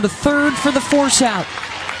Jenkins over to 3rd for the force out.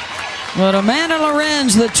 But Amanda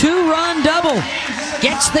Lorenz, the 2-run double,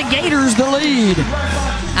 gets the Gators the lead.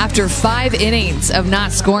 After 5 innings of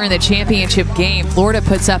not scoring the championship game, Florida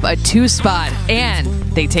puts up a 2 spot, and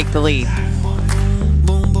they take the lead.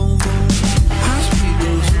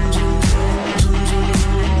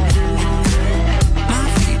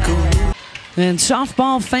 And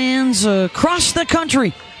softball fans across the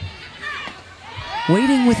country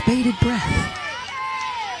waiting with bated breath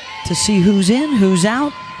to see who's in, who's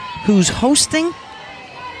out, who's hosting,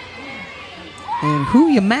 and who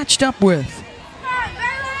you matched up with.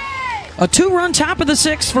 A 2-run top of the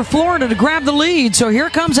 6th for Florida to grab the lead. So here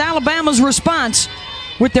comes Alabama's response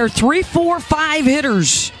with their 3, 4, 5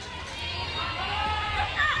 hitters.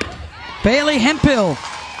 Bailey Hemphill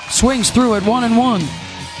swings through at 1-1.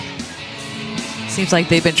 Seems like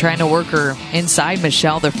they've been trying to work her inside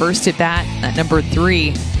Michelle. Their first at bat, at number 3,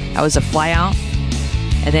 that was a fly out.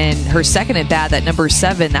 And then her second at bat, that number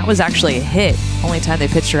 7, that was actually a hit. Only time they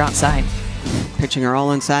pitched her outside. Pitching her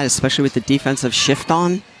all inside, especially with the defensive shift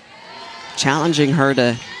on. Challenging her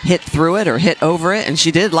to hit through it or hit over it, and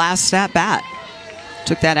she did last at bat.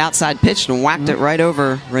 Took that outside pitch and whacked it right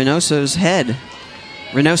over Reynoso's head.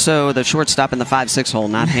 Reynoso, the shortstop in the 5-6 hole,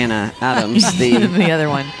 not Hannah Adams. The other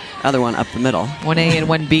one. Other one up the middle. 1A and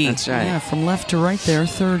 1B. That's right. Yeah, from left to right there.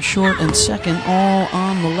 Third, short, and second, all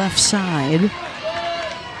on the left side.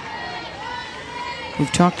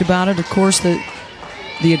 We've talked about it, of course, the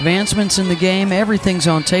advancements in the game. Everything's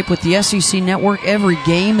on tape with the SEC Network. Every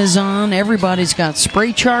game is on. Everybody's got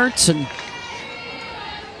spray charts. And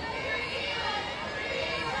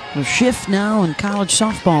a shift now in college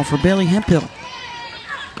softball for Bailey Hemphill.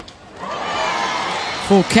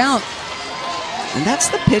 Full count. And that's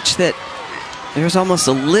the pitch that there's almost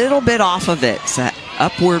a little bit off of it. It's that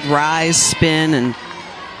upward rise, spin, and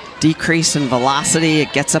decrease in velocity.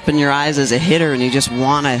 It gets up in your eyes as a hitter, and you just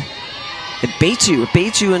want to, it baits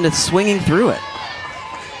you into swinging through it.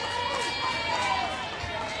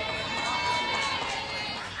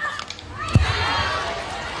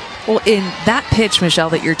 Well, in that pitch, Michelle,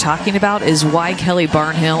 that you're talking about is why Kelly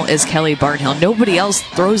Barnhill is Kelly Barnhill. Nobody else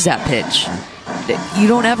throws that pitch. You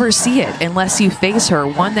don't ever see it unless you face her.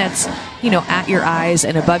 One that's, at your eyes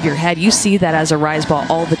and above your head. You see that as a rise ball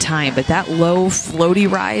all the time, but that low, floaty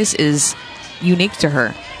rise is unique to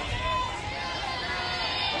her.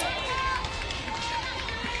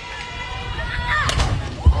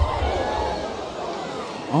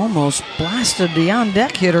 Almost blasted the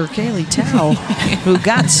on-deck hitter, Kaylee Tao, who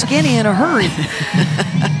got skinny in a hurry.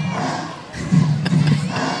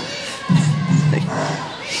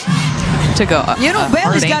 Took a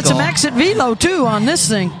Bailey's got ankle. some exit velo, too, on this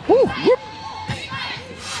thing. Woo.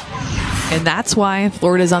 And that's why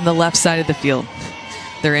Florida's on the left side of the field.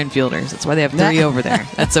 They're infielders. That's why they have 3 over there.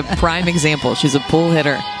 That's a prime example. She's a pull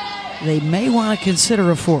hitter. They may want to consider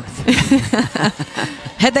a fourth.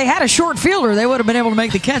 Had they had a short fielder, they would have been able to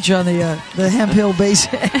make the catch on the Hemphill base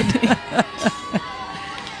head.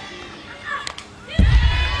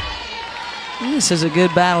 This is a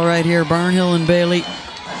good battle right here, Barnhill and Bailey.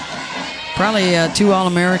 Probably 2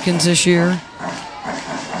 All-Americans this year.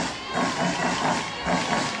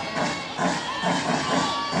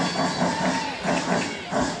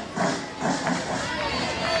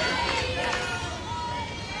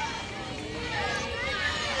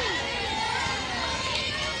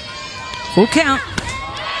 Full count.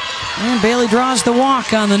 And Bailey draws the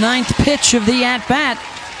walk on the 9th pitch of the at-bat.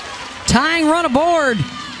 Tying run aboard.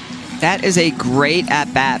 That is a great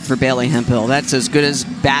at-bat for Bailey Hemphill. That's as good as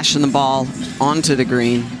bashing the ball onto the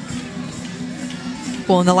green.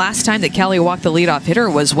 Well, and the last time that Kelly walked the leadoff hitter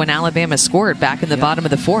was when Alabama scored back in the bottom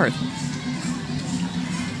of the 4th.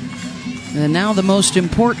 And now the most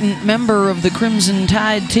important member of the Crimson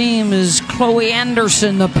Tide team is Chloe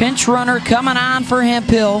Anderson, the pinch runner coming on for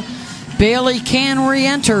Hemphill. Bailey can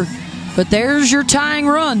re-enter, but there's your tying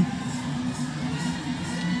run.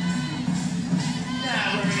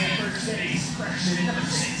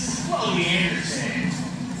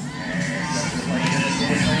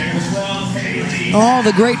 All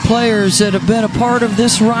the great players that have been a part of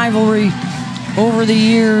this rivalry over the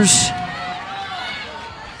years.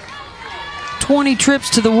 20 trips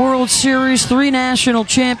to the World Series, 3 national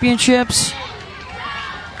championships,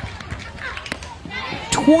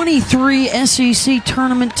 23 SEC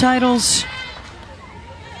tournament titles.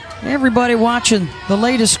 Everybody watching the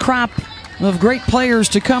latest crop of great players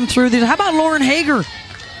to come through. How about Lauren Hager,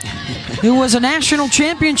 who was a national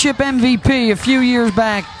championship MVP a few years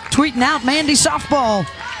back, tweeting out Mandy softball.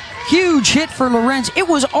 Huge hit for Lorenz. It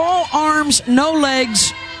was all arms, no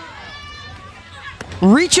legs.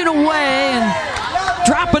 Reaching away and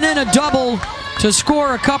dropping in a double to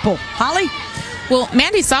score a couple. Holly? Well,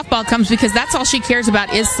 Mandy softball comes because that's all she cares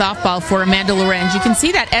about is softball for Amanda Lorenz. You can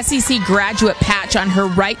see that SEC graduate patch on her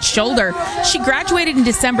right shoulder. She graduated in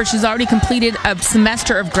December. She's already completed a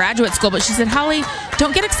semester of graduate school, but she said, Holly,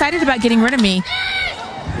 don't get excited about getting rid of me.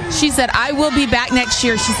 She said, I will be back next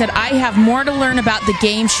year. She said, I have more to learn about the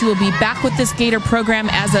game. She will be back with this Gator program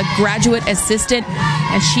as a graduate assistant,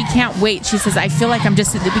 and she can't wait. She says, I feel like I'm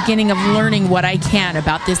just at the beginning of learning what I can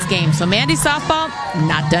about this game. So Mandy softball,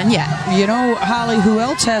 not done yet. You know, Holly, who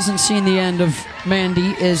else hasn't seen the end of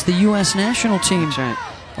Mandy is the U.S. national team. That's right.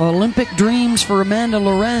 Olympic dreams for Amanda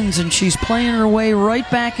Lorenz, and she's playing her way right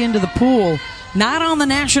back into the pool. Not on the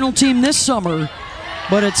national team this summer,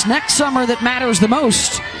 but it's next summer that matters the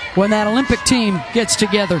most when that Olympic team gets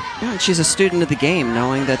together. Yeah, and she's a student of the game,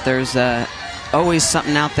 knowing that there's always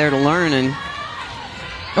something out there to learn. And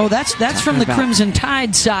oh, that's from the Crimson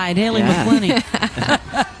Tide side, Haley McClenny.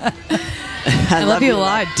 I love you a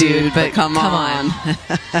lot, dude, but come on.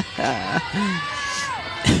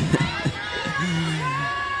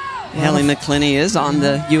 Haley McClenny is on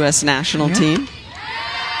the U.S. national team.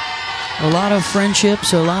 A lot of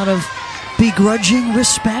friendships, a lot of begrudging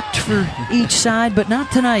respect for each side, but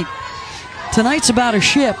not tonight. Tonight's about a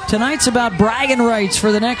ship. Tonight's about bragging rights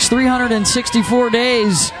for the next 364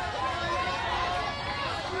 days.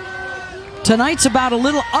 Tonight's about a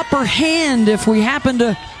little upper hand if we happen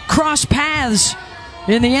to cross paths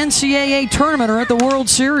in the NCAA tournament or at the World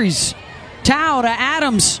Series. Tao to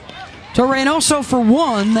Adams to Reynoso for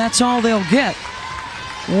one. That's all they'll get.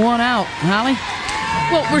 One out. Holly?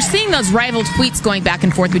 Well, we're seeing those rival tweets going back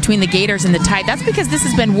and forth between the Gators and the Tide. That's because this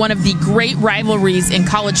has been one of the great rivalries in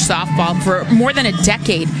college softball for more than a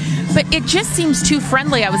decade. But it just seems too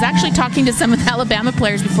friendly. I was actually talking to some of the Alabama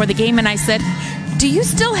players before the game, and I said, do you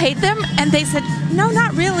still hate them? And they said, no,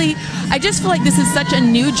 not really. I just feel like this is such a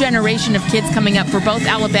new generation of kids coming up for both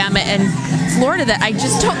Alabama and Florida that I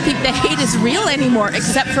just don't think the hate is real anymore,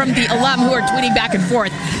 except from the alum who are tweeting back and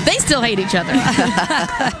forth. They still hate each other.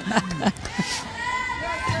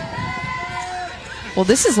 Well,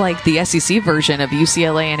 this is like the SEC version of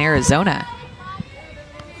UCLA and Arizona.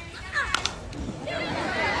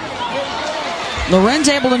 Lorenz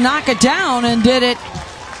able to knock it down, and did it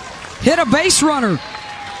hit a base runner?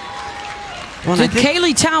 Well, did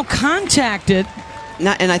Kaylee Tao contact it?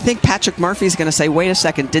 And I think Patrick Murphy's going to say, wait a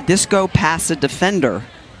second, did this go past a defender?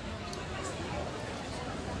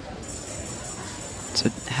 So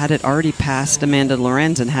had it already passed Amanda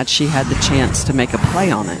Lorenz, and had she had the chance to make a play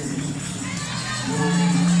on it?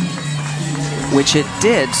 Which it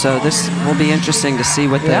did, so this will be interesting to see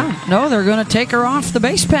what No, they're going to take her off the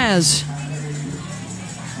base paths.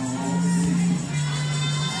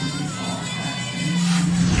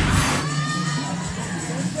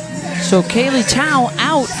 So Kaylee Tao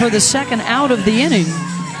out for the second out of the inning,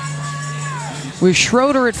 with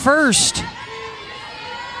Schroeder at first.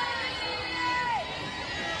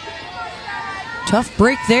 Tough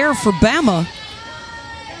break there for Bama.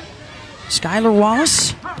 Skylar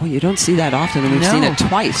Wallace. Well, you don't see that often, and we've seen it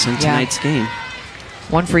twice in tonight's game.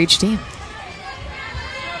 One for each team.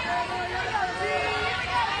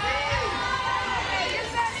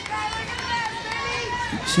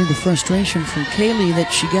 See the frustration from Kaylee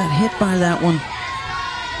that she got hit by that one.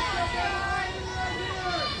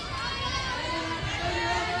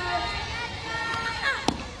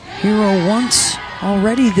 Hero once,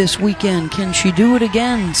 already this weekend. Can she do it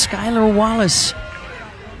again? Skylar Wallace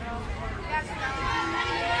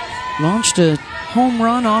launched a home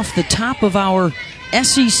run off the top of our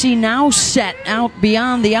SEC Now set out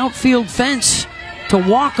beyond the outfield fence to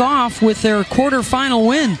walk off with their quarterfinal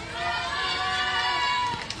win.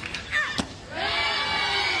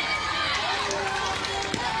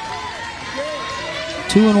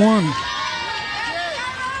 Two and one.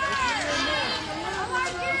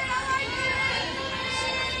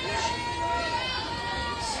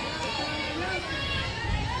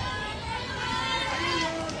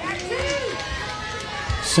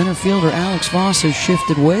 Center fielder Alex Voss has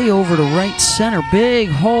shifted way over to right center. Big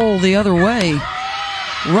hole the other way.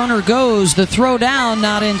 Runner goes, the throw down,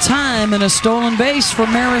 not in time, and a stolen base for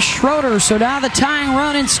Maris Schroeder. So now the tying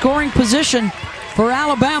run in scoring position for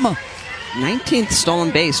Alabama. 19th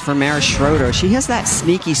stolen base for Maris Schroeder. She has that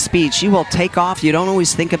sneaky speed. She will take off. You don't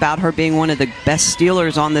always think about her being one of the best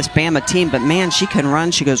stealers on this Bama team, but man, she can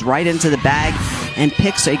run. She goes right into the bag and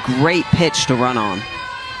picks a great pitch to run on.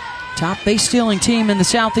 Top base stealing team in the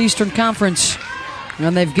Southeastern Conference,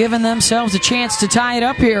 and they've given themselves a chance to tie it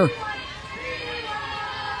up here.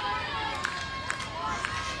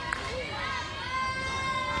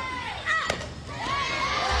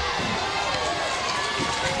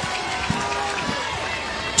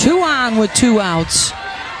 Two on with two outs.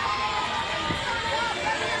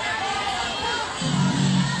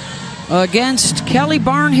 Against Kelly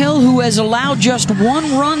Barnhill, who has allowed just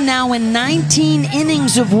one run now in 19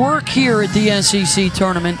 innings of work here at the SEC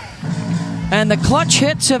tournament. And the clutch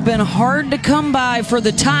hits have been hard to come by for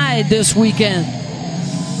the Tide this weekend.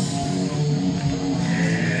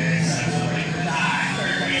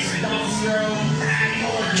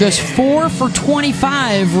 Just 4 for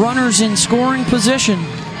 25 runners in scoring position.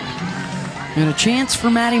 And a chance for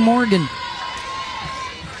Maddie Morgan.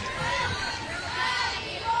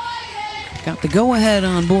 Got the go-ahead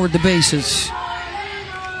on board the bases.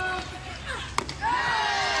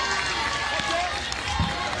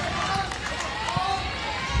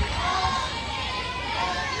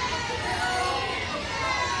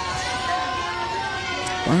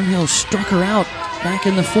 Barnhill struck her out back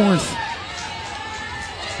in the fourth.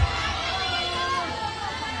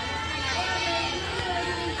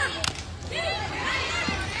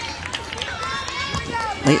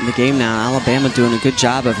 Late in the game now, Alabama doing a good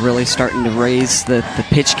job of really starting to raise the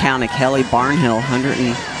pitch count of Kelly Barnhill.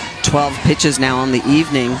 112 pitches now on the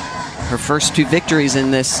evening. Her first two victories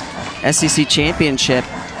in this SEC championship.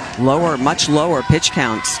 lower, much lower pitch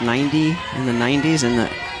counts, 90 in the 90s and the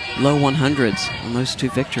low 100s on those 2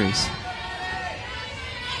 victories.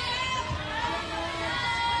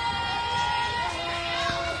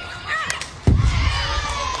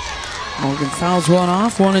 Morgan fouls one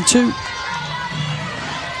off, 1-2.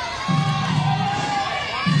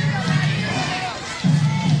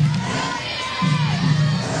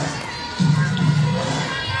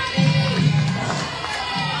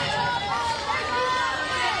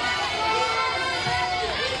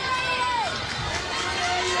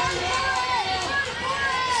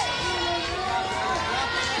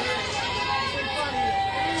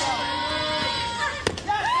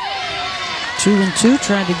 Two and two,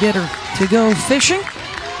 trying to get her to go fishing.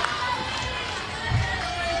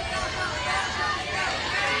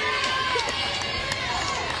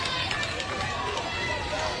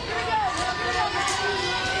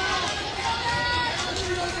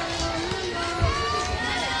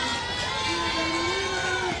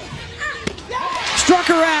 Struck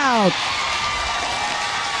her out.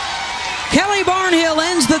 Kelly Barnhill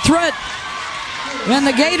ends the threat. And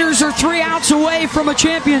the Gators are 3 outs away from a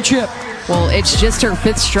championship. Well, it's just her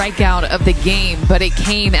 5th strikeout of the game, but it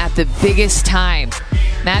came at the biggest time.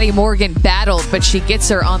 Maddie Morgan battled, but she gets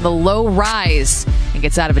her on the low rise and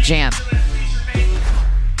gets out of a jam.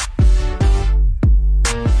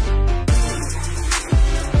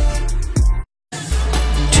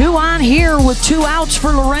 Two on here with 2 outs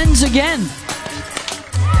for Lorenz again.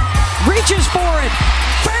 Reaches for it.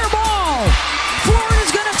 Fair ball.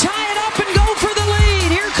 Florida's going to tie it up and go for the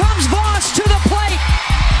lead. Here comes Voss to the plate.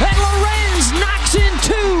 And Lorenz knocks in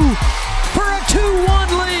 2 for a 2-1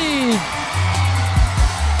 lead.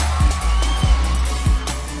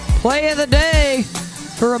 Play of the day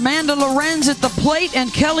for Amanda Lorenz at the plate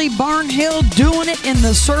and Kelly Barnhill doing it in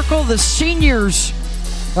the circle. The seniors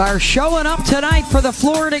are showing up tonight for the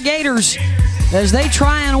Florida Gators as they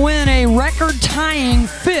try and win a record-tying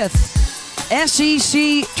 5th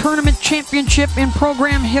SEC Tournament Championship in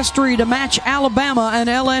program history to match Alabama and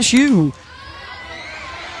LSU.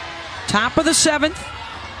 Top of the 7th,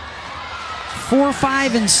 4,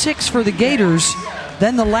 5, and 6 for the Gators.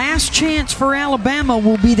 Then the last chance for Alabama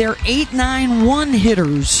will be their 8, 9, 1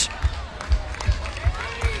 hitters.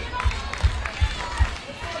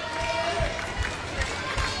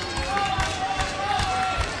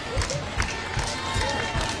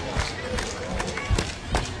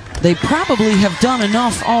 They probably have done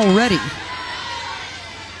enough already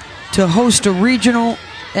to host a regional,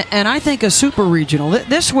 and I think a super regional.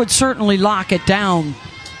 This would certainly lock it down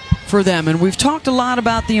for them. And we've talked a lot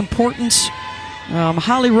about the importance.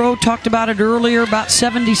 Holly Rowe talked about it earlier, about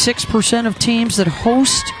 76% of teams that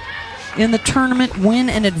host in the tournament win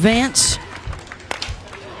and advance.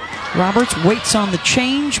 Roberts waits on the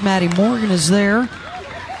change. Maddie Morgan is there.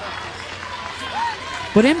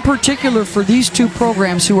 But in particular for these 2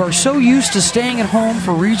 programs who are so used to staying at home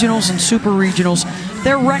for regionals and super regionals,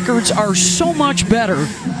 their records are so much better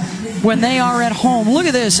when they are at home. Look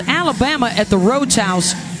at this. Alabama at the Rhodes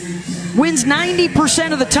House wins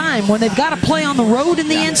 90% of the time. When they've got to play on the road in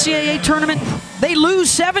the NCAA tournament, they lose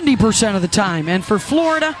 70% of the time. And for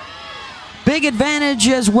Florida, big advantage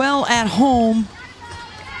as well at home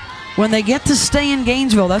when they get to stay in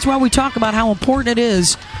Gainesville. That's why we talk about how important it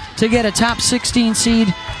is to get a top 16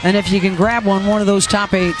 seed, and if you can grab one of those top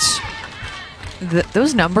 8s.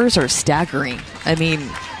 Those numbers are staggering. I mean,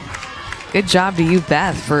 good job to you,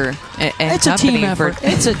 Beth, for and it's a team effort.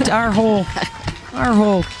 It's our whole.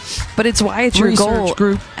 But it's why it's your goal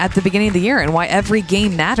group at the beginning of the year, and why every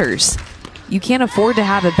game matters. You can't afford to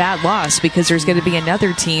have a bad loss because there's going to be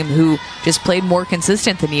another team who just played more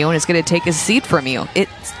consistent than you and is going to take a seed from you. It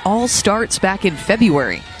all starts back in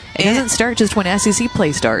February. It doesn't start just when SEC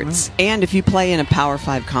play starts. And if you play in a Power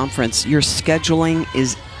 5 conference, your scheduling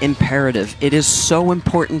is imperative. It is so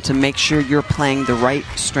important to make sure you're playing the right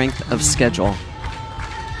strength of schedule.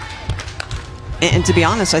 And to be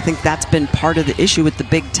honest, I think that's been part of the issue with the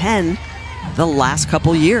Big Ten the last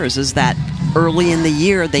couple years, is that early in the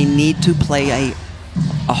year they need to play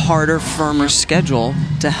a harder, firmer schedule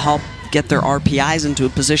to help get their RPIs into a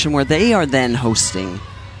position where they are then hosting.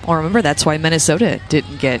 Well, remember, that's why Minnesota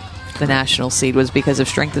didn't get the national seed, was because of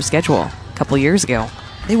strength of schedule a couple years ago.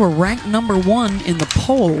 They were ranked #1 in the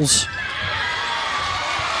polls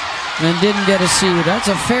and didn't get a seed. That's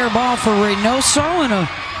a fair ball for Reynoso and a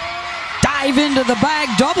dive into the bag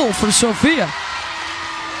double for Sophia.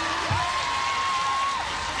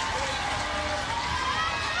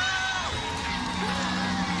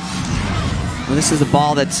 Well, this is a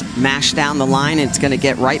ball that's mashed down the line, and it's going to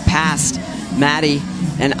get right past Maddie.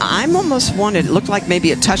 And I'm almost wondering, it looked like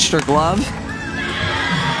maybe it touched her glove.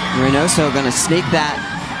 Reynoso going to sneak that.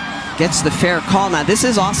 Gets the fair call. Now, this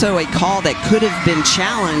is also a call that could have been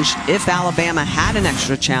challenged if Alabama had an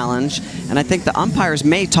extra challenge, and I think the umpires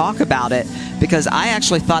may talk about it, because I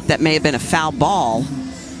actually thought that may have been a foul ball.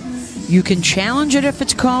 You can challenge it if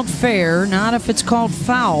it's called fair, not if it's called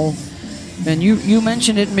foul. And you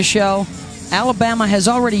mentioned it, Michelle. Alabama has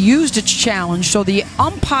already used its challenge, so the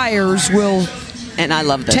umpires will, and I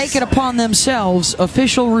love this, take it upon themselves,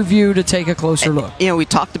 official review, to take a closer look. You know, we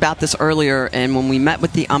talked about this earlier, and when we met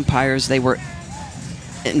with the umpires, they were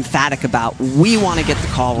emphatic about, we want to get the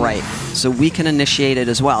call right so we can initiate it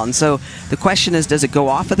as well. And so the question is, does it go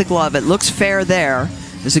off of the glove? It looks fair there.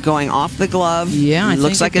 Is it going off the glove? Yeah, it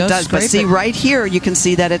looks like it does. But see, right here, you can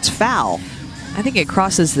see that it's foul. I think it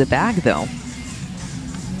crosses the bag, though.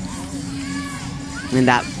 And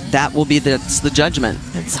that will be the judgment.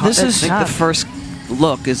 It's hard. I think the first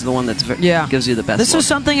look is the one that gives you the best This look. is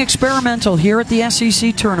something experimental here at the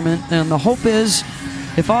SEC tournament, and the hope is,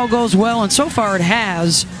 if all goes well, and so far it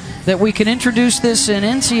has, that we can introduce this in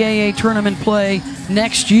NCAA tournament play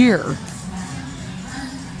next year.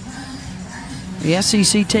 The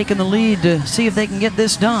SEC taking the lead to see if they can get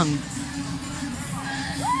this done.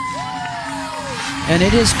 And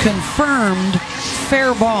it is confirmed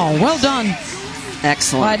fair ball. Well done.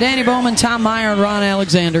 Excellent. By Danny Bowman, Tom Meyer, and Ron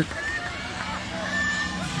Alexander.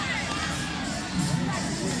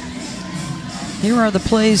 Here are the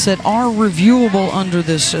plays that are reviewable under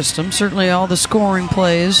this system. Certainly all the scoring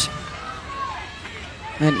plays.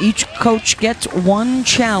 And each coach gets one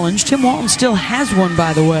challenge. Tim Walton still has one,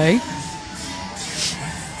 by the way.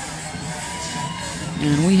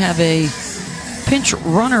 And we have a pinch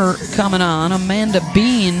runner coming on. Amanda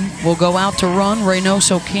Bean will go out to run.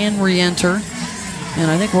 Reynoso can re-enter. And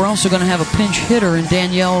I think we're also going to have a pinch hitter in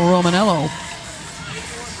Danielle Romanello.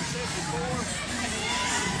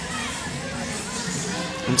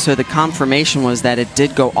 And so the confirmation was that it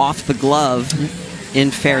did go off the glove in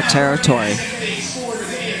fair territory.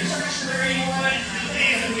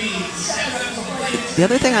 The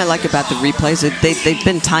other thing I like about the replays is they've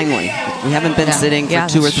been timely. We haven't been sitting for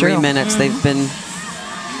 2 or 3 minutes. They've been...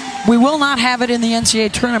 We will not have it in the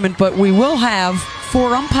NCAA tournament, but we will have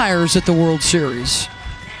 4 umpires at the World Series.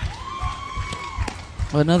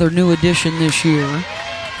 Another new addition this year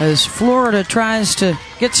as Florida tries to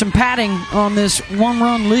get some padding on this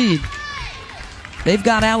 1-run lead. They've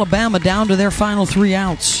got Alabama down to their final 3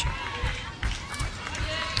 outs.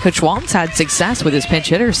 Coach Walton's had success with his pinch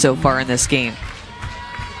hitters so far in this game.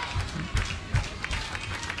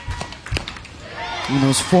 And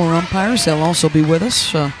those 4 umpires, they'll also be with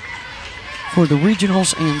us for the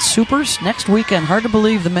regionals and supers next weekend. Hard to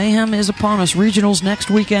believe the mayhem is upon us. Regionals next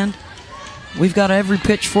weekend. We've got every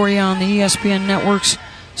pitch for you on the ESPN networks.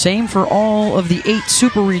 Same for all of the 8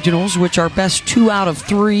 super regionals, which are best 2 out of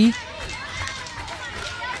 3.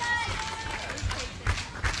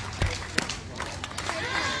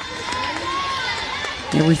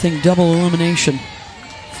 Everything double elimination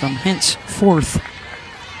from henceforth.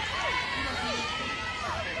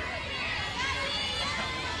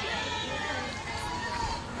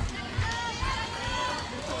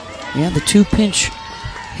 Yeah, the 2 pinch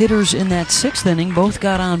hitters in that 6th inning both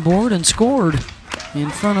got on board and scored in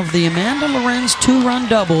front of the Amanda Lorenz 2-run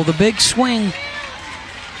double. The big swing.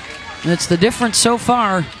 That's the difference so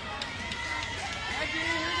far.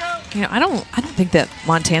 You know, I don't think that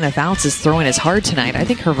Montana Fouts is throwing as hard tonight. I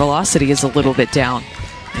think her velocity is a little bit down.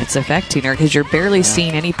 It's affecting her because you're barely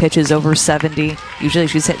seeing any pitches over 70. Usually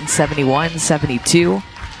she's hitting 71, 72.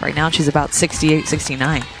 Right now she's about 68,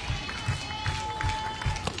 69.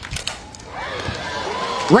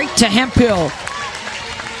 Right to Hemphill.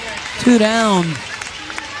 2 down.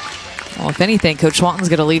 Well, if anything, Coach Walton's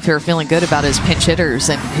going to leave here feeling good about his pinch hitters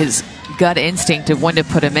and his gut instinct of when to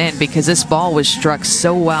put him in, because this ball was struck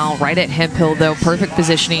so well right at Hemphill, though. Perfect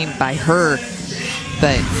positioning by her.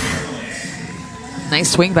 But nice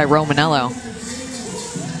swing by Romanello.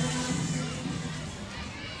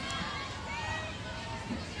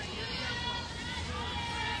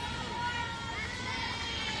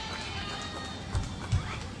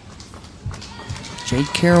 Jade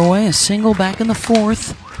Caraway, a single back in the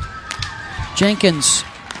 4th. Jenkins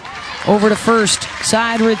over to first,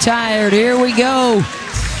 side retired. Here we go.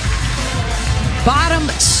 Bottom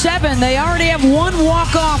 7. They already have 1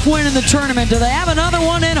 walk-off win in the tournament. Do they have another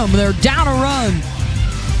one in them? They're down a run.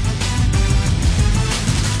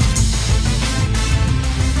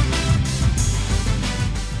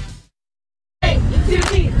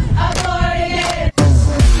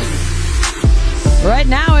 Right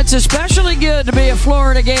now, it's especially good to be a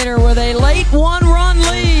Florida Gator with a late 1-run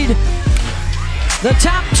lead. The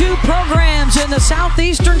top two programs in the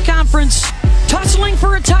Southeastern Conference tussling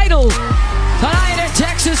for a title tonight at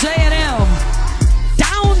Texas A&M.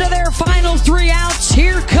 Down to their final 3 outs.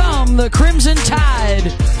 Here come the Crimson Tide.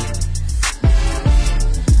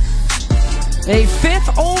 A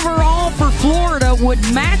 5th overall for Florida would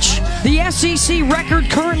match the SEC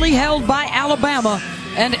record currently held by Alabama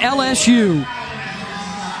and LSU.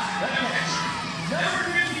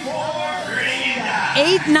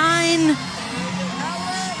 8-9.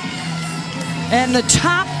 And the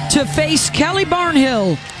top to face Kelly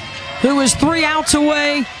Barnhill, who is 3 outs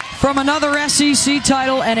away from another SEC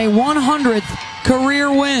title and a 100th career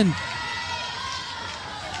win.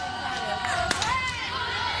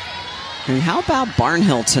 And how about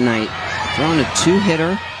Barnhill tonight? Throwing a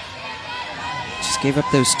 2-hitter. Just gave up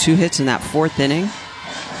those 2 hits in that 4th inning.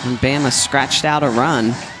 And Bama scratched out a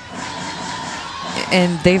run.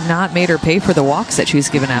 And they've not made her pay for the walks that she's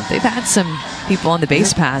given up. They've had some people on the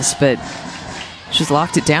base pass, but she's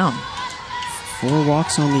locked it down. 4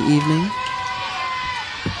 walks on the evening.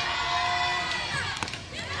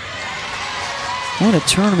 What a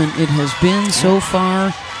tournament it has been so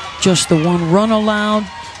far. Just the 1 run allowed,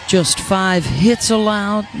 just 5 hits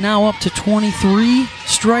allowed, now up to 23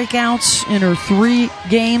 strikeouts in her 3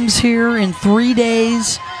 games here in 3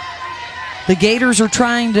 days. The Gators are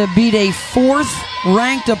trying to beat a 4th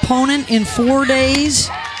ranked opponent in 4 days.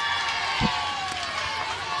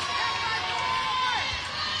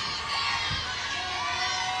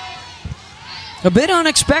 A bit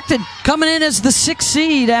unexpected, coming in as the 6th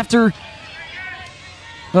seed after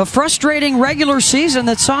a frustrating regular season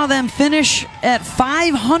that saw them finish at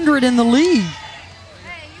 500 in the league.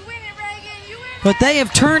 But they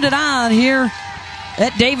have turned it on here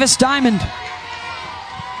at Davis Diamond.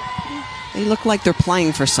 They look like they're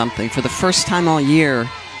playing for something. For the first time all year,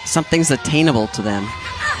 something's attainable to them.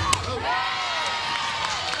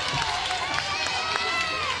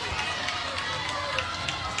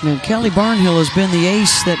 And Kelly Barnhill has been the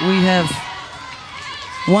ace that we have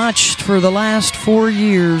watched for the last 4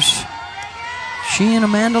 years. She and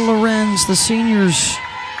Amanda Lorenz, the seniors,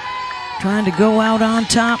 trying to go out on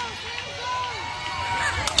top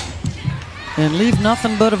and leave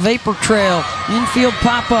nothing but a vapor trail. Infield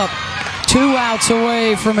pop-up. 2 outs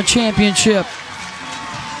away from a championship.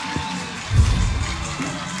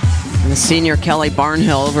 The senior Kelly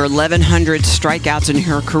Barnhill, over 1,100 strikeouts in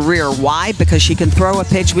her career. Why? Because she can throw a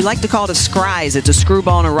pitch. We like to call it a scries. It's a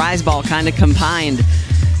screwball and a rise ball kind of combined.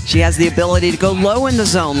 She has the ability to go low in the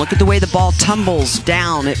zone. Look at the way the ball tumbles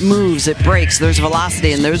down. It moves, it breaks. There's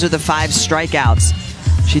velocity, and those are the 5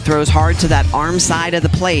 strikeouts. She throws hard to that arm side of the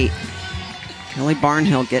plate. Kelly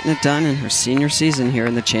Barnhill getting it done in her senior season here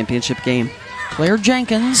in the championship game. Claire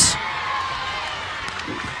Jenkins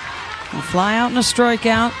will fly out in a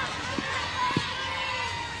strikeout.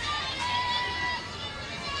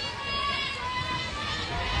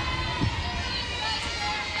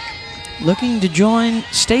 Looking to join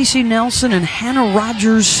Stacy Nelson and Hannah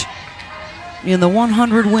Rogers in the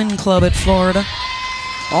 100 win club at Florida.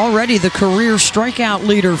 Already the career strikeout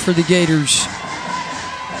leader for the Gators.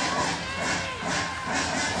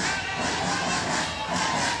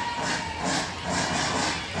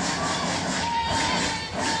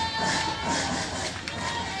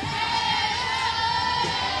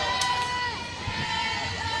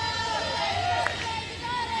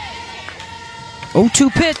 Oh,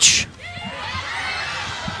 0-2 pitch.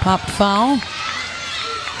 Popped foul.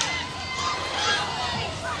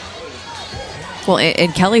 Well,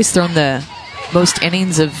 and Kelly's thrown the most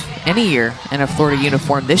innings of any year in a Florida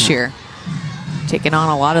uniform this year. Taking on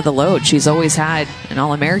a lot of the load. She's always had an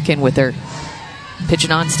All-American with her pitching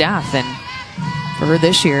on staff. And for her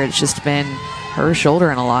this year, it's just been her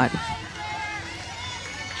shouldering a lot.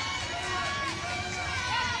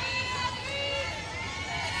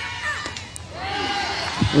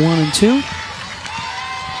 One and 2.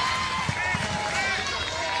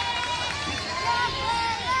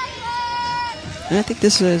 And I think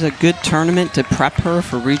this is a good tournament to prep her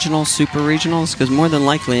for regionals, super regionals, because more than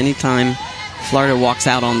likely anytime Florida walks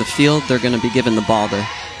out on the field, they're going to be giving the ball to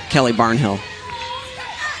Kelly Barnhill.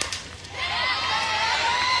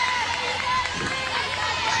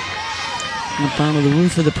 Up onto the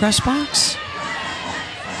roof of the press box.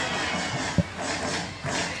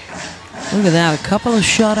 Look at that, a couple of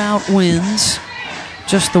shutout wins.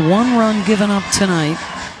 Just the 1 run given up tonight.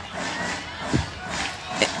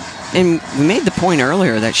 And we made the point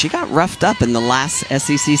earlier that she got roughed up in the last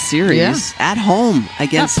SEC series at home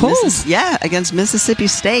against against Mississippi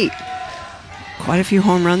State. Quite a few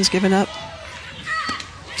home runs given up.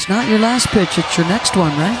 It's not your last pitch, it's your next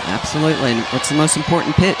one, right? Absolutely. And what's the most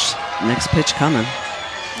important pitch? Next pitch coming.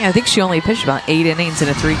 Yeah, I think she only pitched about 8 innings in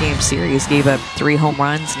a 3-game series. Gave up 3 home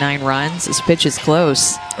runs, 9 runs. This pitch is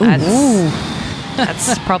close.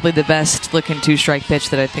 That's probably the best looking 2-strike pitch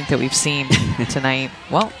that I think that we've seen tonight.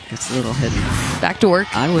 Well, it's a little hidden. Back to work.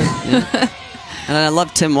 I would. Yeah. And I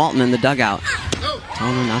love Tim Walton in the dugout.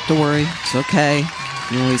 Telling her not to worry. It's okay.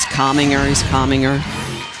 You know, he's calming her. He's calming her.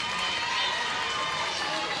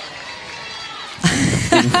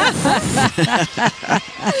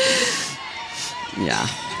 Yeah.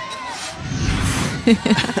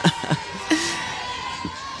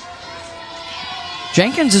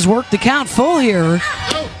 Jenkins has worked the count full here.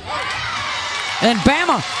 And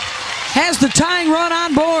Bama has the tying run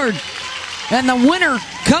on board. And the winner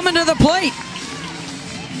coming to the plate.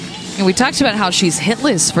 And we talked about how she's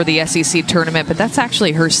hitless for the SEC tournament, but that's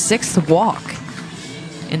actually her 6th walk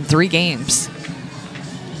in 3 games.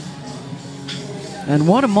 And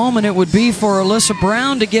what a moment it would be for Alyssa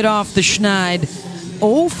Brown to get off the schneid.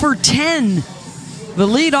 0 for 10. The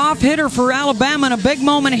leadoff hitter for Alabama, and a big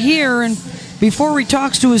moment here. And before he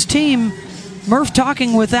talks to his team, Murph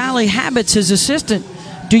talking with Allie Habits, his assistant.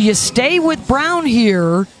 Do you stay with Brown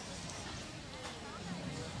here?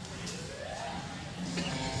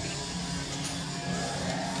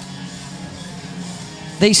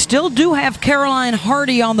 They still do have Caroline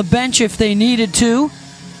Hardy on the bench if they needed to.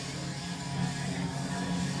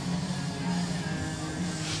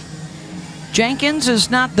 Jenkins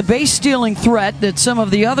is not the base stealing threat that some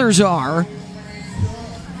of the others are.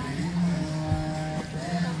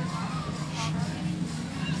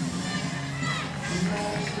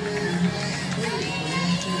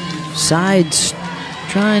 Sides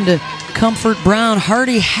trying to comfort Brown.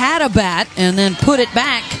 Hardy had a bat and then put it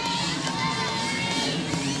back.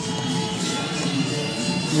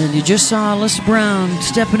 And you just saw Alyssa Brown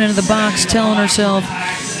stepping into the box, telling herself,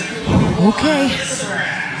 okay.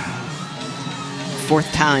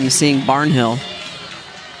 4th time seeing Barnhill.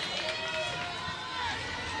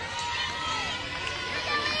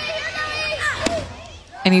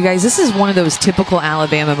 And you guys, this is one of those typical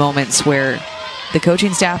Alabama moments where the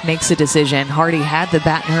coaching staff makes a decision. Hardy had the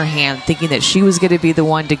bat in her hand, thinking that she was going to be the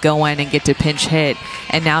one to go in and get to pinch hit.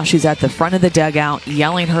 And now she's at the front of the dugout,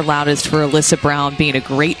 yelling her loudest for Alyssa Brown, being a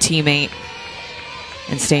great teammate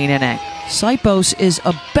and staying in it. Sipos is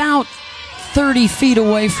about 30 feet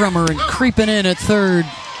away from her and creeping in at third.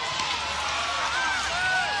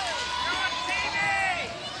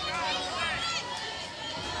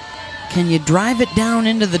 Can you drive it down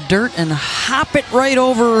into the dirt and hop it right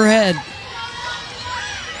over her head?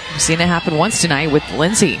 We've seen it happen once tonight with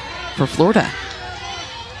Lindsay for Florida.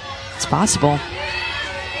 It's possible.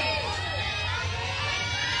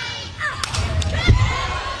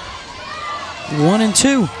 One and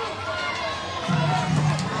two.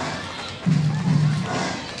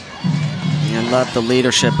 I love the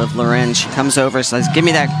leadership of Loren. She comes over, says, give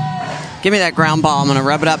me that ground ball. I'm going to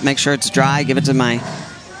rub it up, make sure it's dry, give it to my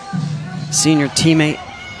senior teammate.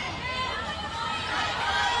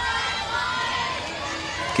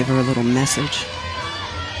 Give her a little message.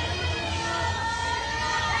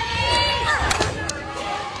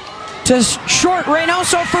 To short,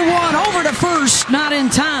 Reynoso for one, over to first, not in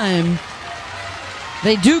time.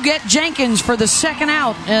 They do get Jenkins for the 2nd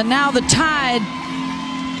out, and now the Tide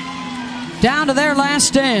down to their last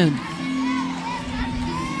stand.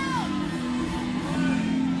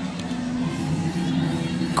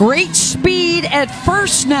 Great speed at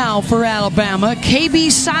first now for Alabama. KB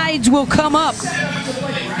Sides will come up.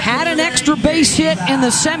 Had an extra base hit in the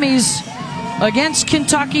semis against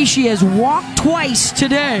Kentucky. She has walked twice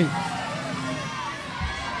today.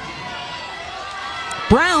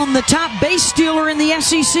 Brown, the top base stealer in the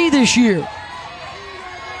SEC this year.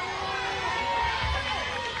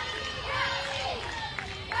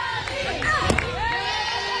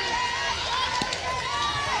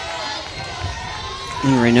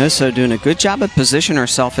 And Reynoso doing a good job of positioning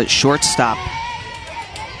herself at shortstop.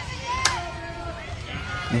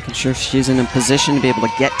 Making sure she's in a position to be able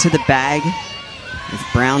to get to the bag if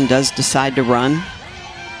Brown does decide to run.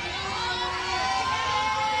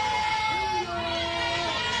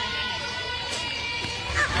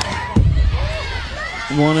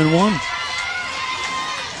 One and one.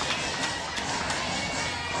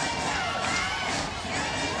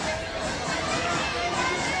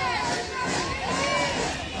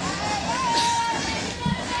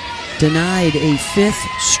 Denied a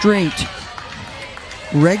 5th straight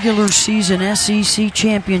regular season SEC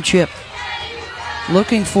championship.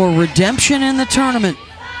 Looking for redemption in the tournament.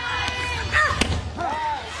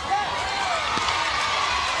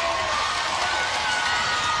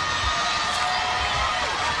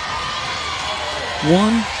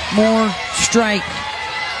 One, more strike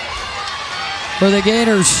for the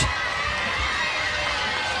Gators.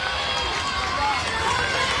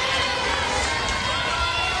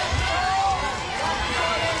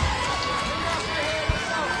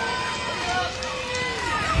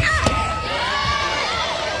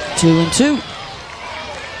 Two and two.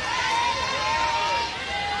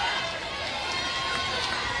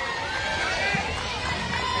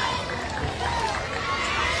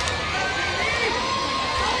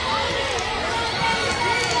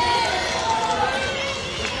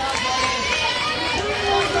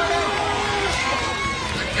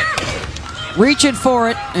 Reaching for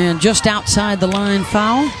it, and just outside the line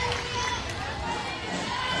foul.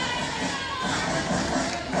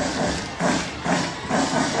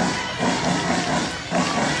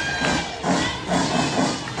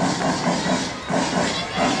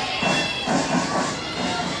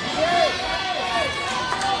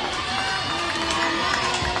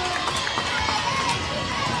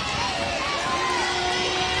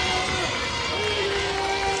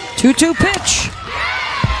 Two-two pitch.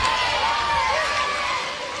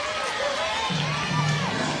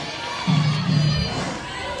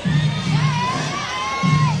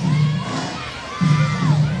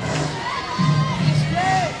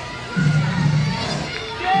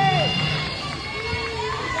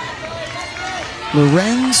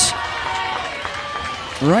 Lorenz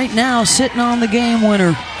right now sitting on the game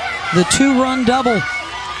winner. The two-run double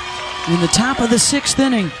in the top of the 6th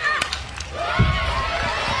inning.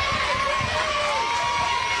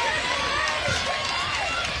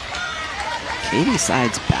 Katie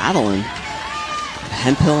side's battling.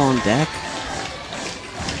 Hemphill on deck.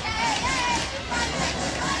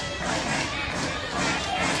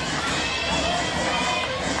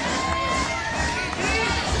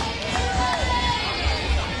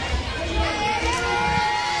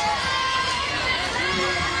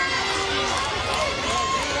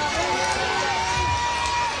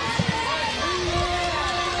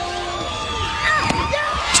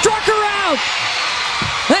 Struck her out!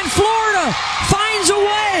 And Florida finds a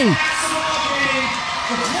way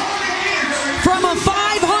from a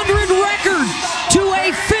 500 record to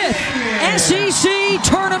a 5th SEC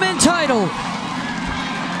tournament title.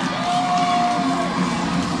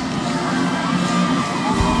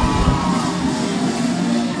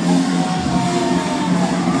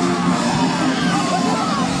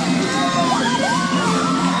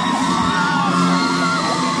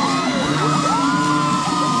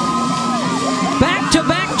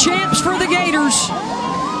 Back-to-back champs for the Gators.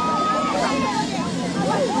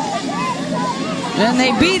 And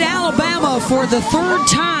they beat Alabama for the 3rd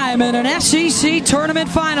time in an SEC tournament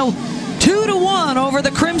final. 2-1 over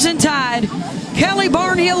the Crimson Tide. Kelly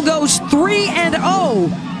Barnhill goes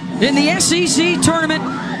 3-0 in the SEC tournament.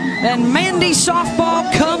 And Mandy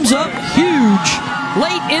softball comes up huge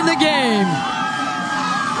late in the game.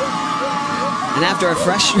 And after a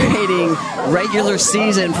frustrating regular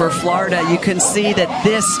season for Florida, you can see that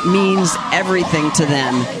this means everything to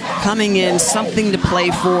them. Coming in, something to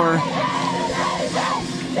play for.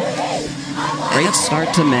 Great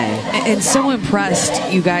start to May. And so impressed,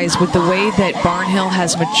 you guys, with the way that Barnhill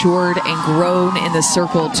has matured and grown in the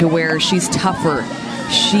circle to where she's tougher.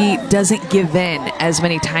 She doesn't give in as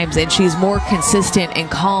many times, and she's more consistent and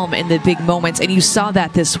calm in the big moments. And you saw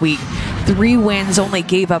that this week. 3 wins, only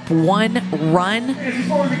gave up 1 run.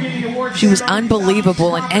 She was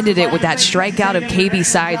unbelievable and ended it with that strikeout of KB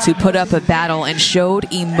Sides, who put up a battle and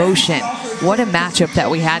showed emotion. What a matchup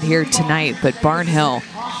that we had here tonight. But Barnhill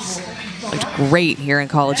looked great here in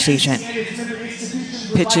College Station.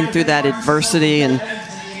 Pitching through that adversity. And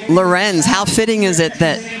Lorenz, how fitting is it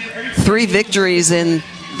that 3 victories in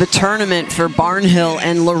the tournament for Barnhill,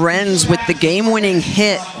 and Lorenz with the game-winning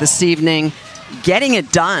hit this evening, getting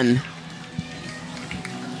it done.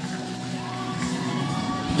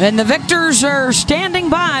 And the victors are standing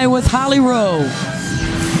by with Holly Rowe.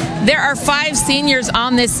 There are 5 seniors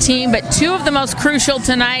on this team, but 2 of the most crucial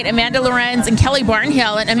tonight, Amanda Lorenz and Kelly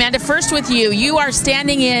Barnhill. And Amanda, first with you. You are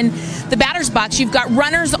standing in the batter's box. You've got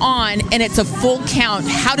runners on, and it's a full count.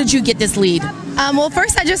 How did you get this lead? Well,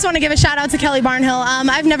 first, I just want to give a shout out to Kelly Barnhill.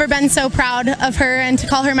 I've never been so proud of her and to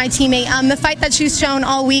call her my teammate. The fight that she's shown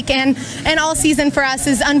all week and all season for us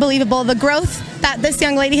is unbelievable. The growth that this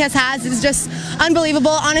young lady has is just unbelievable.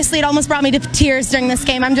 Honestly, it almost brought me to tears during this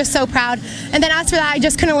game. I'm just so proud. And then after that, I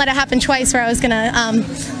just couldn't let it happen twice where I was going to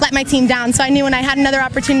let my team down. So I knew when I had another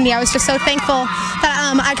opportunity, I was just so thankful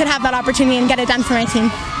that I could have that opportunity and get it done for my team.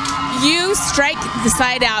 You strike the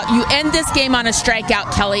side out. You end this game on a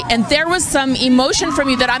strikeout, Kelly, and there was some emotion from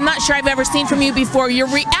you that I'm not sure I've ever seen from you before. Your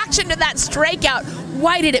reaction to that strikeout,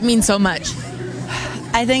 why did it mean so much?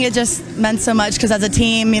 I think it just meant so much because as a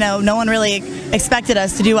team, no one really expected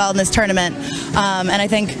us to do well in this tournament. And I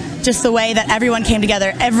think just the way that everyone came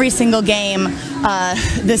together every single game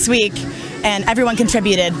this week, and everyone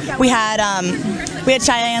contributed. We had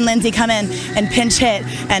Cheyenne Lindsay come in and pinch hit,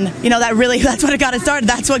 and that's what got us started.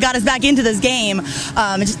 That's what got us back into this game.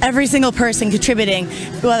 Just every single person contributing,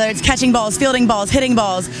 whether it's catching balls, fielding balls, hitting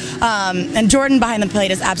balls. And Jordan behind the plate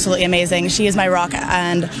is absolutely amazing. She is my rock,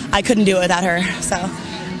 and I couldn't do it without her. So.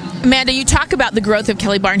 Amanda, you talk about the growth of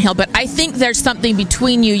Kelly Barnhill, but I think there's something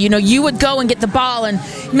between you. You would go and get the ball and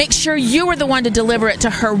make sure you were the one to deliver it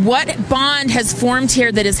to her. What bond has formed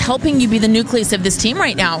here that is helping you be the nucleus of this team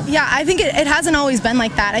right now? Yeah, I think it hasn't always been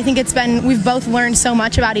like that. I think we've both learned so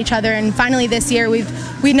much about each other, and finally this year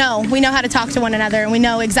we know how to talk to one another, and we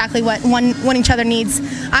know exactly what each other needs.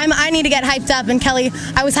 I need to get hyped up, and Kelly,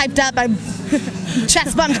 I was hyped up. I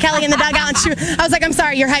chest bumped Kelly in the dugout, and I was like, I'm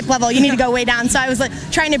sorry, your hype level, you need to go way down. So I was like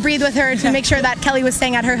trying to breathe with her to make sure that Kelly was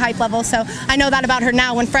staying at her hype level. So I know that about her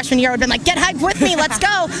now. When freshman year I would have been like, get hyped with me, let's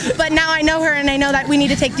go. But now I know her, and I know that we need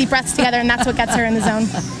to take deep breaths together, and that's what gets her in the zone.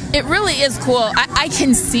 It really is cool. I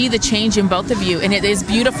can see the change in both of you, and it is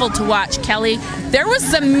beautiful to watch. Kelly, there was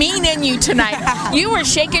some mean in you tonight. You were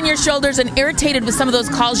shaking your shoulders and irritated with some of those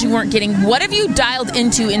calls you weren't getting. What have you dialed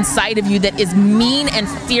into inside of you that is mean and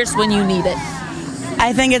fierce when you need it?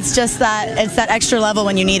 I think it's just that extra level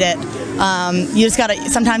when you need it. You just gotta.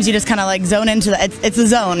 Sometimes you just kind of like zone into it's the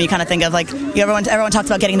zone. You kind of think of like everyone talks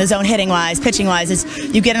about getting the zone hitting wise, pitching wise. Is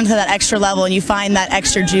you get into that extra level and you find that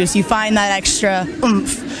extra juice. You find that extra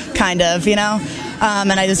oomph, kind of, And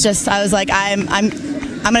I was like, I'm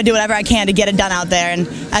gonna do whatever I can to get it done out there. And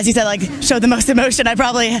as you said, like showed the most emotion I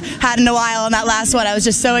probably had in a while on that last one. I was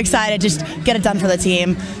just so excited, just get it done for the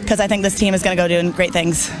team, because I think this team is gonna go doing great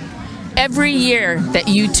things. Every year that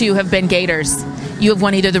you two have been Gators, you have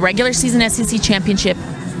won either the regular season SEC championship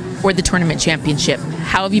or the tournament championship.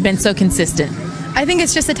 How have you been so consistent? I think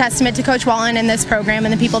it's just a testament to Coach Wallen and this program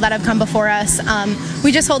and the people that have come before us.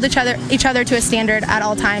 We just hold each other to a standard at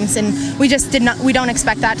all times, and we don't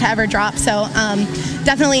expect that to ever drop. So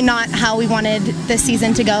definitely not how we wanted this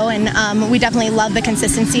season to go, and we definitely love the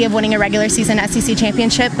consistency of winning a regular season SEC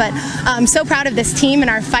championship. But I'm so proud of this team and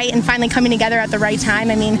our fight and finally coming together at the right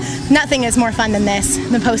time. I mean, nothing is more fun than this,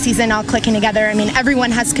 the postseason all clicking together. I mean,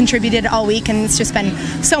 everyone has contributed all week, and it's just been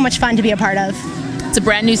so much fun to be a part of. It's a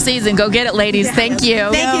brand new season. Go get it, ladies. Yeah. Thank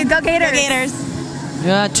you. Thank you. Go Gators. Go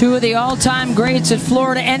Gators. Two of the all-time greats at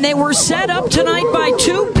Florida, and they were set up tonight by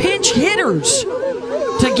two pinch hitters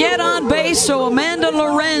to get on base so Amanda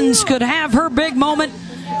Lorenz could have her big moment,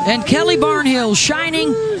 and Kelly Barnhill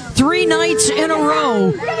shining 3 nights in a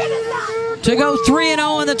row to go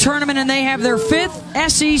 3-0 in the tournament, and they have their 5th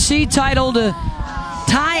SEC title to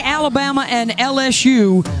tie Alabama and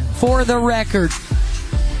LSU for the record.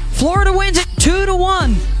 Florida wins it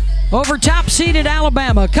 2-1 over top-seeded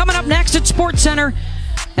Alabama. Coming up next at SportsCenter.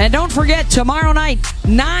 And don't forget, tomorrow night,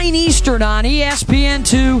 9 Eastern on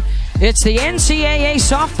ESPN2, it's the NCAA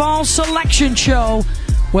Softball Selection Show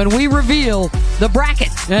when we reveal the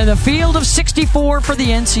bracket and the field of 64 for the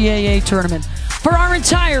NCAA tournament. For our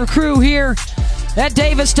entire crew here at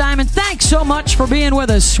Davis Diamond, thanks so much for being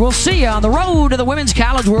with us. We'll see you on the road to the Women's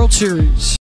College World Series.